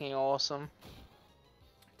fucking awesome.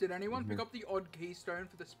 Did anyone pick up the odd keystone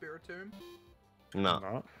for the spirit tomb? No.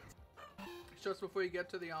 No. It's just before you get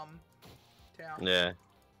to the town. Yeah.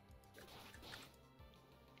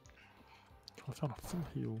 I found a full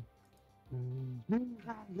heal.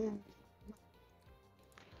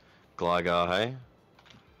 Gligar, hey?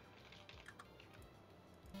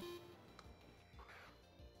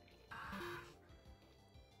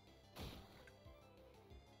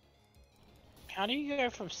 How do you go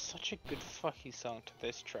from such a good fucking song to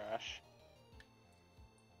this trash?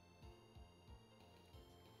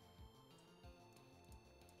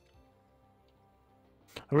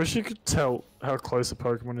 I wish you could tell how close a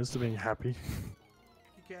Pokemon is to being happy.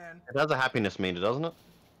 You can. It has a happiness meter, doesn't it?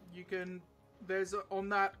 You can. There's on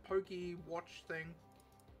that Poke watch thing.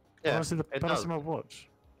 I Yeah, want to see, it I wanna does. see my watch.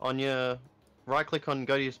 On your right click on,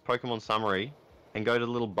 go to your Pokemon summary, and go to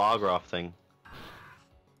the little bar graph thing.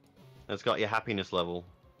 It's got your happiness level.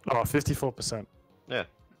 Oh, 54%. Yeah.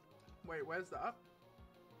 Wait, where's that?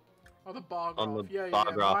 Oh, the bar graph. On the yeah, bar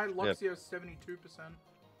yeah. graph, My yeah. Luxio's 72%.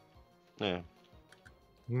 Yeah.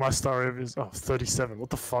 My star Ev is 37. What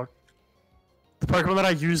the fuck? The Pokemon that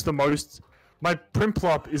I use the most, my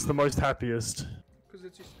Prinplup is the most happiest. Because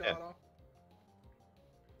it's your Yeah. starter.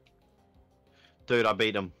 Dude, I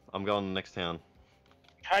beat him. I'm going to the next town.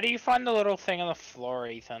 How do you find the little thing on the floor,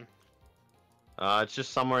 Ethan? It's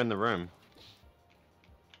just somewhere in the room.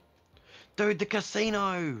 Dude, the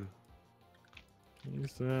casino!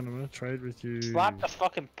 Ethan, I'm gonna trade with you. Slap the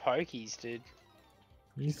fucking pokies, dude.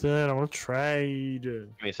 Ethan, I want to trade.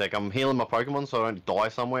 Give me a sec, I'm healing my Pokemon so I don't die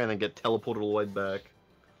somewhere and then get teleported all the way back.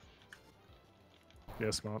 Yeah,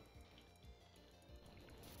 smart.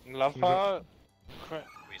 Love You heart. Give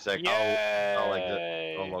me a sec, Yay! I'll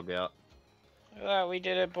exit. I'll log out. Look at that, we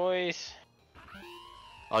did it, boys.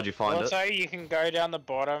 How'd you find Also, it? you can go down the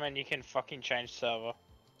bottom and you can fucking change server.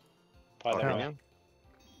 By the Oh, way. yeah.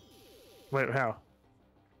 Wait, how?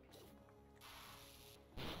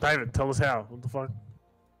 David, tell us how. What the fuck?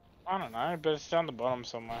 I don't know, but it's down the bottom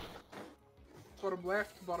somewhere. Bottom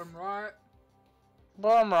left, bottom right.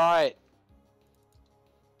 Bottom right.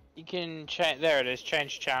 You can change. There it is.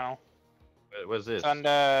 Change channel. Where's this? It's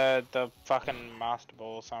under the fucking master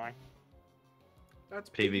ball or something. That's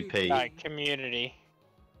PvP. No, community.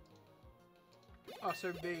 Oh,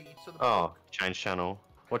 so B. So the Oh, change channel.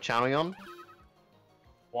 What channel you on?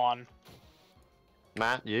 1.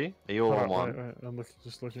 Matt, you? Are you all Alright, on one? wait, I'm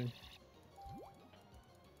just looking.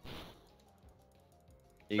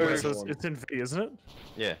 You Oh, guys so all on- it's in V, isn't it?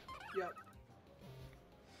 Yeah. Yep.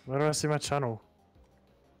 Where do I see my channel?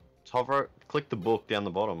 Just hover, click the book down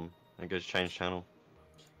the bottom and go to change channel.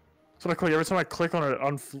 That's what I click. Every time I click on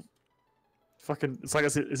it, fucking, it's like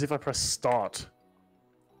as if I press start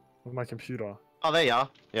of my computer. Oh, there you are.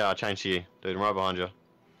 Yeah, I changed to you. Dude, I'm right behind you.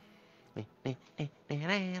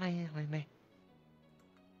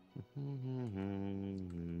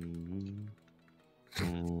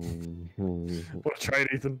 What a trade,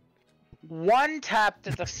 Ethan. 1 tapped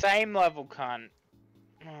at the same level, cunt.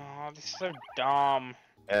 Oh, this is so dumb.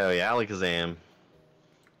 Oh yeah, Alakazam.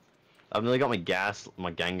 I've nearly got my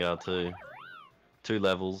Gengar too. 2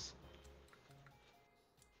 levels.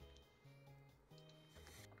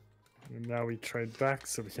 And now we trade back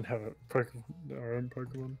so we can have our own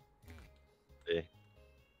Pokemon. Yeah.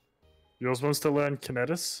 Yours wants to learn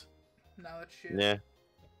Kinetis? No, that's shit. Yeah.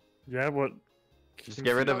 Yeah, what? Just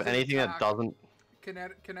get rid of Doesn't anything that attack. doesn't.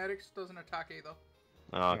 Kinetics doesn't attack either.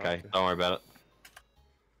 Oh, okay. okay. Don't worry about it.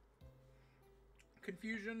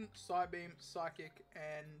 Confusion, Psybeam, Psychic,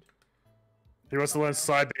 and He wants to learn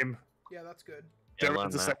Psybeam. yeah, that's good. Yeah, Get rid learn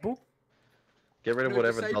of that. Disable? Get rid of No,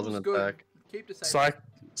 whatever Disable's doesn't good. attack. Keep Disable.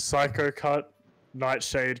 Psycho Cut,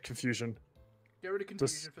 Nightshade, Confusion. Get rid of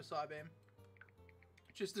Confusion for Psybeam.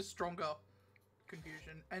 Just a stronger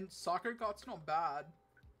Confusion. And Psycho Cut's not bad.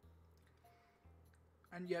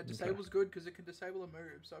 And yeah, Disable's good because it can disable a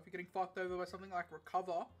move. So if you're getting fucked over by something like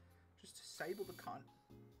Recover, just disable the cunt.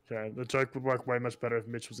 Okay, the joke would work way much better if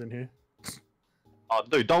Mitch was in here. Oh,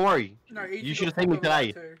 dude, don't worry. No, You should have seen me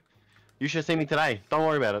today. You should have seen me today. Don't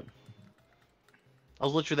worry about it. I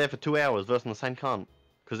was literally there for 2 hours versing the same cunt.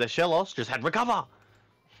 Because their Shellos just had recover!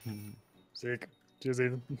 Sick. Cheers,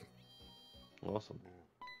 Ethan. Awesome.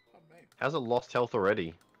 Oh, mate. How's it lost health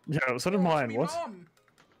already? Yeah, so did Oh, mine. me What? mum.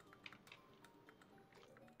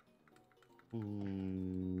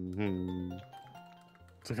 Hmm.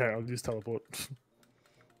 It's okay, I'll use teleport.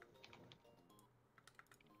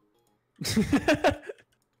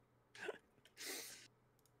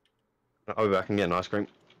 I'll be back and get an ice cream.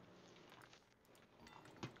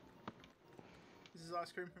 This is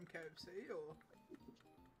ice cream from KFC or?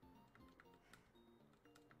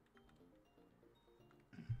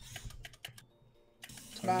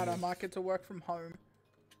 It's mad, I might get to work from home.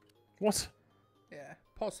 What? Yeah,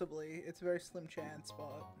 possibly. It's a very slim chance,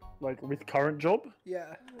 but Like, with current job?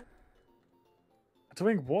 yeah.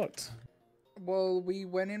 Doing what? Well, we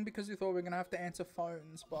went in because we thought we were gonna have to answer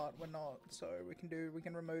phones, but we're not. So we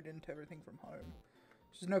can remote into everything from home.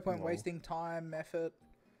 There's no point No. wasting time, effort,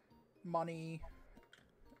 money,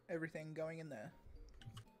 everything going in there.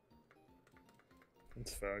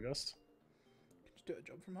 That's fair, I guess. Just do a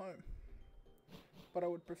job from home. But I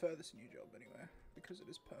would prefer this new job anyway, because it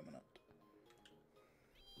is permanent.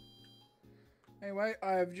 Anyway,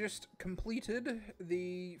 I have just completed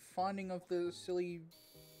the finding of the silly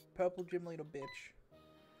purple gym leader bitch.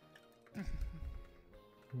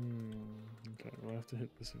 Okay, we'll have to hit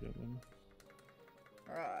this again then.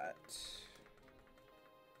 Alright.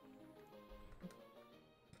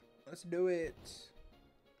 Let's do it.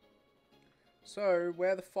 So,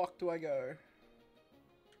 where the fuck do I go?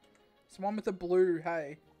 It's the one with the blue,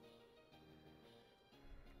 hey.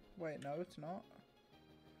 Wait, no, it's not.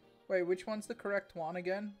 Wait, which one's the correct one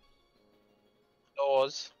again?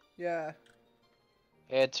 Doors. Yeah.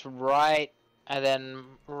 It's right, and then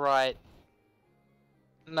right.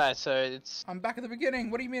 No, so it's... I'm back at the beginning.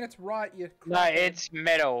 What do you mean it's right, you No, crackhead? it's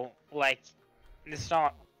middle. Like, it's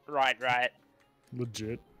not right.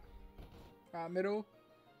 Legit. Middle.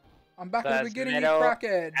 I'm back So at the it's beginning, middle, you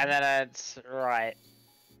crackhead. And then it's right.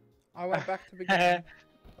 I went back to the beginning.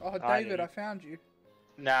 Oh, I David, didn't. I found you.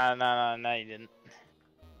 No, you didn't.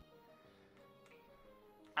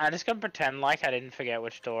 I'm just gonna pretend like I didn't forget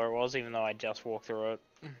which door it was, even though I just walked through it.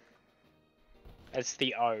 It's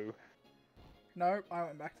the O. Nope, I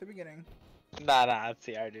went back to the beginning. Nah, it's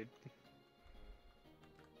the O, dude.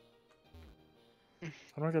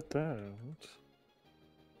 How do I get there? What?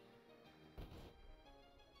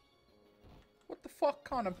 What the fuck,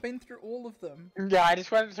 Con? I've been through all of them. Yeah, I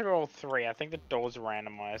just went through all three. I think the doors are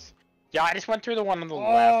randomized. Yeah, I just went through the one on the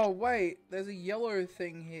Oh, left. wait. There's a yellow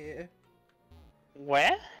thing here.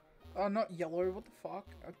 Where? Oh, not yellow. What the fuck?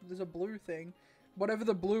 There's a blue thing. Whatever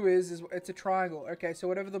the blue is it's a triangle. Okay, so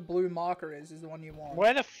whatever the blue marker is the one you want.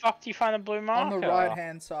 Where the fuck do you find the blue marker? On the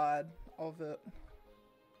right-hand side of it.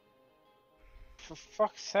 For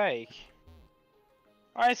fuck's sake.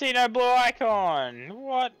 I see no blue icon.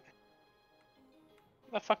 What?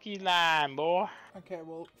 The fuck you lying, boy? Okay,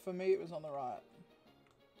 well, for me it was on the right.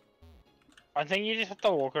 I think you just have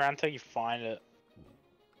to walk around until you find it.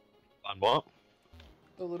 And what?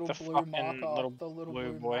 The little The blue fucking marker, little the little blue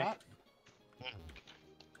blue boy. mat.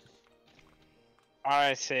 I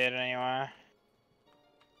don't see it anywhere.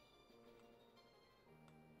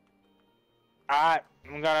 Alright,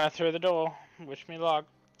 I'm gonna through the door. Wish me luck.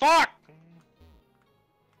 Fuck!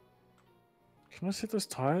 Can I see those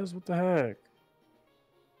tires? What the heck?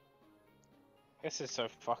 This is so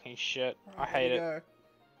fucking shit. I Alright, hate it. here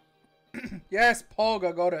we go. Yes, Pog,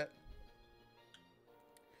 I got it.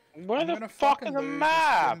 Where I'm the gonna fuck fucking are the lose this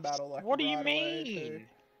maps? swim battle, like, What do you right away, mean? too.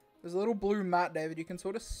 There's a little blue mat, David. You can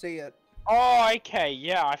sort of see it. Oh, okay,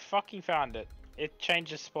 yeah, I fucking found it. It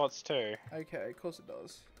changes spots too. Okay, of course it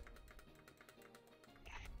does.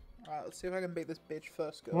 Alright, let's see if I can beat this bitch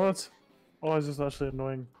first go. What? Oh, is this actually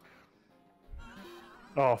annoying?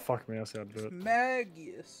 Oh, fuck me, I see how to do it.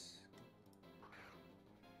 Magius.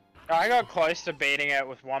 I got close to beating it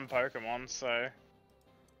with one Pokemon, so...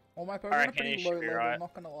 All my I Pokemon are reckon pretty you low should be level, right. I'm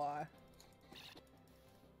not gonna lie.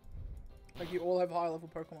 Like, you all have higher level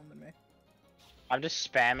Pokemon than me. I'm just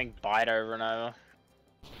spamming Bite over and over.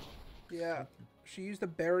 Yeah, she used a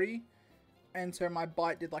berry, and so my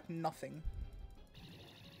bite did like nothing.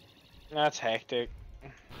 That's hectic.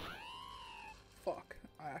 Fuck,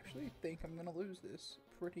 I actually think I'm gonna lose this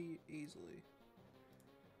pretty easily.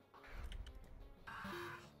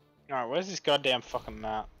 Alright, where's this goddamn fucking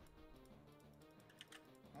map?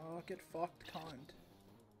 Oh, get fucked, kind.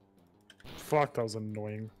 Fuck, that was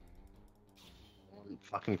annoying.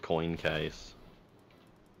 Fucking coin case.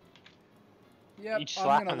 Yep, Each I'm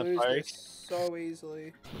slap gonna on the lose poke. this so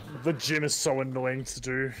easily. The gym is so annoying to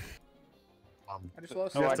do. I just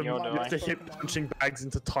lost You have some to- of my you have to last hit Pokemon. punching bags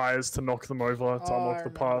into tires to knock them over to Oh, I unlock the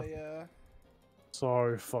remember, path. yeah.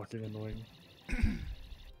 So fucking annoying.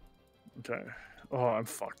 Okay. Oh, I'm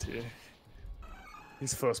fucked here.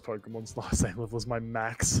 His first Pokemon's the same level as my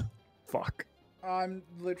max. Fuck. I'm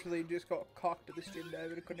literally just got cocked at this gym,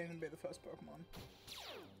 David. It couldn't even be the first Pokemon.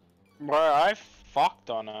 Bro, I fucked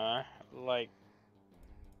on her. Like,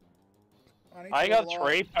 need I to got level up.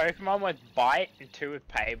 3 Pokemon with Bite and 2 with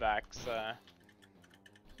Payback, so...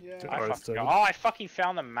 Yeah. Dude, I Both, fucking, David. oh, I fucking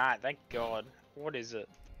found the mat, thank god. What is it?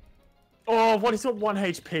 Oh, what? He's got 1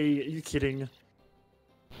 HP. Are you kidding?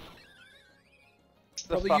 It's the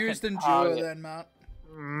Probably fucking used Endure target. then, Matt.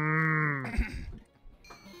 Mm.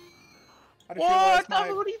 I just What? realized I've my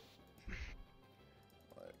already...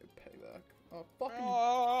 payback. Oh, fucking.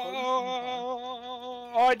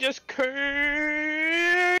 Oh, I just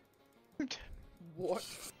couldn't. What?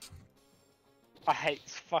 I hate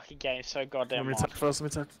this fucking game so goddamn Let me much. attack first.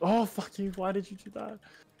 Let me attack. Oh, fuck you. Why did you do that?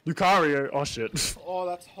 Lucario. Oh, shit. Oh,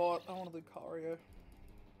 that's hot. I want to Lucario.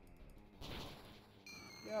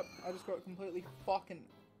 Yep, I just got completely fucking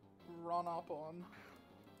run up on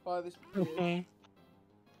by this bitch.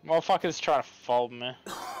 Motherfucker's trying to fold me.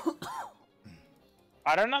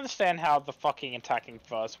 I don't understand how the fucking attacking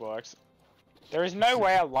first works. There is no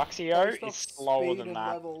way a Luxio Based is off slower speed than and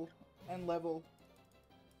that. level.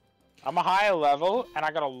 I'm a higher level, and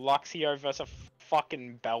I got a Luxio versus a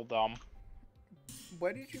fucking Beldum.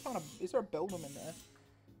 Where did you find a? Is there a Beldum in there?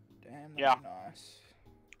 Damn, that'd Yeah. be nice.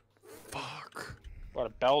 Fuck. What,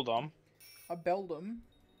 a Beldum? A Beldum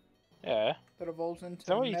Yeah. that evolves into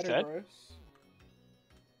that what you said? Metagross.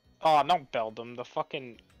 Oh, not Beldum, the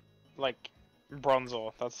fucking, like,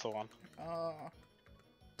 Bronzor, that's the one.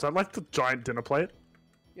 Is that like the giant dinner plate?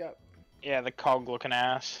 Yep, Yeah, the cog looking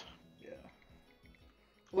ass. yeah.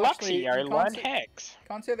 Well, actually, you Luxio can't learn say- Hex.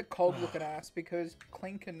 Can't say the cog looking ass because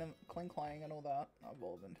Clink and Clinklang and all that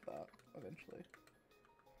evolve into that eventually.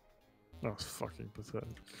 Oh, fucking pathetic.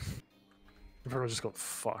 I probably just got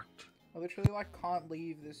fucked. I literally like can't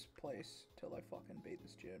leave this place till I fucking beat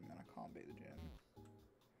this gym, and I can't beat the gym.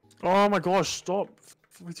 Oh my gosh, stop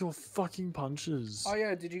with your fucking punches. Oh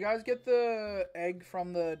yeah, did you guys get the egg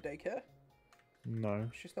from the daycare? No.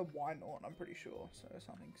 It's just a Wynort, I'm pretty sure, so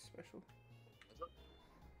something special.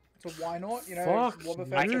 It's a Wynort, you know, Fuck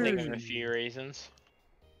Wobbuffet. I can think of Dude. a few reasons.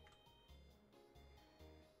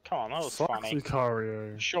 Come on, that was Fuck funny.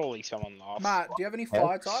 Lucario. Surely someone laughs. Matt, do you have any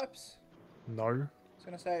fire types? No. I was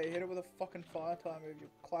gonna say, hit it with a fucking fire type move, you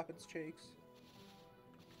clap its cheeks.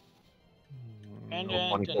 And,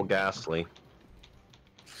 One more ghastly.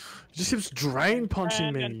 He just keeps drain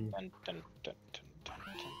punching me.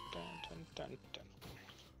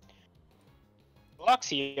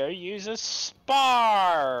 Luxio uses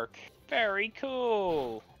Spark! Very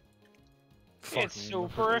cool! It's Fucking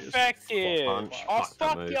super Lucario is effective! punch. Oh, Fuck that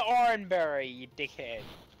fuck move. your Oranberry, you dickhead!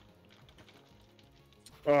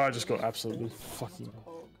 Oh, I just got absolutely fucking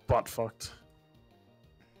Cog. butt fucked.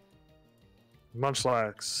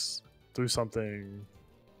 Munchlax, do something.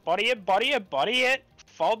 Body it, body it, body it!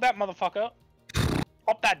 Fold that motherfucker!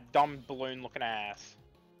 Pop that dumb balloon looking ass.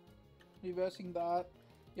 Reversing that.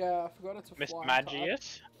 Yeah, I forgot it's a Miss flying type.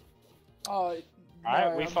 Magius? Oh,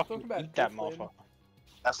 Alright, no, we I'm fucking talking about eat that Drifloon. motherfucker.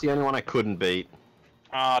 That's the only one I couldn't beat.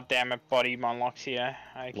 Oh, damn it, body my Luxio.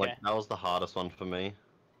 Okay. Like, that was the hardest one for me.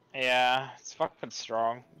 Yeah, it's fucking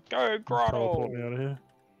strong. Go, Teleport me Grottle! out of here.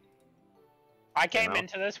 I came Wow.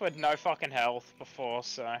 into this with no fucking health before,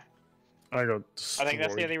 so... I got I think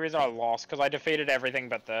that's the only reason I lost, because I defeated everything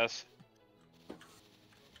but this.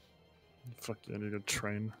 Fuck yeah, I need a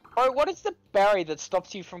train. Bro, what is the berry that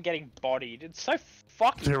stops you from getting bodied? It's so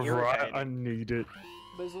fucking You're right, irritating. I need it.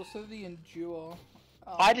 There's also the Endure.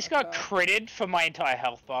 I just got attack. critted for my entire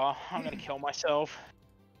health bar. I'm gonna kill myself.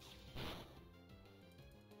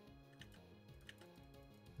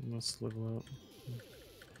 Let's level up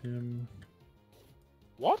him.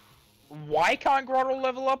 What? Why can't Grottle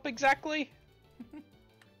level up exactly?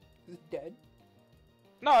 Is it dead?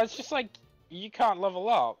 No, it's just like, you can't level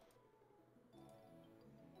up.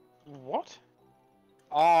 What?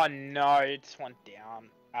 Oh no, it just went down.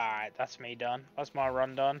 Alright, that's me done. That's my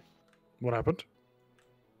run done. What happened?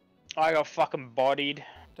 I got fucking bodied.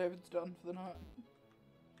 David's done for the night.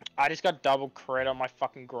 I just got double crit on my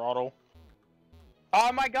fucking Grottle.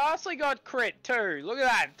 Oh, my Ghastly got crit too. Look at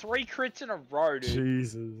that. 3 crits in a row, dude.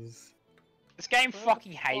 Jesus. This game Where the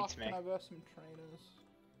fucking hates fuck me. Can I verse some trainers?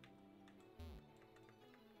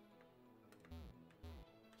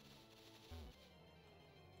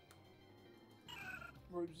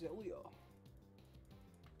 Roselia.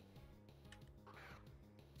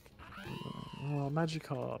 Oh,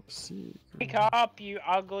 Magikarp. Sick. Pick up, you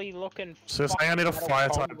ugly looking. So you're saying I need a fucking fire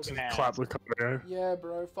little type cold-looking to ass. clap with Kogo? Yeah,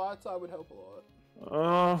 bro. Fire type would help a lot.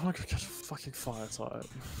 Oh, I could get a fucking fire type.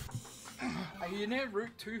 Are you near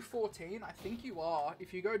Route 214? I think you are.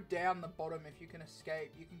 If you go down the bottom, if you can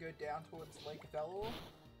escape, you can go down towards Lake Valor.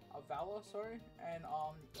 Valor, sorry. And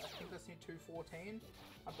I think that's near 214.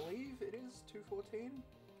 I believe it is 214.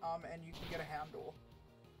 And you can get a Houndour.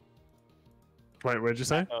 Wait, where'd you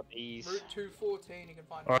say? Oh, these. Route 214, you can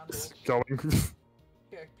find Oh, Houndour. it's going.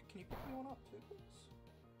 Yeah, can you pick me one up too, please?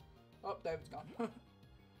 Oh, David's gone.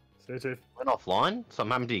 Stay tuned. Went offline?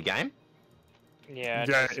 Something happened to your game? Yeah.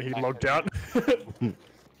 Yeah, just he like logged it. out.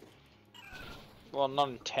 Well, not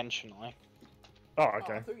intentionally. Oh, Oh, I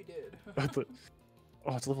okay. thought you did. I thought-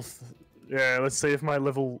 Oh, it's level. Yeah, let's see if my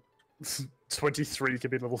level 23 can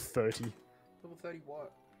be level 30. Level 30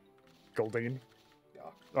 what? Goldeen. Yeah.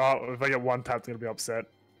 Oh, if I get one tapped, I'm gonna be upset.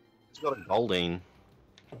 It's got a Goldeen.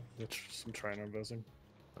 That's some trainer I'm versing.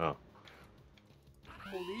 Oh.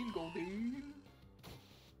 Goldeen.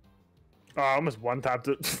 Oh, I almost one tapped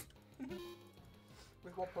it.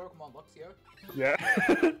 With what Pokemon, Luxio? Yeah.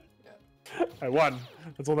 I won.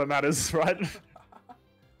 That's all that matters, right?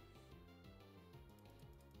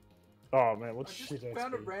 Oh man, what I just shit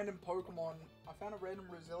found a XP. random Pokemon. I found a random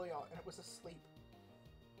Roselia, and it was asleep.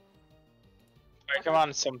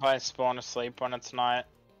 Pokemon sometimes spawn asleep when it's night.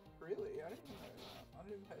 Really? I didn't even know that. I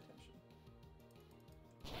didn't even pay attention.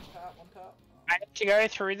 One tap. I have to go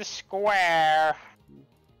through the square.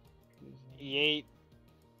 Yeet.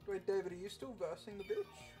 Wait, David, are you still versing the bitch?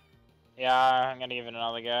 Yeah, I'm gonna give it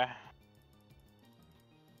another go.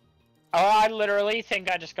 Oh, I literally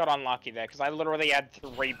think I just got unlucky there, because I literally had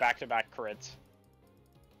 3 back-to-back crits.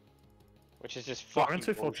 Which is just Oh, I'm fucking in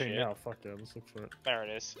 214 bullshit. now, fuck yeah, let's look for it. There it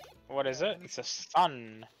is. What is it? It's a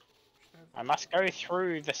sun. I must go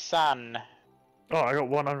through the sun. Oh, I got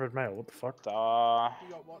 100 mail, what the fuck? You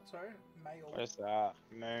You got what, sorry? Mail. What is that?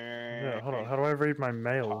 Moon. Yeah, hold on, how do I read my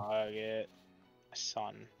mail? Target.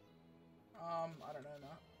 Sun. I don't know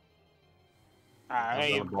now. I'm That's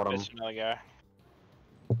gonna on the give bottom. this another go.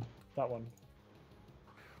 That one.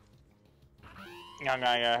 I'm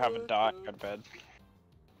gonna go have a dart, go to bed.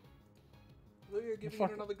 Look, you're giving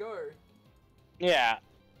Fuck. it another go. Yeah.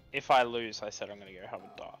 If I lose, I said I'm gonna go have a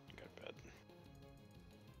dart and go to bed.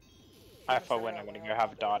 If I win, I'm gonna go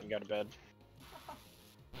have a dart and go to bed.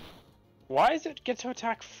 Why does it get to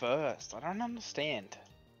attack first? I don't understand.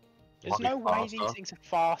 There's Might be no way faster. these things are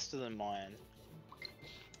faster than mine.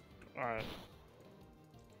 Alright,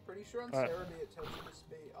 Pretty sure on Alright. Cerebi it tells you the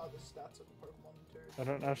speed, the stats of the Pokemon too. I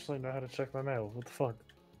don't actually know how to check my mail, what the fuck?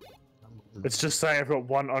 It's just saying I've got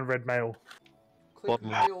 1 unread mail. Click Bottom.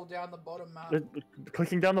 mail down the bottom map.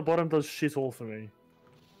 Clicking down the bottom does shit all for me.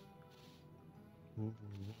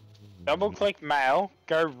 Double click mail,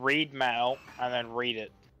 go read mail, and then read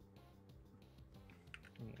it.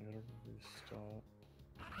 I gotta restart.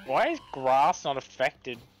 Why is grass not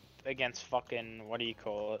affected against fucking, what do you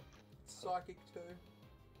call it? Psychic too.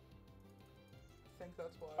 I think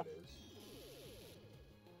that's why it is.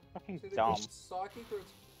 Fucking It's either dumb. it's psychic or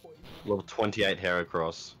it's poison. Level 28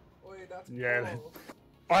 Heracross. Oh yeah, that's Yeah, cool.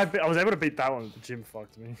 I was able to beat that one, but the gym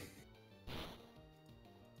fucked me.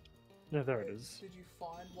 Yeah, there it is. Did you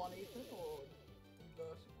find one, Ethan, or you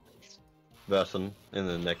versed one? Verson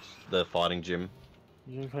in the fighting gym.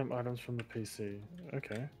 You can claim items from the PC.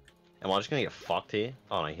 Okay. Am I just gonna get fucked here?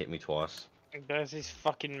 Oh no, he hit me twice. There's these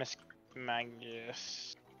fucking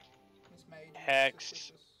Magus. Miss Mage, Hex.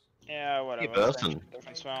 Suspicious. Yeah, whatever. Burson. Same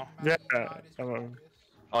difference, well. Yeah, Knight is hello. Magius.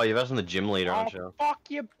 Oh, you're versing the gym leader, aren't Oh, you? fuck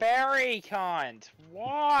your berry, cunt!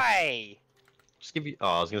 Why? Just give you. Oh,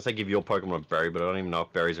 I was gonna say give your Pokemon a berry, but I don't even know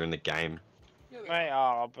if berries are in the game. Yeah, They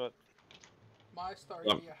are, but my Staria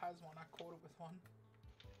has one. I caught it with one.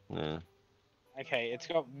 Yeah. okay, it's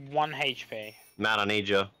got 1 HP. Matt, I need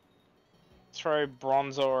you. Throw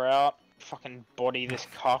Bronzor out. Fucking body this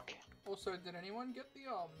cock. Also, did anyone get the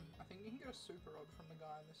I think you can get a super rod from the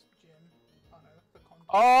guy in this gym. Oh no, that's the contact.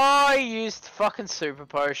 Oh, I used fucking super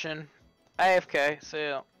potion. AFK, see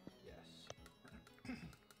ya. Yes.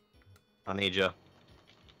 I need you.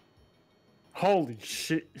 Holy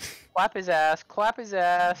shit. Clap his ass, clap his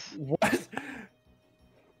ass. What?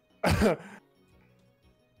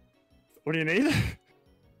 What do you need?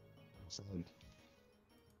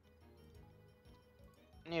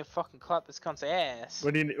 You fucking clap this cunt's ass.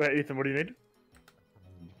 What do you need? Wait, Ethan, what do you need?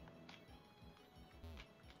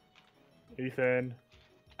 Ethan,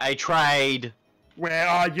 A trade where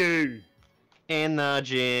are you? in the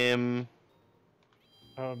gym.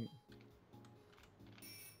 I'm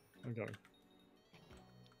going.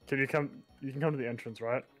 Can you come? You can come to the entrance,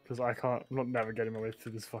 right? because I can't. I'm not navigating my way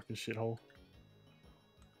through this fucking shithole.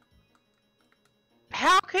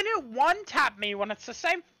 How can it one-tap me when it's the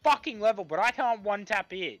same fucking level, but I can't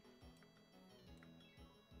one-tap it?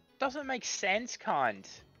 Doesn't make sense, cunt.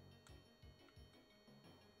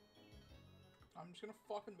 I'm just gonna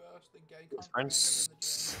fucking burst the gay cunt.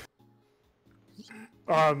 Friends. in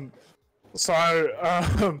the gym. So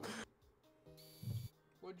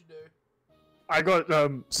What'd you do? I got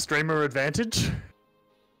streamer advantage.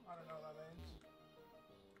 I don't know what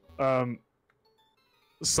that means.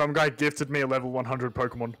 Some guy gifted me a level 100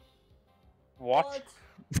 Pokemon. What?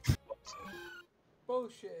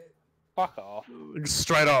 Bullshit. Fuck off.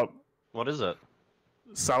 Straight up. What is it?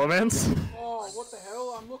 Salamence. Oh, what the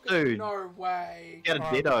hell? I'm looking. Dude. No way. Get a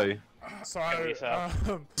Ditto. So yourself.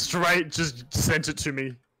 straight just sent it to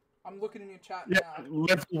me. I'm looking in your chat Yeah, now.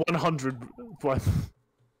 level 100. What?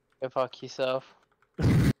 Go fuck yourself.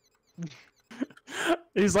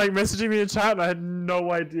 He's like messaging me in chat and I had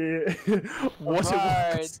no idea what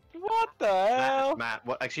it was. What the hell? Matt,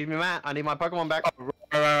 what? Excuse me, Matt. I need my Pokemon back.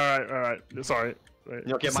 Alright. Sorry. Wait,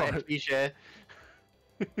 You'll get my sorry. XP share.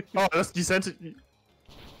 Oh, you sent it.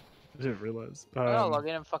 I didn't realize. I'm gonna log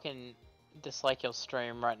in and fucking dislike your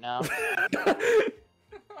stream right now.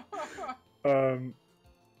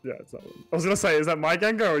 Yeah, it's that one. I was gonna say, is that my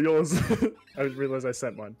Gengar or yours? I didn't realize I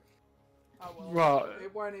sent mine. Oh well. Well,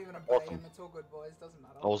 It won't even obey awesome. him. It's all good, boys. Doesn't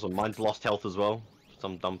matter. Also, mine's lost health as well. For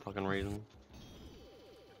some dumb fucking reason.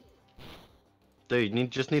 Dude, you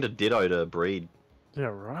just need a Ditto to breed. Yeah,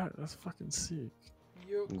 right. That's fucking sick.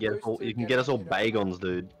 You're You can get us close all, to you can get us all getting Bagons,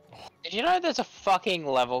 dude. Did you know there's a fucking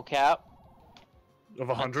level cap? Of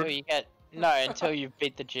Until 100, you get until you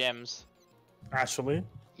beat the gyms. actually.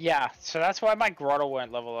 Yeah, so that's why my Grottle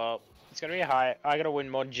won't level up. It's gonna be high. I gotta win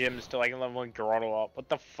more gyms till I can level my Grottle up. What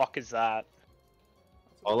the fuck is that?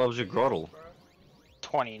 I loves your Grottle.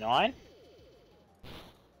 29?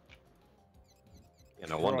 Yeah,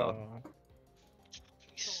 no wonder. Bruh.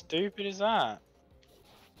 Stupid is that?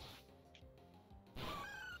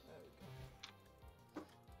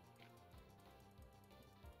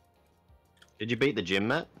 Did you beat the gym,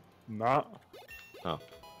 Matt? Nah. Oh.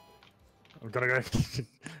 I'm gonna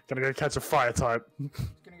go catch a fire type He's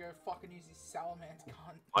gonna go fucking use his Salamence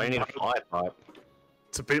cunt. I need a fire type.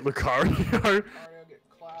 to beat Lucario. Mario get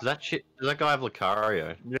clapped. Does that shit? Does that guy have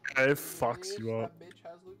Lucario? Yeah, it fucks you up. That bitch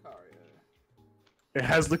has Lucario. It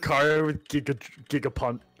has Lucario with Giga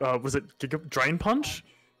Punch. Was it Giga Drain Punch?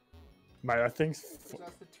 Mate, I think 'Cause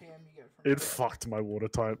that's the TM you get from it fucked my water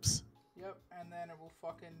types. Yep, and then it will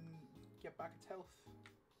fucking get back its health.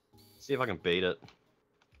 See if I can beat it.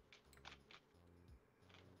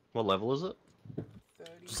 What level is it?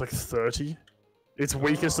 30. It's like 30. Its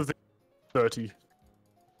weakest of the 30.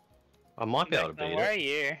 I might be able to beat Where are it.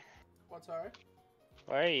 you? What's sorry?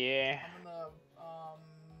 Where are you? I'm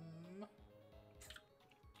in the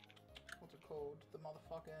what's it called? The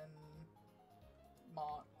motherfucking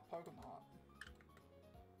mart, Pokemart.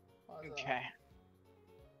 What is that? Okay.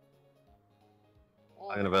 Oh,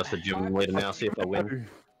 I'm gonna verse the gym leader now, see if I win.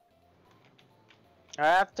 I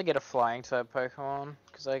have to get a flying type Pokemon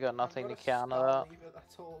because I got I've nothing to got a counter that. Starleaver,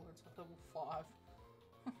 that's all. It's at level 5.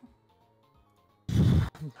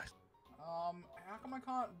 How come I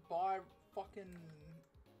can't buy fucking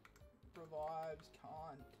revives?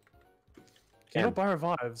 Can't. You don't buy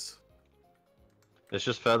revives. It's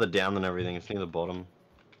just further down than everything. It's near the bottom.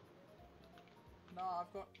 No,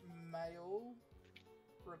 I've got mail,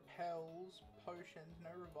 repels, potions, no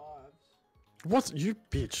revives. What? You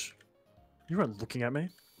bitch. You weren't looking at me.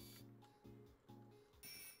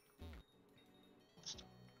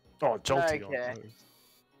 Oh, jolting. Okay.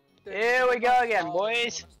 Dude, Here we go again, I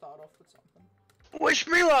boys. wanna start off with something. Wish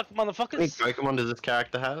me luck, How many motherfuckers! Pokemon does this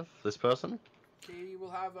character have? This person? He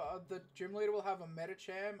will have the gym leader will have a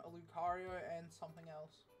Medicham, a Lucario, and something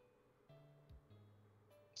else.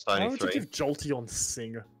 It's Why only would you 3. give Jolteon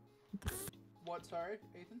Sing? What? Sorry,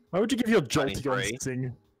 Ethan. Why would you give your Only Jolteon 3.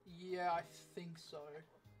 Sing? Yeah, I think so.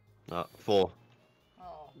 4.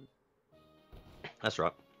 Oh, That's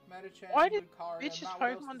right. Medicham, Why did Lucario. Bitch's Matt,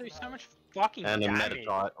 what else Pokemon does do it so have? much fucking And a damage.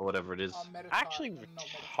 Meditite, or whatever it is. Meditite, Actually not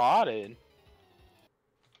Medicham. retarded.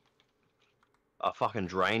 A fucking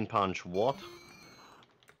Drain Punch, what?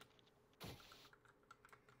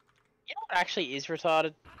 You know what actually is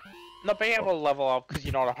retarded? Not being able to level up because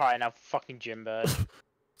you're not a high enough fucking gym bird.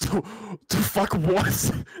 The fuck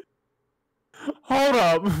what? Hold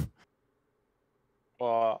up.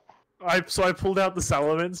 Or So I pulled out the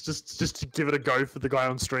Salamence just to give it a go for the guy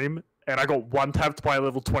on stream, and I got one tapped by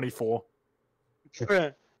level 24.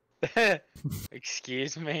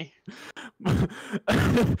 excuse me.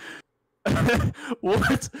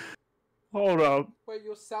 What? Hold up. Wait,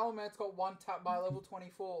 your Salamence got one tap by level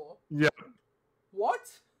 24. Yep. What?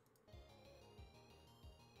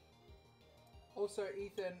 Also,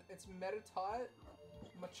 Ethan, it's Meditite,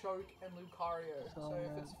 Machoke, and Lucario. So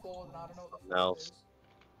if it's 4, then I don't know what the 4 Else. is.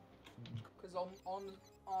 Because on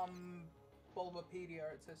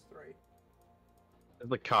Bulbapedia it says 3.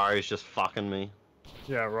 The car is just fucking me.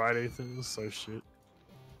 Yeah, right, Ethan. This is so shit.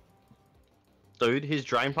 Dude, his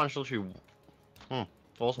Drain Punch literally...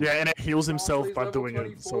 awesome. Yeah, and it heals himself Barnsley's by level doing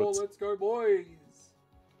 24, it. So it's let's go, boys!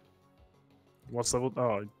 what's level?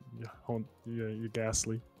 Oh, yeah, you're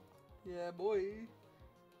ghastly. Yeah, boy.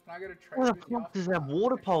 Can I get a trade Where the with you fuck after does that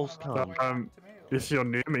water pulse Wanna run come? away back to me, or- If you're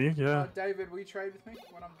near me, yeah. David, will you trade with me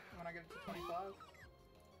when I get to 25?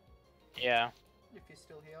 Yeah. If you're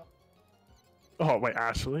still here. Oh wait,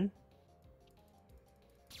 Ashley.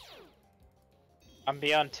 I'm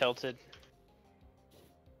beyond tilted.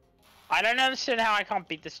 I don't understand how I can't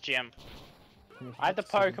beat this gym. I have the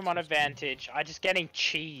Pokemon advantage. I just getting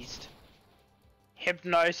cheesed.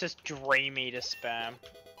 Hypnosis Dream Eater spam.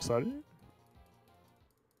 Sorry.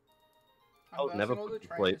 I'll I'm never versing all the put you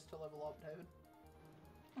to sleep. trainers to level up, David.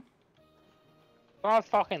 It's not a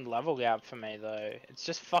fucking level gap for me though. It's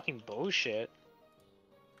just fucking bullshit.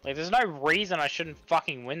 Like, there's no reason I shouldn't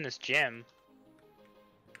fucking win this gym.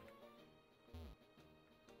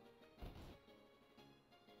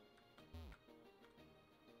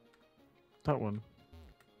 That one.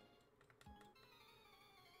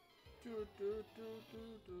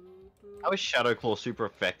 How is Shadow Claw super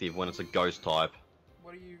effective when it's a ghost type?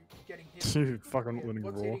 What are you getting hit? Dude, fucking with? winning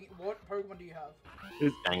What's raw. what Pokemon do you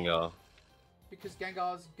have? Gengar. Because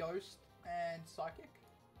Gengar's Ghost and Psychic.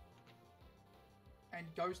 And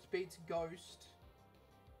Ghost beats Ghost.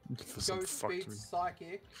 For some Ghost fuckery. beats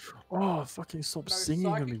Psychic. Oh, fucking stop No, singing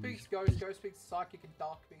Psychic to me. beats Ghost, Ghost beats Psychic, and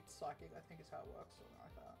Dark beats Psychic. I think is how it works, something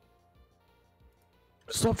like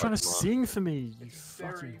that. Stop trying to Pokemon. sing for me, you It's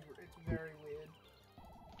fucking. very weird.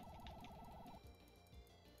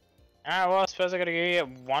 Ah, well, I suppose I gotta go get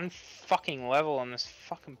one fucking level on this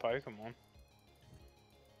fucking Pokemon.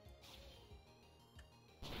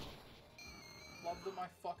 Love that my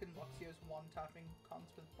fucking Luxio's one-tapping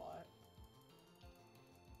cunts with Bite.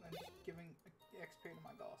 And just giving XP to my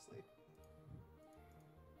Ghastly.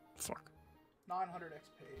 Fuck. 900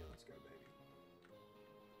 XP, let's go, baby.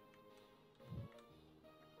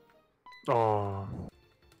 Oh.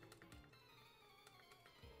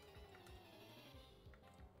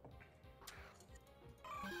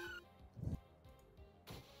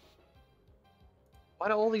 Why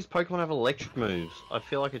do all these Pokemon have electric moves? I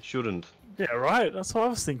feel like it shouldn't. Yeah, right. That's what I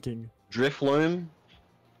was thinking. Drifloon.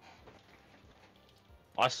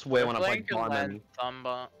 I swear when I play Blink can Diamond. land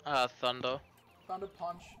Thunder. Thunder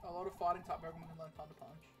Punch. A lot of fighting type Pokemon can learn Thunder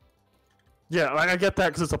Punch. Yeah, like I get that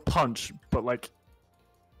because it's a punch, but like,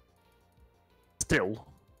 still.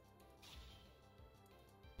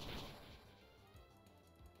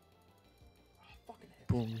 Oh, fucking hit.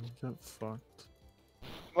 Boom, get fucked.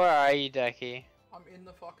 Where are you, Decky? I'm in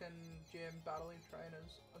the fucking gym battling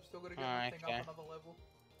trainers. I've still got to get Oh, my thing okay. up another level.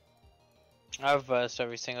 I've versed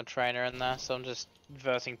every single trainer in there, so I'm just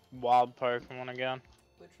versing wild Pokemon again.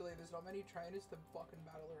 Literally, there's not many trainers to fucking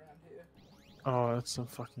battle around here. Oh, that's a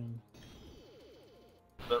fucking.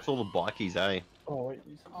 That's all the bikies, eh? Oh wait.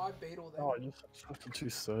 I beat all them. Oh, you're fucking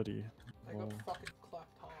 230. They got fucking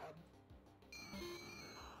clapped hard.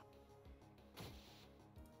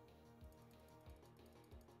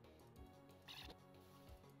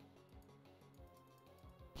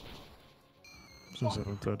 Since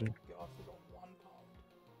 730. God, I forgot one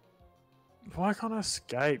pump. Why can't I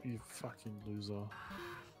escape, you fucking loser?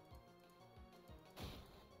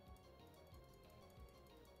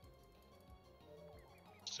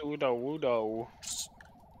 Pseudo Wudo.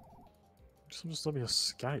 Just let me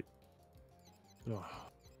escape. Ugh.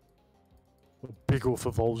 A big ol'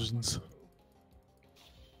 for Volgens.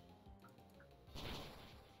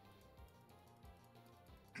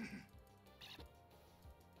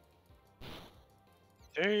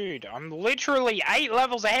 Dude, I'm literally 8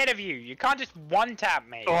 levels ahead of you. You can't just one-tap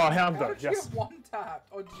me. Oh, How Houndour, did you yes. get one tap?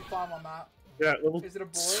 Or did you find my map? Yeah, level Is it a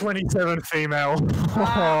boy? 27 female.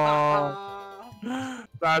 Ah,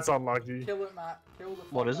 That's unlucky. kill it, Matt. Kill the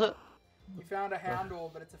What is fucker. it? You found a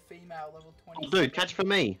Houndour, but it's a female, level 20. Oh, dude, catch for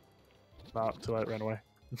me. Nah, too late, ran away.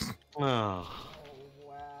 Oh, Oh,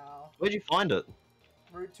 wow. where'd you find it?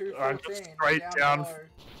 Route Just 214. straight down. below.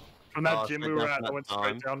 From that Oh, gym straight we were down at, from I that went time.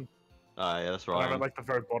 straight down. Oh, yeah, that's And I right. went like the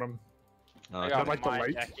very bottom. Oh, I okay. got like the mine,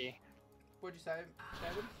 lake. Decky. What'd you say,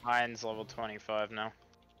 David? Mine's level 25 now.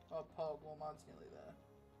 Oh, Pog, well, mine's nearly there.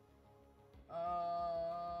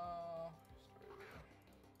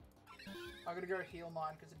 I gotta go heal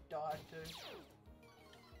mine because it died too.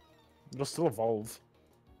 It'll still evolve.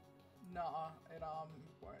 Nah, it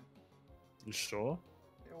won't. You sure?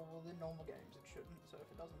 Yeah, well, in normal games it shouldn't. So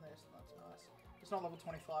if it doesn't this, then that's nice. It's not level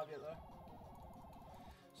 25 yet though.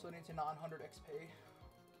 So it needs a 900 XP.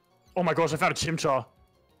 Oh my gosh, I found a Chimchar.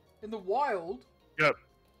 In the wild? Yep.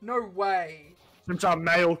 No way. Chimchar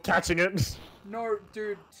male catching it. No,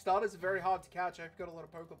 dude, starters are very hard to catch. I've got a lot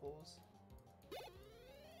of Pokeballs.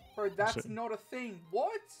 Bro, that's Shit. not a thing.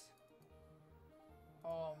 What?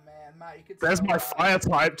 Oh man, Matt, you could There's sell my that. fire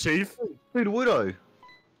type, Chief. Dude, Widow.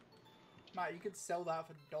 Matt, you could sell that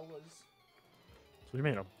for $. What do you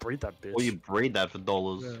mean? I'll breed that bitch. Or you breed that for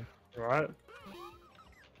dollars. Yeah. Right?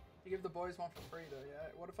 You give the boys one for free though, yeah?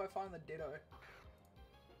 What if I find the Ditto?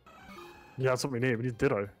 Yeah, that's what we need. We need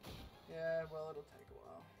Ditto. Yeah, well, it'll take a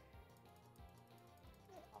while.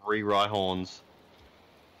 3 Rhyhorns.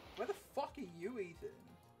 Where the fuck are you, Ethan?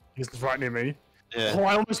 He's right near me. Yeah. Oh,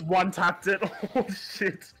 I almost one-tapped it. Oh,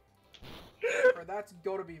 shit. Bro, that's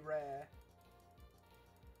gotta be rare.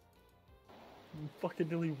 Fucking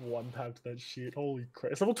nearly one-tapped that shit. Holy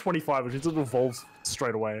crap. It's level 25, which means it evolves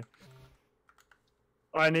straight away.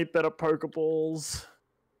 I need better Pokeballs.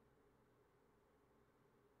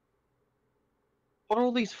 What are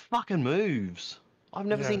all these fucking moves? I've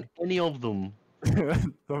never Yeah. seen any of them.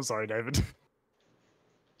 I'm sorry, David.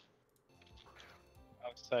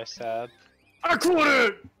 I'm so sad. I caught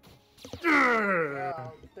it! Yeah!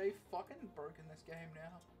 Wow, they fucking broken this game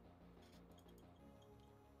now.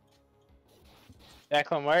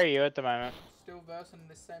 Declan, where are you at the moment? Still versing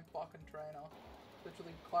this same fucking trainer.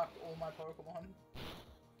 Literally clapped all my Pokemon.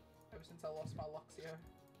 Ever since I lost my Luxio.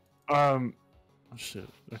 Oh shit,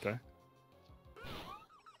 okay.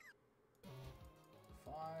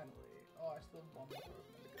 Finally. Oh, I still have one more Pokemon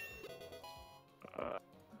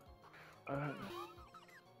to go.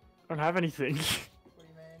 I don't have anything. What do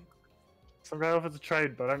you mean? So I'm going over the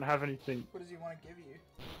trade, but I don't have anything. What does he want to give you?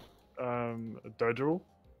 A Dodrill?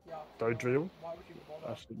 Yeah. Dodrill? Why would you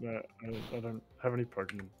bother? Actually, no, I don't have any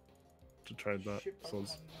Pokemon to trade that. Shit So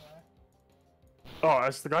it's... Pokemon, Oh,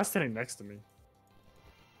 it's the guy standing next to me.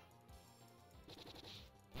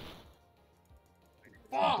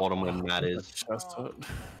 Fuck! Bottom when that is. Chest Oh, hurt.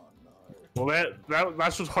 no. Well,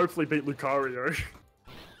 that should hopefully beat Lucario.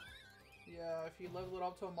 Yeah, if you level it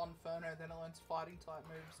up to a Monferno, then it learns fighting type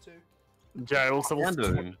moves too. Yeah, it also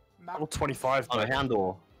Houndoom. Mach level 25. Oh no,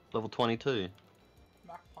 Houndour. Level 22.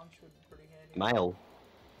 Mach Punch would be pretty handy. Male.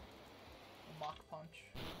 Mach Punch.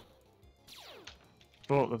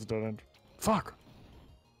 Oh, that's a dead end. Fuck!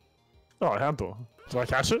 Oh, Houndour. Do I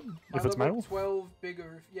catch it? My If it's level male? 12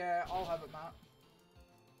 bigger. Yeah, I'll have it, Matt.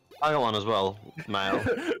 I got one as well. Male.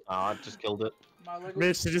 Oh, I just killed it. My level.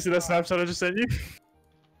 Mitch, did you see that Snapchat I just sent you?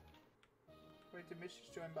 Wait, did Mitch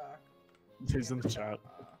just join back? He's in the chat.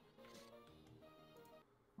 Uh,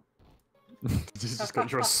 He's just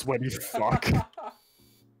got you're a sweaty fuck.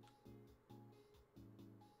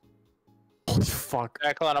 Holy fuck.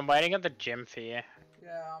 Declan, I'm waiting at the gym for you.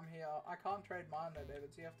 Yeah, I'm here. I can't trade mine though, David,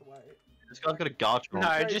 so you have to wait. This guy's got a Garchomp. No,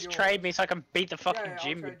 trade just yours. trade me so I can beat the fucking Yeah, I'll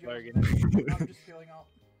gym trade with yours. Logan. I'm just healing up.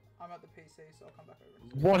 I'm at the PC, so I'll come back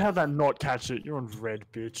over. What? How'd that not catch it? You're on red,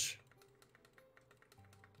 bitch.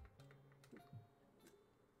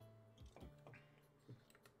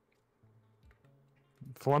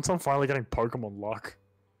 For once, I'm finally getting Pokemon luck.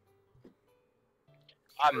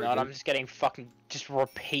 I'm not, I'm just getting fucking just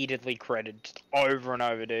repeatedly critted just over and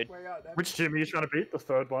over, dude. Where you at, David? Which gym are you trying to beat? The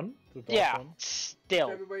third one? The dark Yeah, one? still.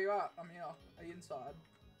 David, where you at? I'm here. Are you inside?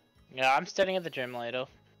 Yeah, I'm standing at the gym later.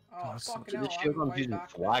 Oh, that's fucking not- hell, This shit I'm I'm way using back.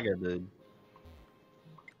 Swagger, dude.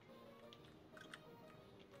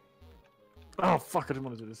 Oh fuck! I didn't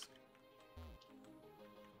want to do this.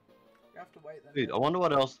 You have to wait then. Dude, I wonder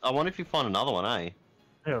what else. I wonder if you find another one, eh?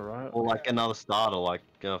 Yeah, right. Or like another starter, like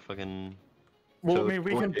fucking. Well, So I mean,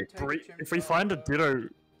 we it's can Vortex. breed. If we find a Ditto,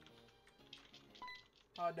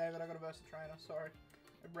 Oh, David, I got a versus trainer. Sorry.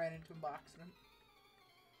 I ran into him by accident.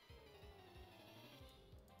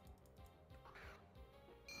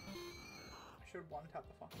 I should one tap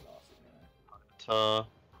the fucking bastard anyway.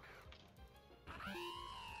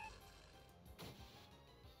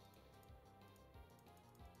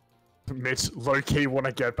 Mitch, low key want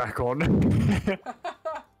to get back on.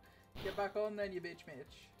 Get back on then, you bitch,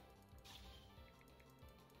 Mitch.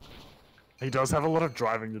 He does have a lot of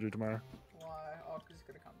driving to do tomorrow. Why? Oh, because he's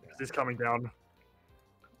gonna come down. He's coming down.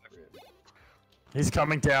 Rip. He's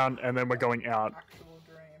coming down, and then we're going out. Actual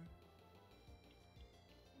dream.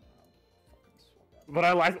 Oh, fucking swap out. But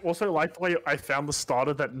I also like the way I found the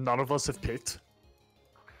starter that none of us have picked.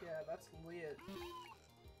 Yeah, that's lit.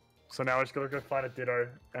 So now I just gotta go find a Ditto,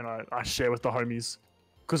 and I share with the homies.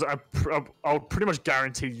 Because I'll pretty much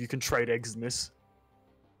guarantee you can trade eggs in this.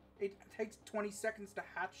 It takes 20 seconds to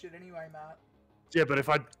hatch it anyway, Matt. Yeah, but if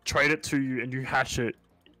I trade it to you and you hatch it,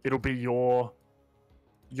 it'll be your...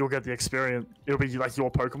 You'll get the experience. It'll be like your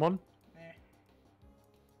Pokemon. Eh.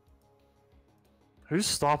 Who's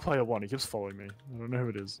Star Player 1? He keeps following me. I don't know who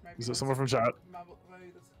it is. Maybe Is it that's- someone from chat?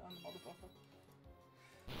 Maybe that's motherfucker.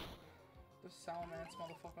 The Salamence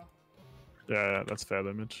motherfucker. Yeah, that's fair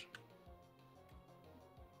though, Mitch.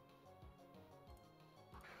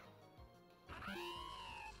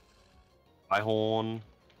 Rhyhorn.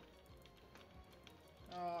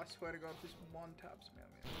 Oh, I swear to God, if this one taps me,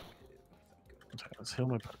 I'm gonna hit. Thank God. Let's heal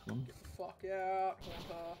my Pokemon. Get the fuck out,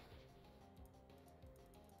 Haunter.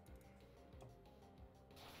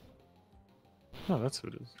 No, that's who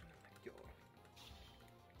it is. God.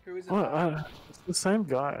 Who is it? What? now? It's the same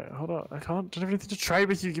guy. Hold on. I don't have anything to trade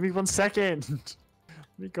with you. Give me 1 second. Let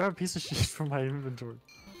me grab a piece of shit from my inventory.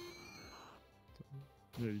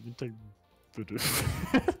 Yeah, you can take the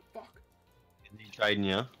Fuck. Is he trading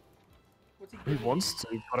you? What's he He giving wants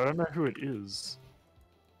you? to, but I don't know who it is.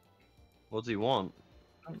 What's he want?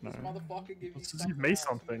 I don't This know. motherfucker give you Let's just something give me else,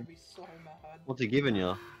 I'm something. gonna be so mad. What's he giving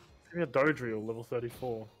you? Give me a Dodriel, level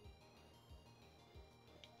 34.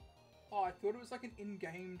 Oh, I thought it was like an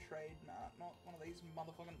in-game trade, Matt, not one of these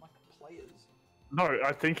motherfucking like players. No,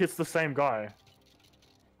 I think it's the same guy.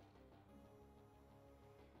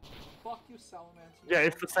 Fuck your Salamence. Yeah,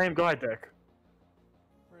 it's the same guy, Deck.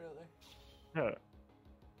 Really? Yeah.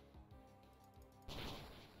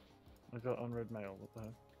 I got unread mail, what the heck?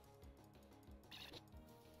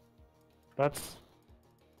 That's...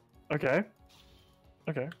 Okay.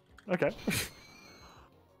 Okay. Okay.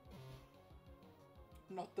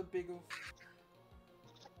 Not the big of.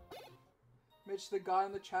 Mitch, the guy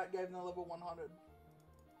in the chat gave him the level 100.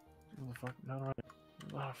 What the fuck? No, no.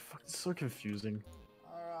 Oh, fuck, it's so confusing.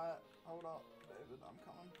 Alright, hold up, David, I'm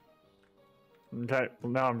coming. Okay,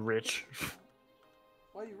 well now I'm rich.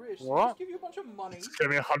 Why are you rich? Did What? I just give you a bunch of money? It's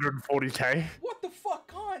giving me 140k. What the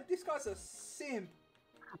fuck, can't? This guy's a simp.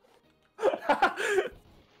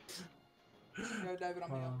 Yo, David,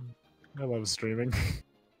 I'm I love streaming.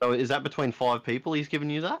 So is that between 5 people he's giving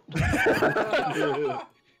you that? here.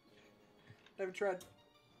 David Tread.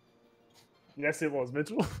 Yes, it was,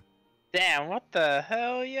 Mitchell. Damn, what the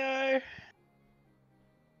hell, yo?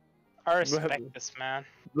 I respect happened? this, man.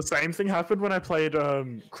 The same thing happened when I played the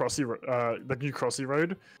new Crossy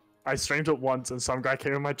Road. I streamed it once and some guy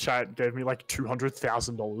came in my chat and gave me like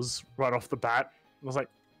 $200,000 right off the bat. I was like,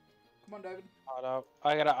 Come on, David. Hold up.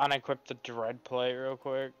 I gotta unequip the Dread plate real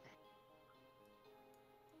quick.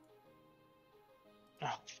 Oh,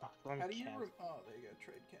 fuck. let me How do you cancel. oh, there you go,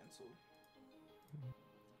 trade cancelled.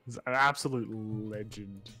 he's an absolute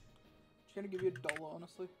legend. Just gonna give you $1,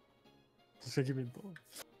 honestly. Just gonna give me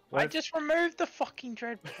I just removed the fucking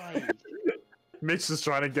Dread plate. Mitch is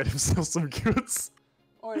trying to get himself some goods.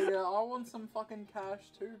 Oh yeah, I want some fucking cash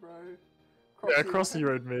too, bro. Yeah, Crossy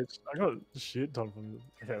Road, Mitch. I got shit ton from you.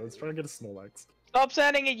 Okay, let's try and get a Snorlax. Stop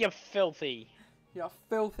sending it, you filthy. You're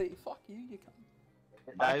filthy. Fuck you, you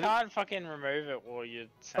can't. I David? can't fucking remove it while you're Oh,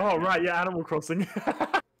 sending it. right, yeah, Animal Crossing.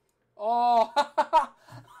 Oh!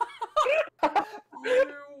 You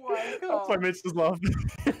wake That's why up. Mitch just laughing.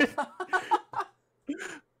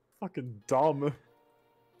 Fucking dumb.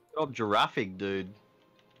 Job Giraffic, dude.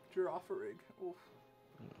 Giraffe rig. Oof.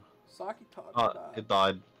 Psychic type. Oh, it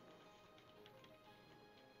died.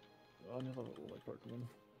 I never like Pokemon.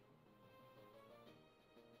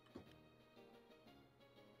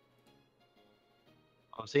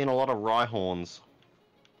 I'm seeing a lot of Rhyhorns.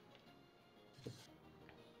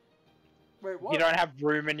 Wait, what? You don't have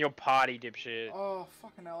room in your party, dipshit. Oh,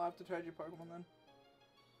 fucking hell, I have to trade your Pokemon then.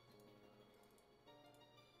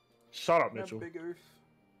 Shut up, Yeah, Mitchell. big oof.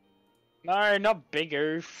 No, not Big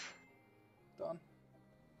Oof. Done.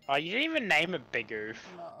 Oh, you didn't even name it Big Oof.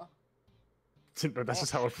 Nah. No, that's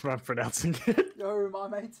just how I'm pronouncing it. Yo, my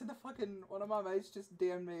mates in the fucking... One of my mates just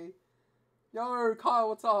DM'd me. Yo, Kyle,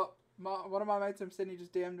 what's up? One of my mates from Sydney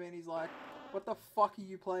just DM'd me and he's like, what the fuck are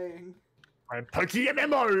you playing? I'm Pokey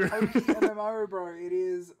MMO! Pokey MMO, bro. It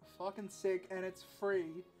is fucking sick and it's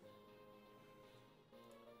free.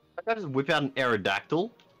 I gotta just whip out an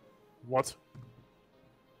Aerodactyl. What?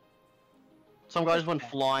 Some guy just went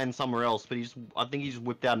flying somewhere else, but I think he just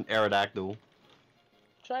whipped out an Aerodactyl.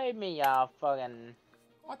 Trade me, fucking...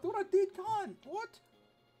 I thought I did, can't. What?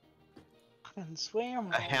 fucking swim.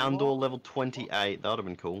 A Houndour level 28, that would have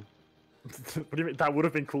been cool. What do you mean? That would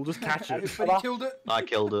have been cool. Just catch it. But he killed it. I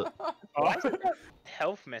killed it. Why is it got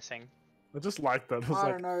health missing? I just like that. It was I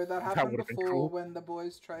like, don't know. That happened would've been before cool. when the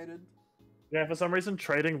boys traded. yeah, for some reason,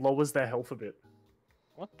 trading lowers their health a bit.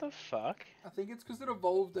 What the fuck? I think it's because it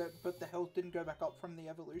evolved it, but the health didn't go back up from the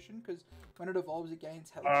evolution. Because when it evolves, it gains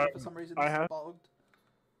health. But for some reason, I it's have- bugged.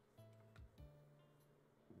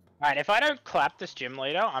 Alright, if I don't clap this gym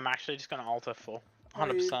leader, I'm actually just gonna alter full. Oh,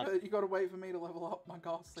 100%. you gotta wait for me to level up my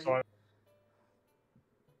ghastly. So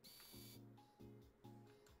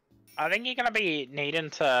I think you're gonna be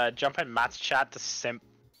needing to jump in Matt's chat to simp.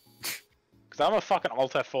 Cause I'm gonna fucking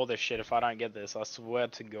alter for this shit if I don't get this, I swear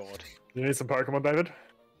to God. you need some Pokemon, David?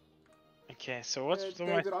 Okay, so what's Yeah, the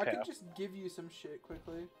David, I most could just give you some shit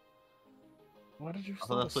quickly. Why did you? I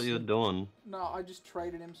thought that's what you were doing. No, I just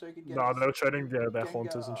traded him so he could get. No, his they were trading their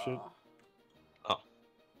haunters and shit. Gengar.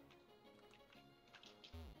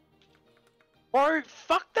 Bro,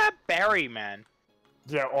 fuck that berry, man.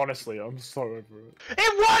 Yeah, honestly, I'm so over it.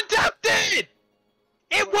 It one-tapped it!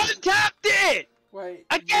 It one-tapped it! Wait,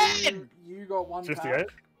 Again! You got one 58? tap.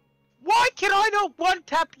 Why can I not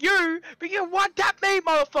one-tap you, but you one-tap me,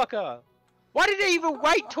 motherfucker? Why did it even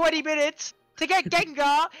wait 20 minutes to get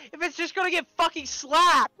Gengar if it's just gonna get fucking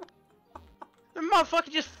slapped? The motherfucker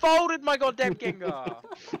just folded my goddamn Gengar.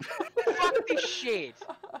 Fuck this shit.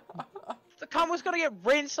 The cunt was gonna get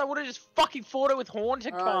rinsed, I would've just fucking fought it with Haunter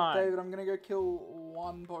Alright, cunt. David, I'm gonna go kill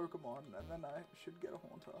one Pokemon and then I should get a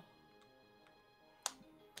Haunter.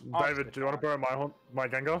 David, do you want to borrow my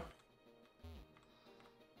Gengar?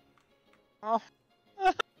 Oh.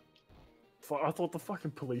 I thought the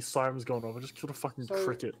fucking police siren was going off. I just killed a fucking So-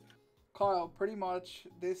 cricket. Kyle, pretty much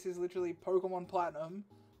this is literally Pokemon Platinum,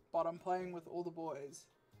 but I'm playing with all the boys.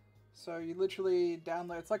 So you literally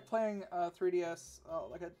download. It's like playing a 3DS,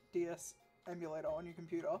 like a DS emulator on your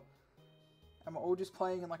computer, and we're all just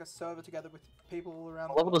playing in like a server together with people all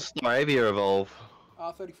around. I love the Staravia evolve.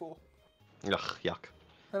 34. Ugh, yuck.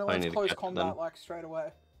 Then it I lets need to close catch combat them. like straight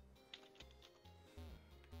away.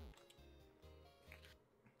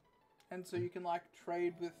 And so you can like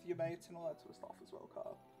trade with your mates and all that sort of stuff as well,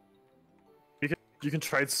 Kyle. You can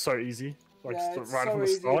trade so easy. Like, Yeah, it's right so from the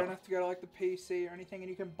easy. You start. don't have to go to like the PC or anything, and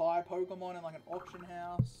you can buy Pokemon in like an auction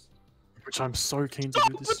house. Which I'm so keen to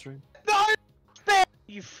do this stream. No!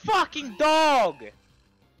 You fucking dog!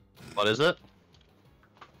 What is it?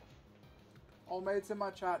 All mates in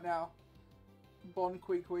my chat now. Bon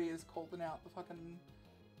Kui Kui is calling out the fucking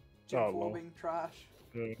Gen Oh, 4 lol. being trash.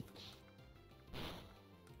 Yeah.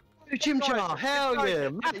 Chimchar, hell yeah!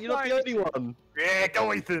 Matt, you're not the only one! Yeah,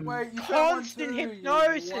 go Ethan! Wait, you found one Constant too, you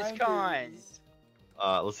hypnosis, wankers. kind.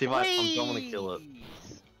 Let's see if I'm gonna kill it.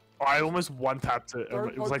 I almost one-tapped it, Throw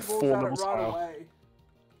and it was like Pokeballs 4 at it levels right higher. away.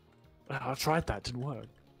 I tried that, didn't work.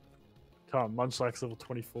 Come on, Munchlax level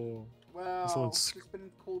 24. Wow, one's- just been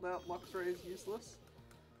called out. Luxray is useless.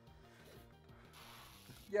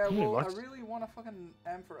 Yeah, Really, well, Lux? I really want a fucking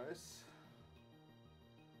Ampharos.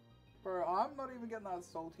 Bro, I'm not even getting that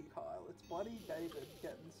salty, Kyle. It's bloody David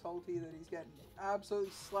getting salty that he's getting absolutely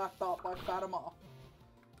slapped up by Fatima.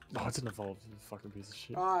 No, it didn't evolve, you fucking piece of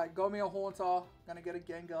shit. Alright, got me a Haunter. Gonna get a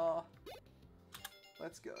Gengar.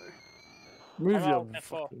 Let's go. Move I'm your out there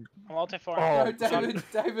for- fucking... I'm ulti for Oh, No, David,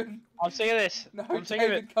 David. I'm sick of this. No, I'm sick of it.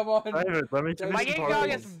 David, come on. David, let me David, My finish the Gengar Pokemon.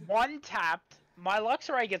 gets one tapped. My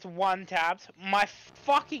Luxray gets one tapped. My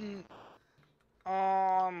fucking.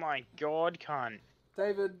 Oh my god, cunt.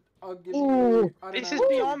 David, I'll give Ooh. you. I don't This know is what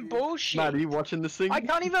to beyond give you. bullshit. Matt, are you watching this thing? I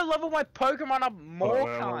can't even level my Pokemon up more, Oh,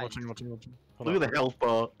 yeah, cunt. watching. Hold Look on. at the health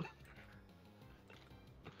bar.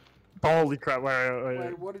 Holy crap, wait.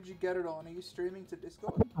 Wait, what did you get it on? Are you streaming to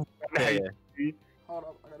Discord? Hey, Hold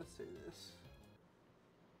up, I gotta see this.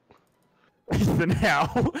 Ethan, how?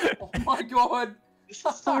 Oh my god! This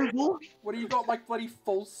is so good. What do you got, like bloody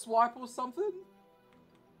false swipe or something?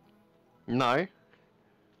 No.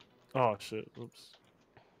 Oh shit, oops.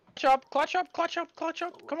 Clutch up, clutch up, clutch up, clutch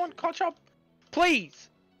up. Come on, clutch up. Please.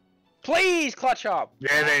 Please, clutch up.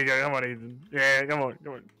 Yeah, there you go, come on Ethan. Yeah, come on.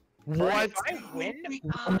 What? If I win,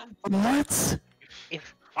 What?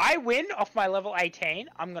 if I win off my level 18,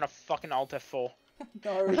 I'm gonna fucking alter 4.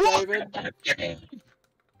 No, What? David. David,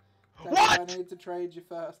 What? I need to trade you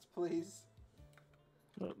first, please.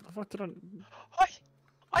 What the fuck did I...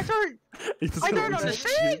 I don't Ethan's I gonna don't lose his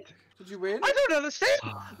understand. shit. Did you win? I don't understand.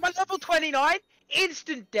 My level 29,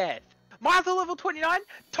 instant death. My other level 29,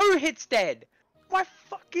 2 hits dead. My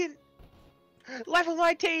fucking level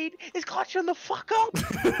 19 is clutching the fuck up.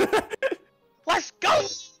 Let's go.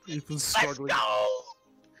 Ethan's Let's struggling. go.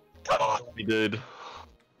 Come on. We did.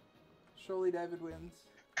 Surely David wins.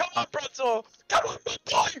 Come on, Pretzel. Come on, my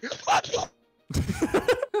boy. Let's go.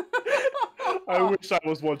 I wish I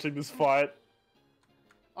was watching this fight.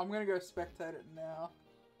 I'm gonna go spectate it now.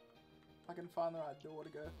 I can find the right door to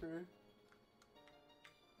go through.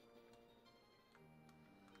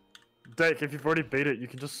 Dake, if you've already beat it, you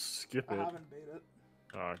can just skip I it. haven't beat it.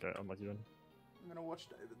 Oh, okay. Unlucky then. I'm gonna watch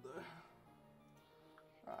David though.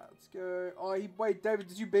 Alright, let's go. Oh, wait, David,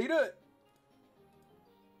 did you beat it?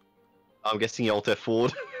 I'm guessing you alt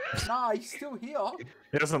F4'd. Nah, he's still here.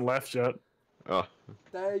 He hasn't left yet. Oh,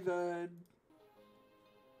 David.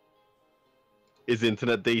 his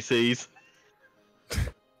internet DCs.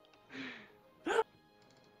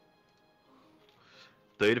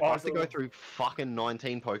 Dude, if I have to go through fucking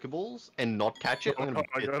 19 Pokeballs and not catch it, I'm gonna be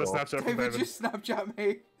I got a pissed off. Snapchat from David David. just Snapchat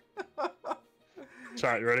me.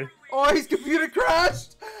 Chat, you ready? Oh, his computer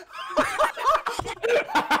crashed!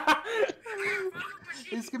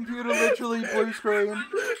 His computer literally blue screen.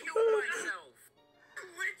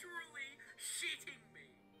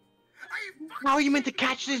 How are you meant to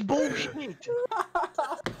catch this bullshit?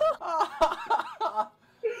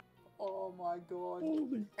 Oh my god.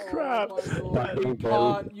 Holy Oh crap. my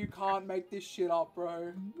god. You can't make this shit up,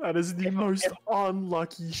 bro. That is the most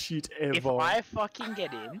unlucky shit ever. If I fucking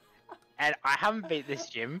get in, and I haven't beat this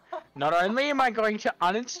gym, not only am I going to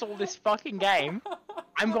uninstall this fucking game,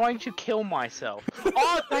 I'm going to kill myself.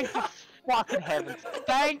 Oh, thank you fucking heavens.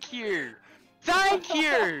 Thank you. Thank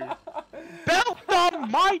you. Belt on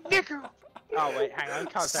my nigger. Oh wait, hang on, I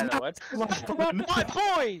can't say that word. My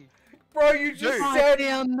boy. Bro, you just Fight said.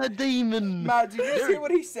 down the demon. Matt, did you see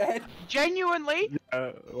what he said? Genuinely,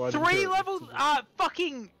 Why didn't 3 you- levels,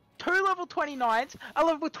 fucking 2 level 29s, a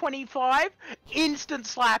level 25, instant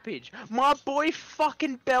slappage. My boy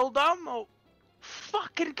fucking Beldum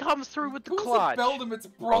fucking comes through with the Who's clutch. it Beldum? It's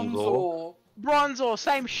Bronzor. Bronzor,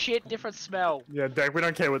 same shit, different smell. Yeah, Dake, we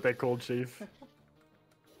don't care what they're called, Chief.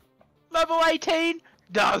 Level 18,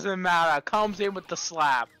 doesn't matter, comes in with the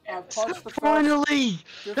slap. I've touched the Finally!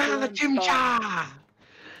 different Chimcha!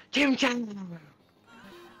 Chimcha!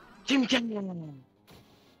 Chimcha!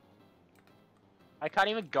 I can't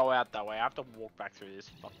even go out that way, I have to walk back through this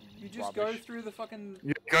fucking You just go rubbish. through the fucking.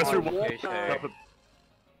 You go through walk one. path.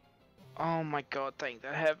 Oh my god, thank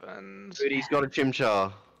the heavens. Dude, he's got a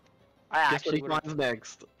Chimchar. I Guess what actually he would've- finds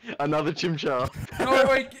next? Another Chimchar. No,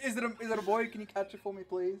 wait, is it a boy? Can you catch it for me,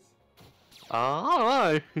 please?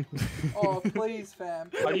 I don't know. Oh, please,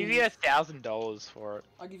 fam. I'll give you please. $1,000 for it.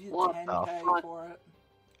 I'll give you What the 10k fuck? for it.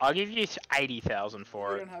 I'll give you 80,000 for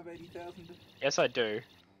You it. don't have 80,000. Yes, I do.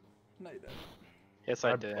 No, you don't. Yes,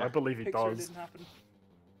 I do. I believe he Picture it does. didn't happen.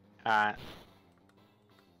 Alright.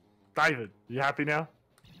 David, you happy now?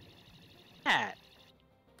 Matt.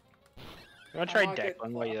 You wanna I trade might get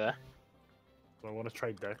Declan while you're there? I want to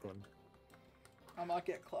trade Declan. I might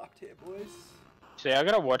get clapped here, boys. See, I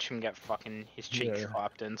gotta watch him get fucking his cheeks Yeah.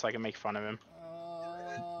 clapped in so I can make fun of him.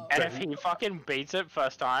 Uh, And if he fucking beats it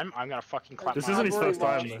first time, I'm gonna fucking clap This my isn't own his I've already first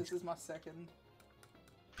time, watched, though. This is my second.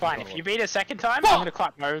 Fine, if you beat it a second time, I'm gonna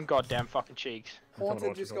clap my own goddamn fucking cheeks.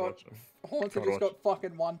 Haunted just got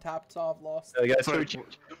fucking one tapped, so I've lost. There we go, So- two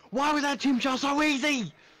Chimchar. Why was that Chimchar so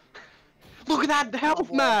easy? Look at that health,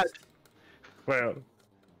 I've Matt! lost. Wait.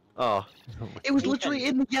 Oh, it was literally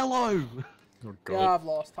in the yellow. Oh, Yeah, God. I've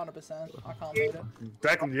lost 100%. I can't beat it.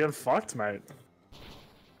 Declan, you're getting fucked, mate.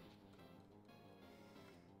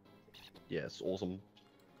 Yes, awesome.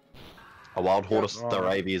 A wild horde of Oh.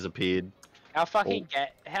 Staravia has appeared. How fucking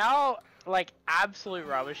how like absolute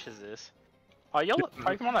rubbish is this? Oh, your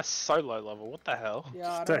Pokemon are so low level. What the hell?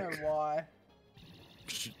 Yeah, I don't Stick. know why.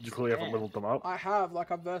 You clearly haven't Yeah. leveled them up. I have,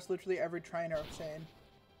 like, I've versed literally every trainer I've seen.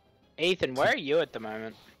 Ethan, where are you at the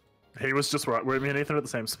moment? He was just right. We're me and Ethan are at the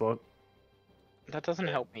same spot. That doesn't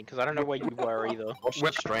help me because I don't know where you were either. Watch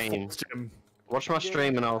We're the stream. Jim. Watch my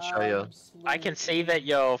stream and I'll show you. I can see that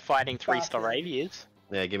you're fighting 3 Back in. Staravias.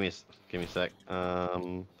 Yeah, give me a sec.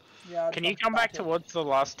 Yeah, Can you come back here. towards the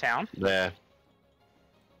last town? There.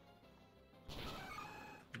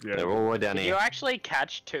 Yeah. They're all the way down Did you here. actually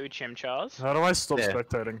catch 2 Chimchars? How do I stop Yeah.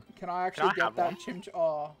 spectating? Can I actually I get have that one? chimch?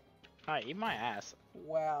 Oh, Oh, eat my ass.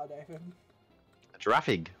 wow, David.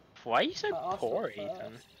 Giraffig. Why are you so I asked poor, it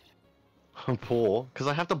Ethan? first. I'm poor because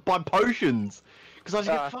I have to buy potions. Because I just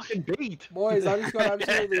Uh, get fucking beat. Boys, I just got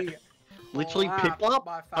absolutely. Literally clapped pick up.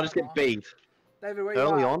 by I just get Fatima. beat. David, where you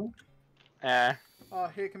Early at? on. Oh,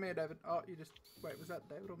 here, come here, David. Oh, you just. Wait, was that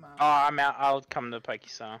David or Matt? Oh, I'm out. I'll come to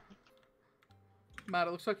Pokestar. Matt,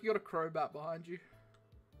 it looks like you got a Crobat behind you.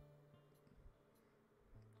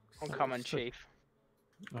 I'm coming, Chief.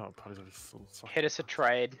 Oh, party's already full. Fuck. Hit us a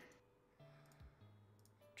trade.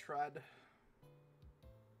 Trad.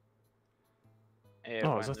 It Oh,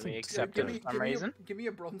 won't is that let thing- me Yeah, accept it for some reason. Give me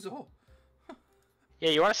a Bronzor. Yeah,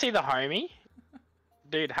 you want to see the homie?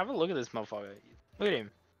 Dude, have a look at this motherfucker. Look at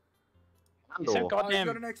him. You said Or- Oh, you got goddamn.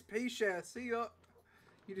 an XP share. See ya.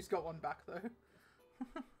 You just got one back though.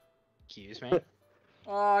 Excuse me.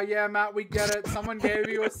 Oh yeah, Matt, we get it. Someone gave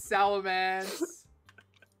you a Salamence.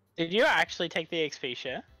 Did you actually take the XP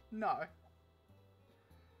share? No.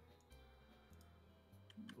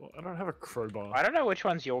 Well, I don't have a crowbar. I don't know which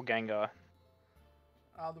one's your Gengar.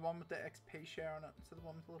 The one with the XP share on it. So the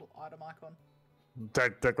one with the little item icon.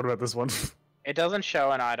 Deck, what about this one? It doesn't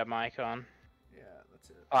show an item icon. Yeah,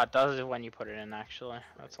 that's it. Oh, it does when you put it in, actually.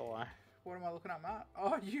 That's a lie. What am I looking at, Matt?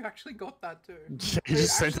 Oh, you actually got that too. Yeah, you It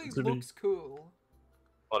just sent actually it to me. looks cool.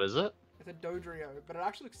 What is it? It's a Dodrio, but it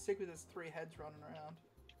actually looks sick with its 3 heads running around.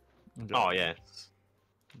 Okay, Oh, yeah.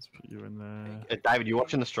 Let's put you in there. Hey, David, you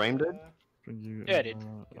watching the stream, dude? Bring you Yeah, in,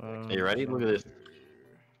 dude. Are you ready? Look at this.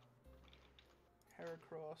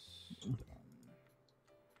 Heracross.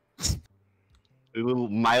 Two little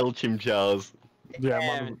male chimchars. Yeah,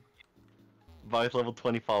 Yeah. mine- Both level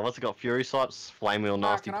 25. What's it got? Fury Swipes, Flame Wheel,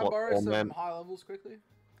 Nasty Can I Plot, borrow some Torment. high levels quickly?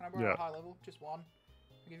 Can I borrow Yeah. a high level? Just one.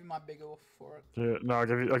 I'll give you my big wolf for it. yeah, no, I'll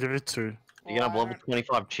give you 2. You can have I level don't-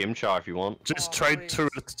 25 Chimchar if you want. Just Oh, trade please. 2.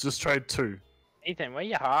 Just trade 2. Ethan, where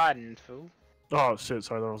you hiding, fool? Oh shit!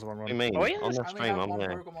 Sorry, that was the wrong What do you one. mean? Oh, yeah, On there's- the I only stream, have I'm one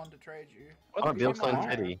there. Pokemon to trade you. What Oh, the Bill fuck am I Stone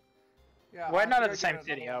on? Teddy. Yeah, We're I not at have the to same go get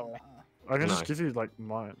city, another are we? one. I can No. just give you like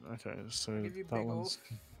mine. Okay, so I'll give you that big one's.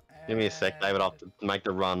 wolf. Give me a sec, David. I'll have to make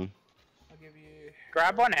the run. I'll give you.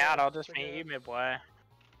 Grab one out, I'll Heracross, just I meet you guess. midway.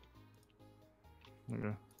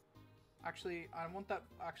 Okay. Actually, I want that.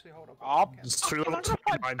 Actually, hold up. Oh, I Just fuck, 2 you're level not gonna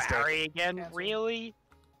fight 29 stack. Barry again, Cancel. really?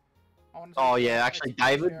 I want to Oh take yeah, the actually, XP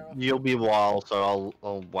David, share off, you'll be a while, so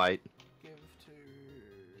I'll wait. Give to.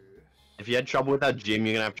 If you had trouble with that gym,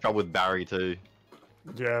 you're gonna have trouble with Barry too.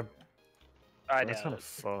 Yeah, I that's doubt kind it. of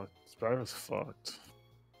fucked. Barry was fucked.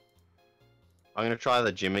 I'm gonna try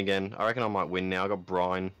the gym again. I reckon I might win now. I got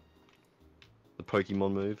Brine, the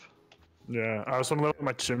Pokemon move. Yeah, I just want to level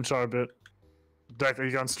my Chimchar a bit. Deck, are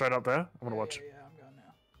you going straight up there? I'm gonna watch. Yeah, I'm going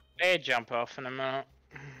now. Hey, jump off in a minute.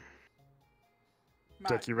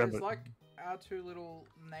 Matt, you read there's it. like our 2 little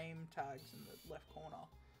name tags in the left corner.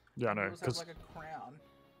 Yeah, I know, Yours has because like a crown.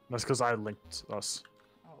 that's because I linked us.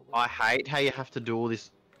 Oh, look. I hate how you have to do all this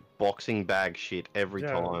boxing bag shit every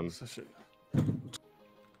Yeah, time. so shit. Circle.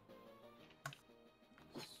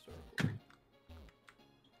 Here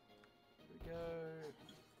we go.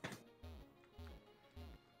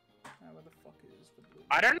 Now where the fuck is the blue?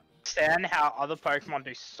 I don't understand how other Pokemon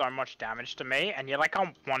do so much damage to me, and yet I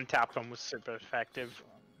can't one-tap them with super effective.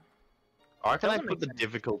 I reckon I Doesn't put the make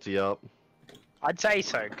sense. difficulty up. I'd say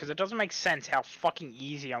so, because it doesn't make sense how fucking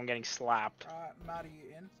easy I'm getting slapped. Alright, Matt, are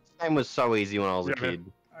you in? Game was so easy when I was a Yeah, man.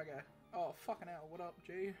 kid. Okay. Oh, fucking hell. What up,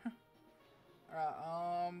 G?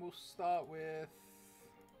 Alright, we'll start with...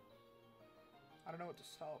 I don't know what to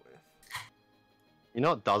start with. You know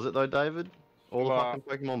what does it though, David? All the What?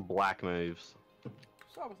 fucking Pokemon Black moves.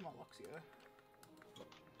 Start with my Luxio.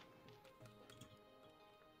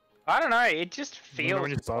 I don't know, it just Remember feels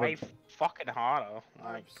when you started? way fucking harder.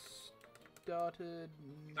 Like, I've started...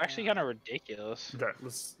 it's actually kind of ridiculous. Okay,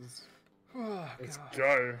 let's Oh, let's God.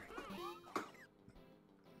 go.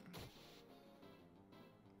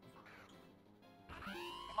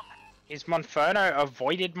 Is Monferno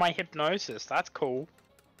avoided my hypnosis? That's cool.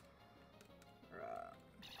 Right.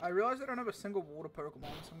 I realized I don't have a single water Pokemon,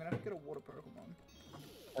 so I'm gonna have to get a water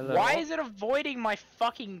Pokemon. Why is it avoiding my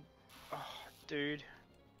fucking... Oh, dude.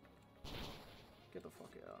 Get the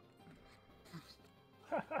fuck out.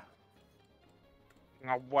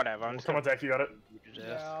 Oh, whatever, I'm Well, just come on, gonna Deck, you got it. do this.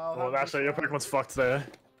 Yeah, I'll Well, have this actually, your one. Pokemon's fucked there.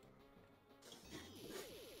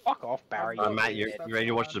 Fuck off, Barry. Oh, Matt, you that's ready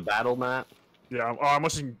to watch fine. the battle, Matt? Yeah, I'm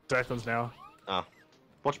watching Declan's now.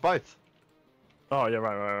 Watch both. Oh yeah,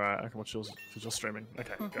 right. I can watch yours because you're streaming.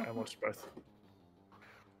 Okay, go and watch both.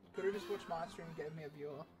 Could've just watched my stream and gave me a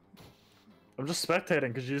viewer. I'm just spectating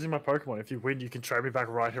because you're using my Pokemon. If you win, you can trade me back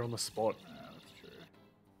right here on the spot. That's true.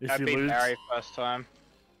 If I you beat lose, Barry first time.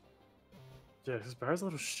 yeah, because Barry's a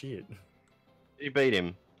little shit. You beat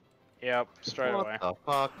him. Yep, straight What away. the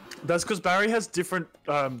fuck? That's because Barry has different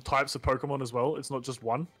types of Pokemon as well. It's not just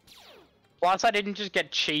one. Plus, I didn't just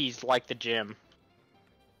get cheesed like the gym.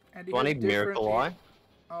 And he Do I does need Miracle Eye? different-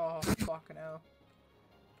 Oh, fucking hell.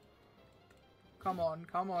 Come on.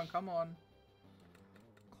 Clap him.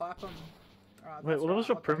 Alright, Wait, that's what was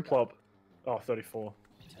your right, I'll take that. Primplop? Oh, 34.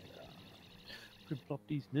 Primplop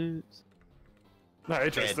these nudes. No, hey,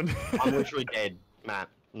 Tristan. I'm literally dead, Matt.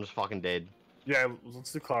 I'm just fucking dead. Yeah,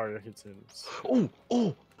 let's do Clario hits in. Oh,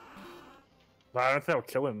 oh! No, I don't think I'll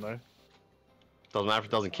kill him though. Doesn't matter if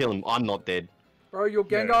it doesn't kill him. I'm not dead. Bro, your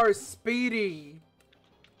Yeah. Gengar is speedy.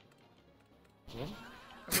 What?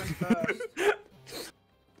 I went first.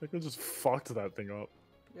 They could just fucked that thing up.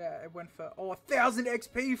 Yeah, it went for 1,000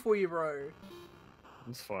 XP for you, bro.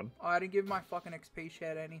 It's fun. I didn't give my fucking XP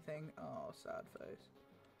shed anything. Oh, sad face.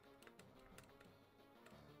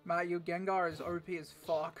 Matt, your Gengar is OP as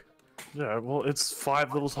fuck. Yeah, well, it's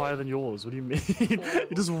 5 levels higher than yours. What do you mean?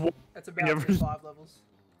 You just walk It's about every- 5 levels.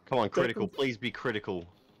 Come on, critical. Please be critical.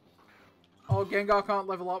 Oh, Gengar can't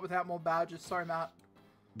level up without more badges. Sorry, Matt.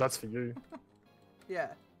 That's for you. Yeah.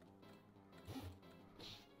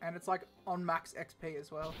 And it's like on max XP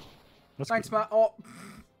as well. That's Thanks, good. Matt. Oh,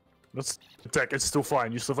 That's Deck, it's still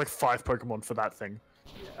fine. You still have like 5 Pokemon for that thing.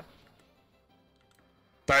 yeah.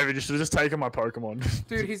 David, you should have just taken my Pokemon.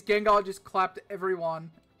 Dude, his Gengar just clapped everyone.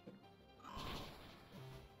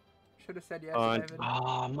 Should have said yes, David.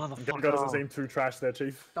 Oh, Gengar doesn't motherfucker. seem too trash there,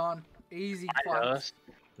 Chief. Done. Easy I claps. does.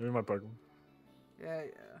 Give me my Pokemon. Yeah.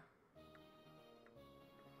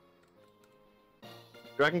 You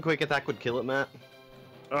reckon quick attack would kill it, Matt?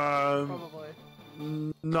 Probably.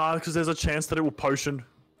 No, because there's a chance that it will potion.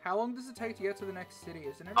 How long does it take to get to the next city?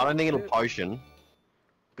 Isn't it? I don't think it'll It- potion.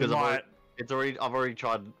 Because Might. I've already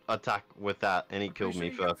tried attack with that and it killed me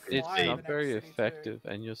pretty sure you for can It's fly 15. over not very next city, too. effective,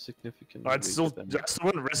 and you're significantly I'd still, weaker than I still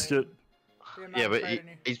wouldn't risk it. Matt, Yeah, but trading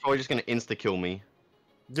you. he's probably just gonna insta kill me.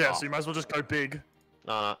 Yeah, Oh. so you might as well just go big.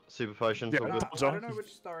 No, super potion. Yeah, all No, good. Told I ya. don't know which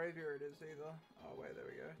Staravia it is either. Oh wait, there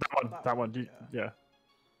we go. That one, yeah.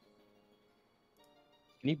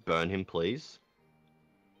 Can you burn him, please?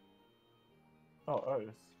 Oh.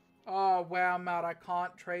 Oh wow, Matt, I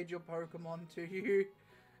can't trade your Pokemon to you.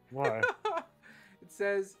 Why? It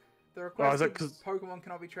says the Oh, is requested that 'cause- Pokemon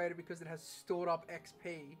cannot be traded because it has stored up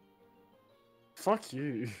XP. Fuck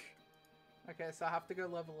you. Okay, so I have to go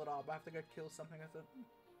level it up. I have to go kill something with it.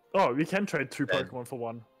 Oh, we can trade 2 Dead. Pokemon for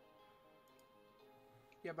 1.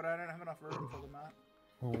 Yeah, but I don't have enough room for them, Matt.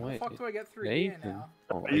 Oh How the wait. fuck do I get through Nathan. here now?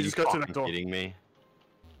 Oh, You just go through that fucking door. kidding me?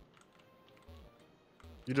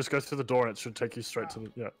 You just go through the door and it should take you straight to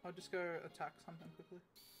the... Yeah. I'll just go attack something quickly.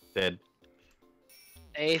 Dead.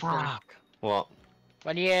 Ethan, What?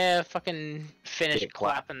 when you fucking finish Get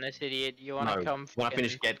clapped. clapping this idiot, you wanna No. come When I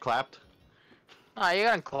finish fucking- get clapped? Oh, you're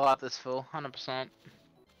gonna clap this fool, 100%.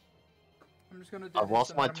 I'm just gonna do I've this lost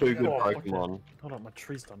and my then I'm 2 gonna good go- Oh, okay. Pokemon. Hold on, my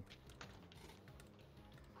tree's done.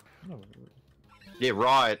 Oh, Yeah,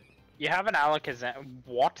 right. You have an Alakazam.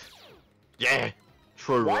 What? Yeah.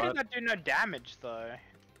 True, Why right? did that do no damage though?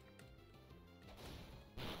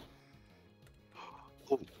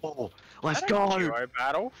 Oh, let's That go! ain't Duo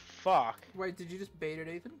battle. Fuck. Wait, did you just beat it,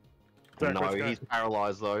 Ethan? Jack, No, let's go. he's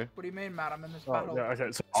paralyzed though. What do you mean, Matt? I'm in this Oh, battle. yeah,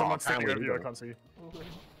 okay. So Oh, someone's standing over apparently you, I he can't see you.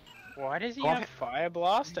 Ooh. Why does he Oh, have Fire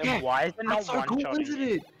Blast? And yeah, why is it not That's so one cool, shotting? isn't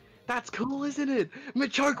it? That's cool, isn't it?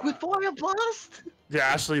 Machoke with Fire Blast! Yeah,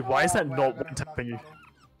 Ashley, why is Oh, that wow, I not got one-tapping you? another battle.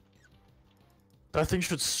 That thing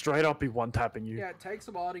should straight up be one-tapping you. Yeah, it takes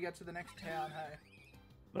a while to get to the next town, hey.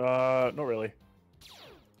 Not really.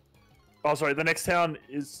 Oh, sorry, the next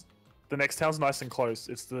town's nice and close.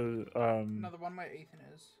 It's the, Another one where Ethan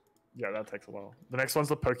is. yeah, that takes a while. The next one's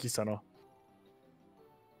the Poke Center.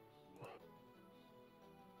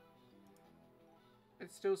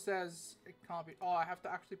 It still says it can't be. Oh, I have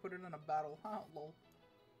to actually put it in a battle. Huh, lol.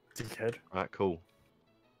 Dickhead. Alright, cool.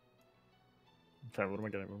 Okay, what am I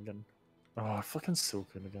getting? What am I getting? Oh, fucking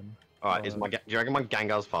Silken again. Alright, do you reckon my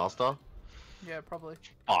Gengar's faster? Yeah, probably.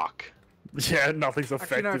 Fuck. Yeah, nothing's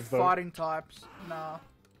Actually, no, effective though. fighting types. Nah.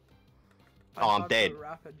 Oh, I'm can't dead. go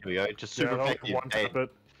Rapid. Here we go, just Yeah, super they'll effective. one-tap dead. it.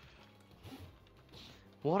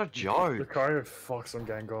 What a The joke. Lucario fucks on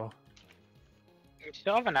Gengar. You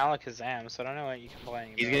still have an Alakazam, so I don't know what you're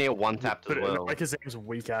complaining He's about. gonna get one tapped But as well. like his name's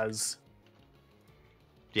weak as.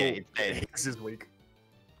 Yeah, Oh, it's dead. His is weak.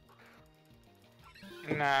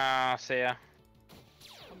 Nah, see ya.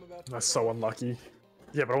 I'm about to That's go. so unlucky.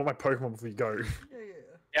 Yeah, but I want my Pokemon before you go. Yeah, yeah.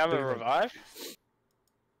 You have a Dude. revive?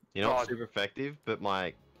 You're not God. super effective, but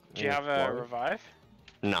my... Do you have a revive?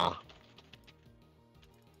 Nah.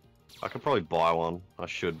 I could probably buy one. I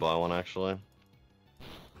should buy one, actually.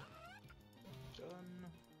 Done.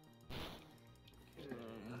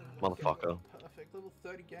 Motherfucker. Perfect. Level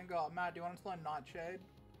 30 Gengar. Matt, do you want to learn Nightshade?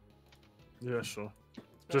 Yeah, sure. It's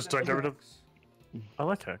better Just than don't get rid of- Hex. I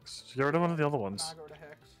like Hex. Get rid of one of the other Nah, ones. I got rid of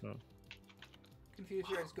Hex. No.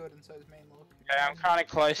 Confusion is good, and so is Main Look. Yeah, I'm kind of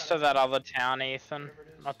close to that other town, Ethan. Whatever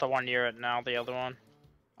it is. Not the one you're at now, the other one.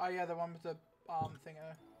 Oh yeah, the one with the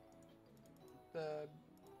thingo. The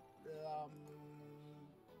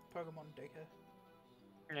Pokemon Daycare.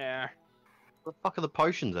 Yeah. Where the fuck are the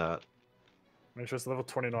potions at? Make sure it's level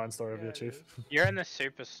 29 star over Yeah, here, it Chief. is. You're in the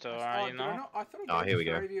superstore, Oh, you did I know? not? I thought Oh, I here gave we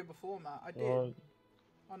you go. Staravia before, Matt. I did. Oh,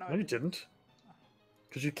 Oh no, I no, you didn't. didn't.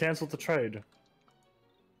 Because you cancelled the trade.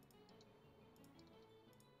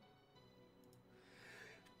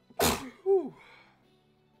 Whew.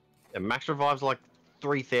 Yeah, max revives like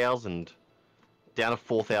 3,000, down to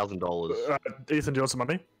 $4,000. Ethan, do you want some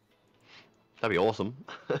money? That'd be awesome.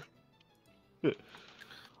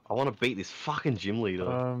 I want to beat this fucking gym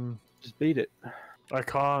leader. Just beat it. I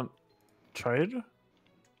can't trade.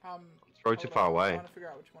 Throw too Hold far on, I'm away. trying to figure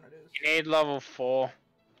out which one it is. You need level 4.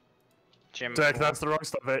 Gym Jack, 4. that's the wrong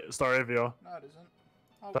Staravia. No, it isn't.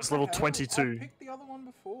 Oh, That's what the level hell? 22. I picked the other one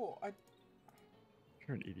before.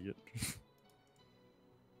 You're an idiot.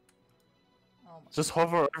 Oh my Just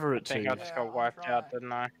hover over I it, think G. I just Yeah, got I'm wiped out, trying.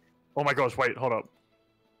 didn't I? Oh my gosh, wait, hold up.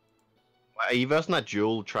 Are you versing that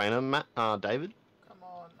dual trainer, Matt? David? Come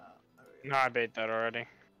on. There we No, I beat that already.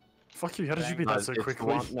 Fuck you, how did you Dang. beat No, that so it's the quickly?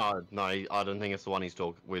 one- no, I don't think it's the one we're It's,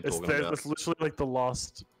 talking about. it's literally like the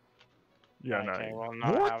last... Yeah, Okay, no. well, no,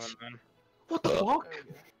 I What? haven't then. What the fuck?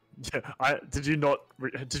 go. Yeah, did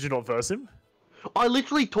you not verse him? I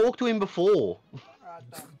literally talked to him before. Alright,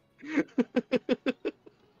 done.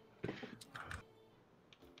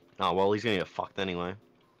 Oh, well, he's gonna get fucked anyway.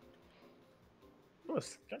 Oh,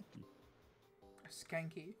 skanky.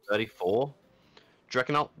 Skanky. 34? Do you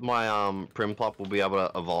reckon my Primplop will be able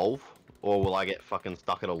to evolve? Or will I get fucking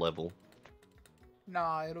stuck at a level?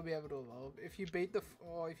 Nah, it'll be able to evolve. If you beat the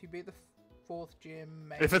fourth gym,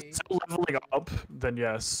 maybe. If it's still leveling up, then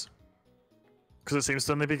yes. Because it seems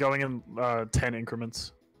to only be going in 10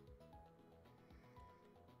 increments.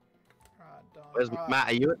 Alright, done. Where's Alright, Matt?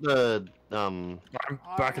 Are you at the I'm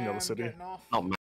back in the I other am city. getting off. Not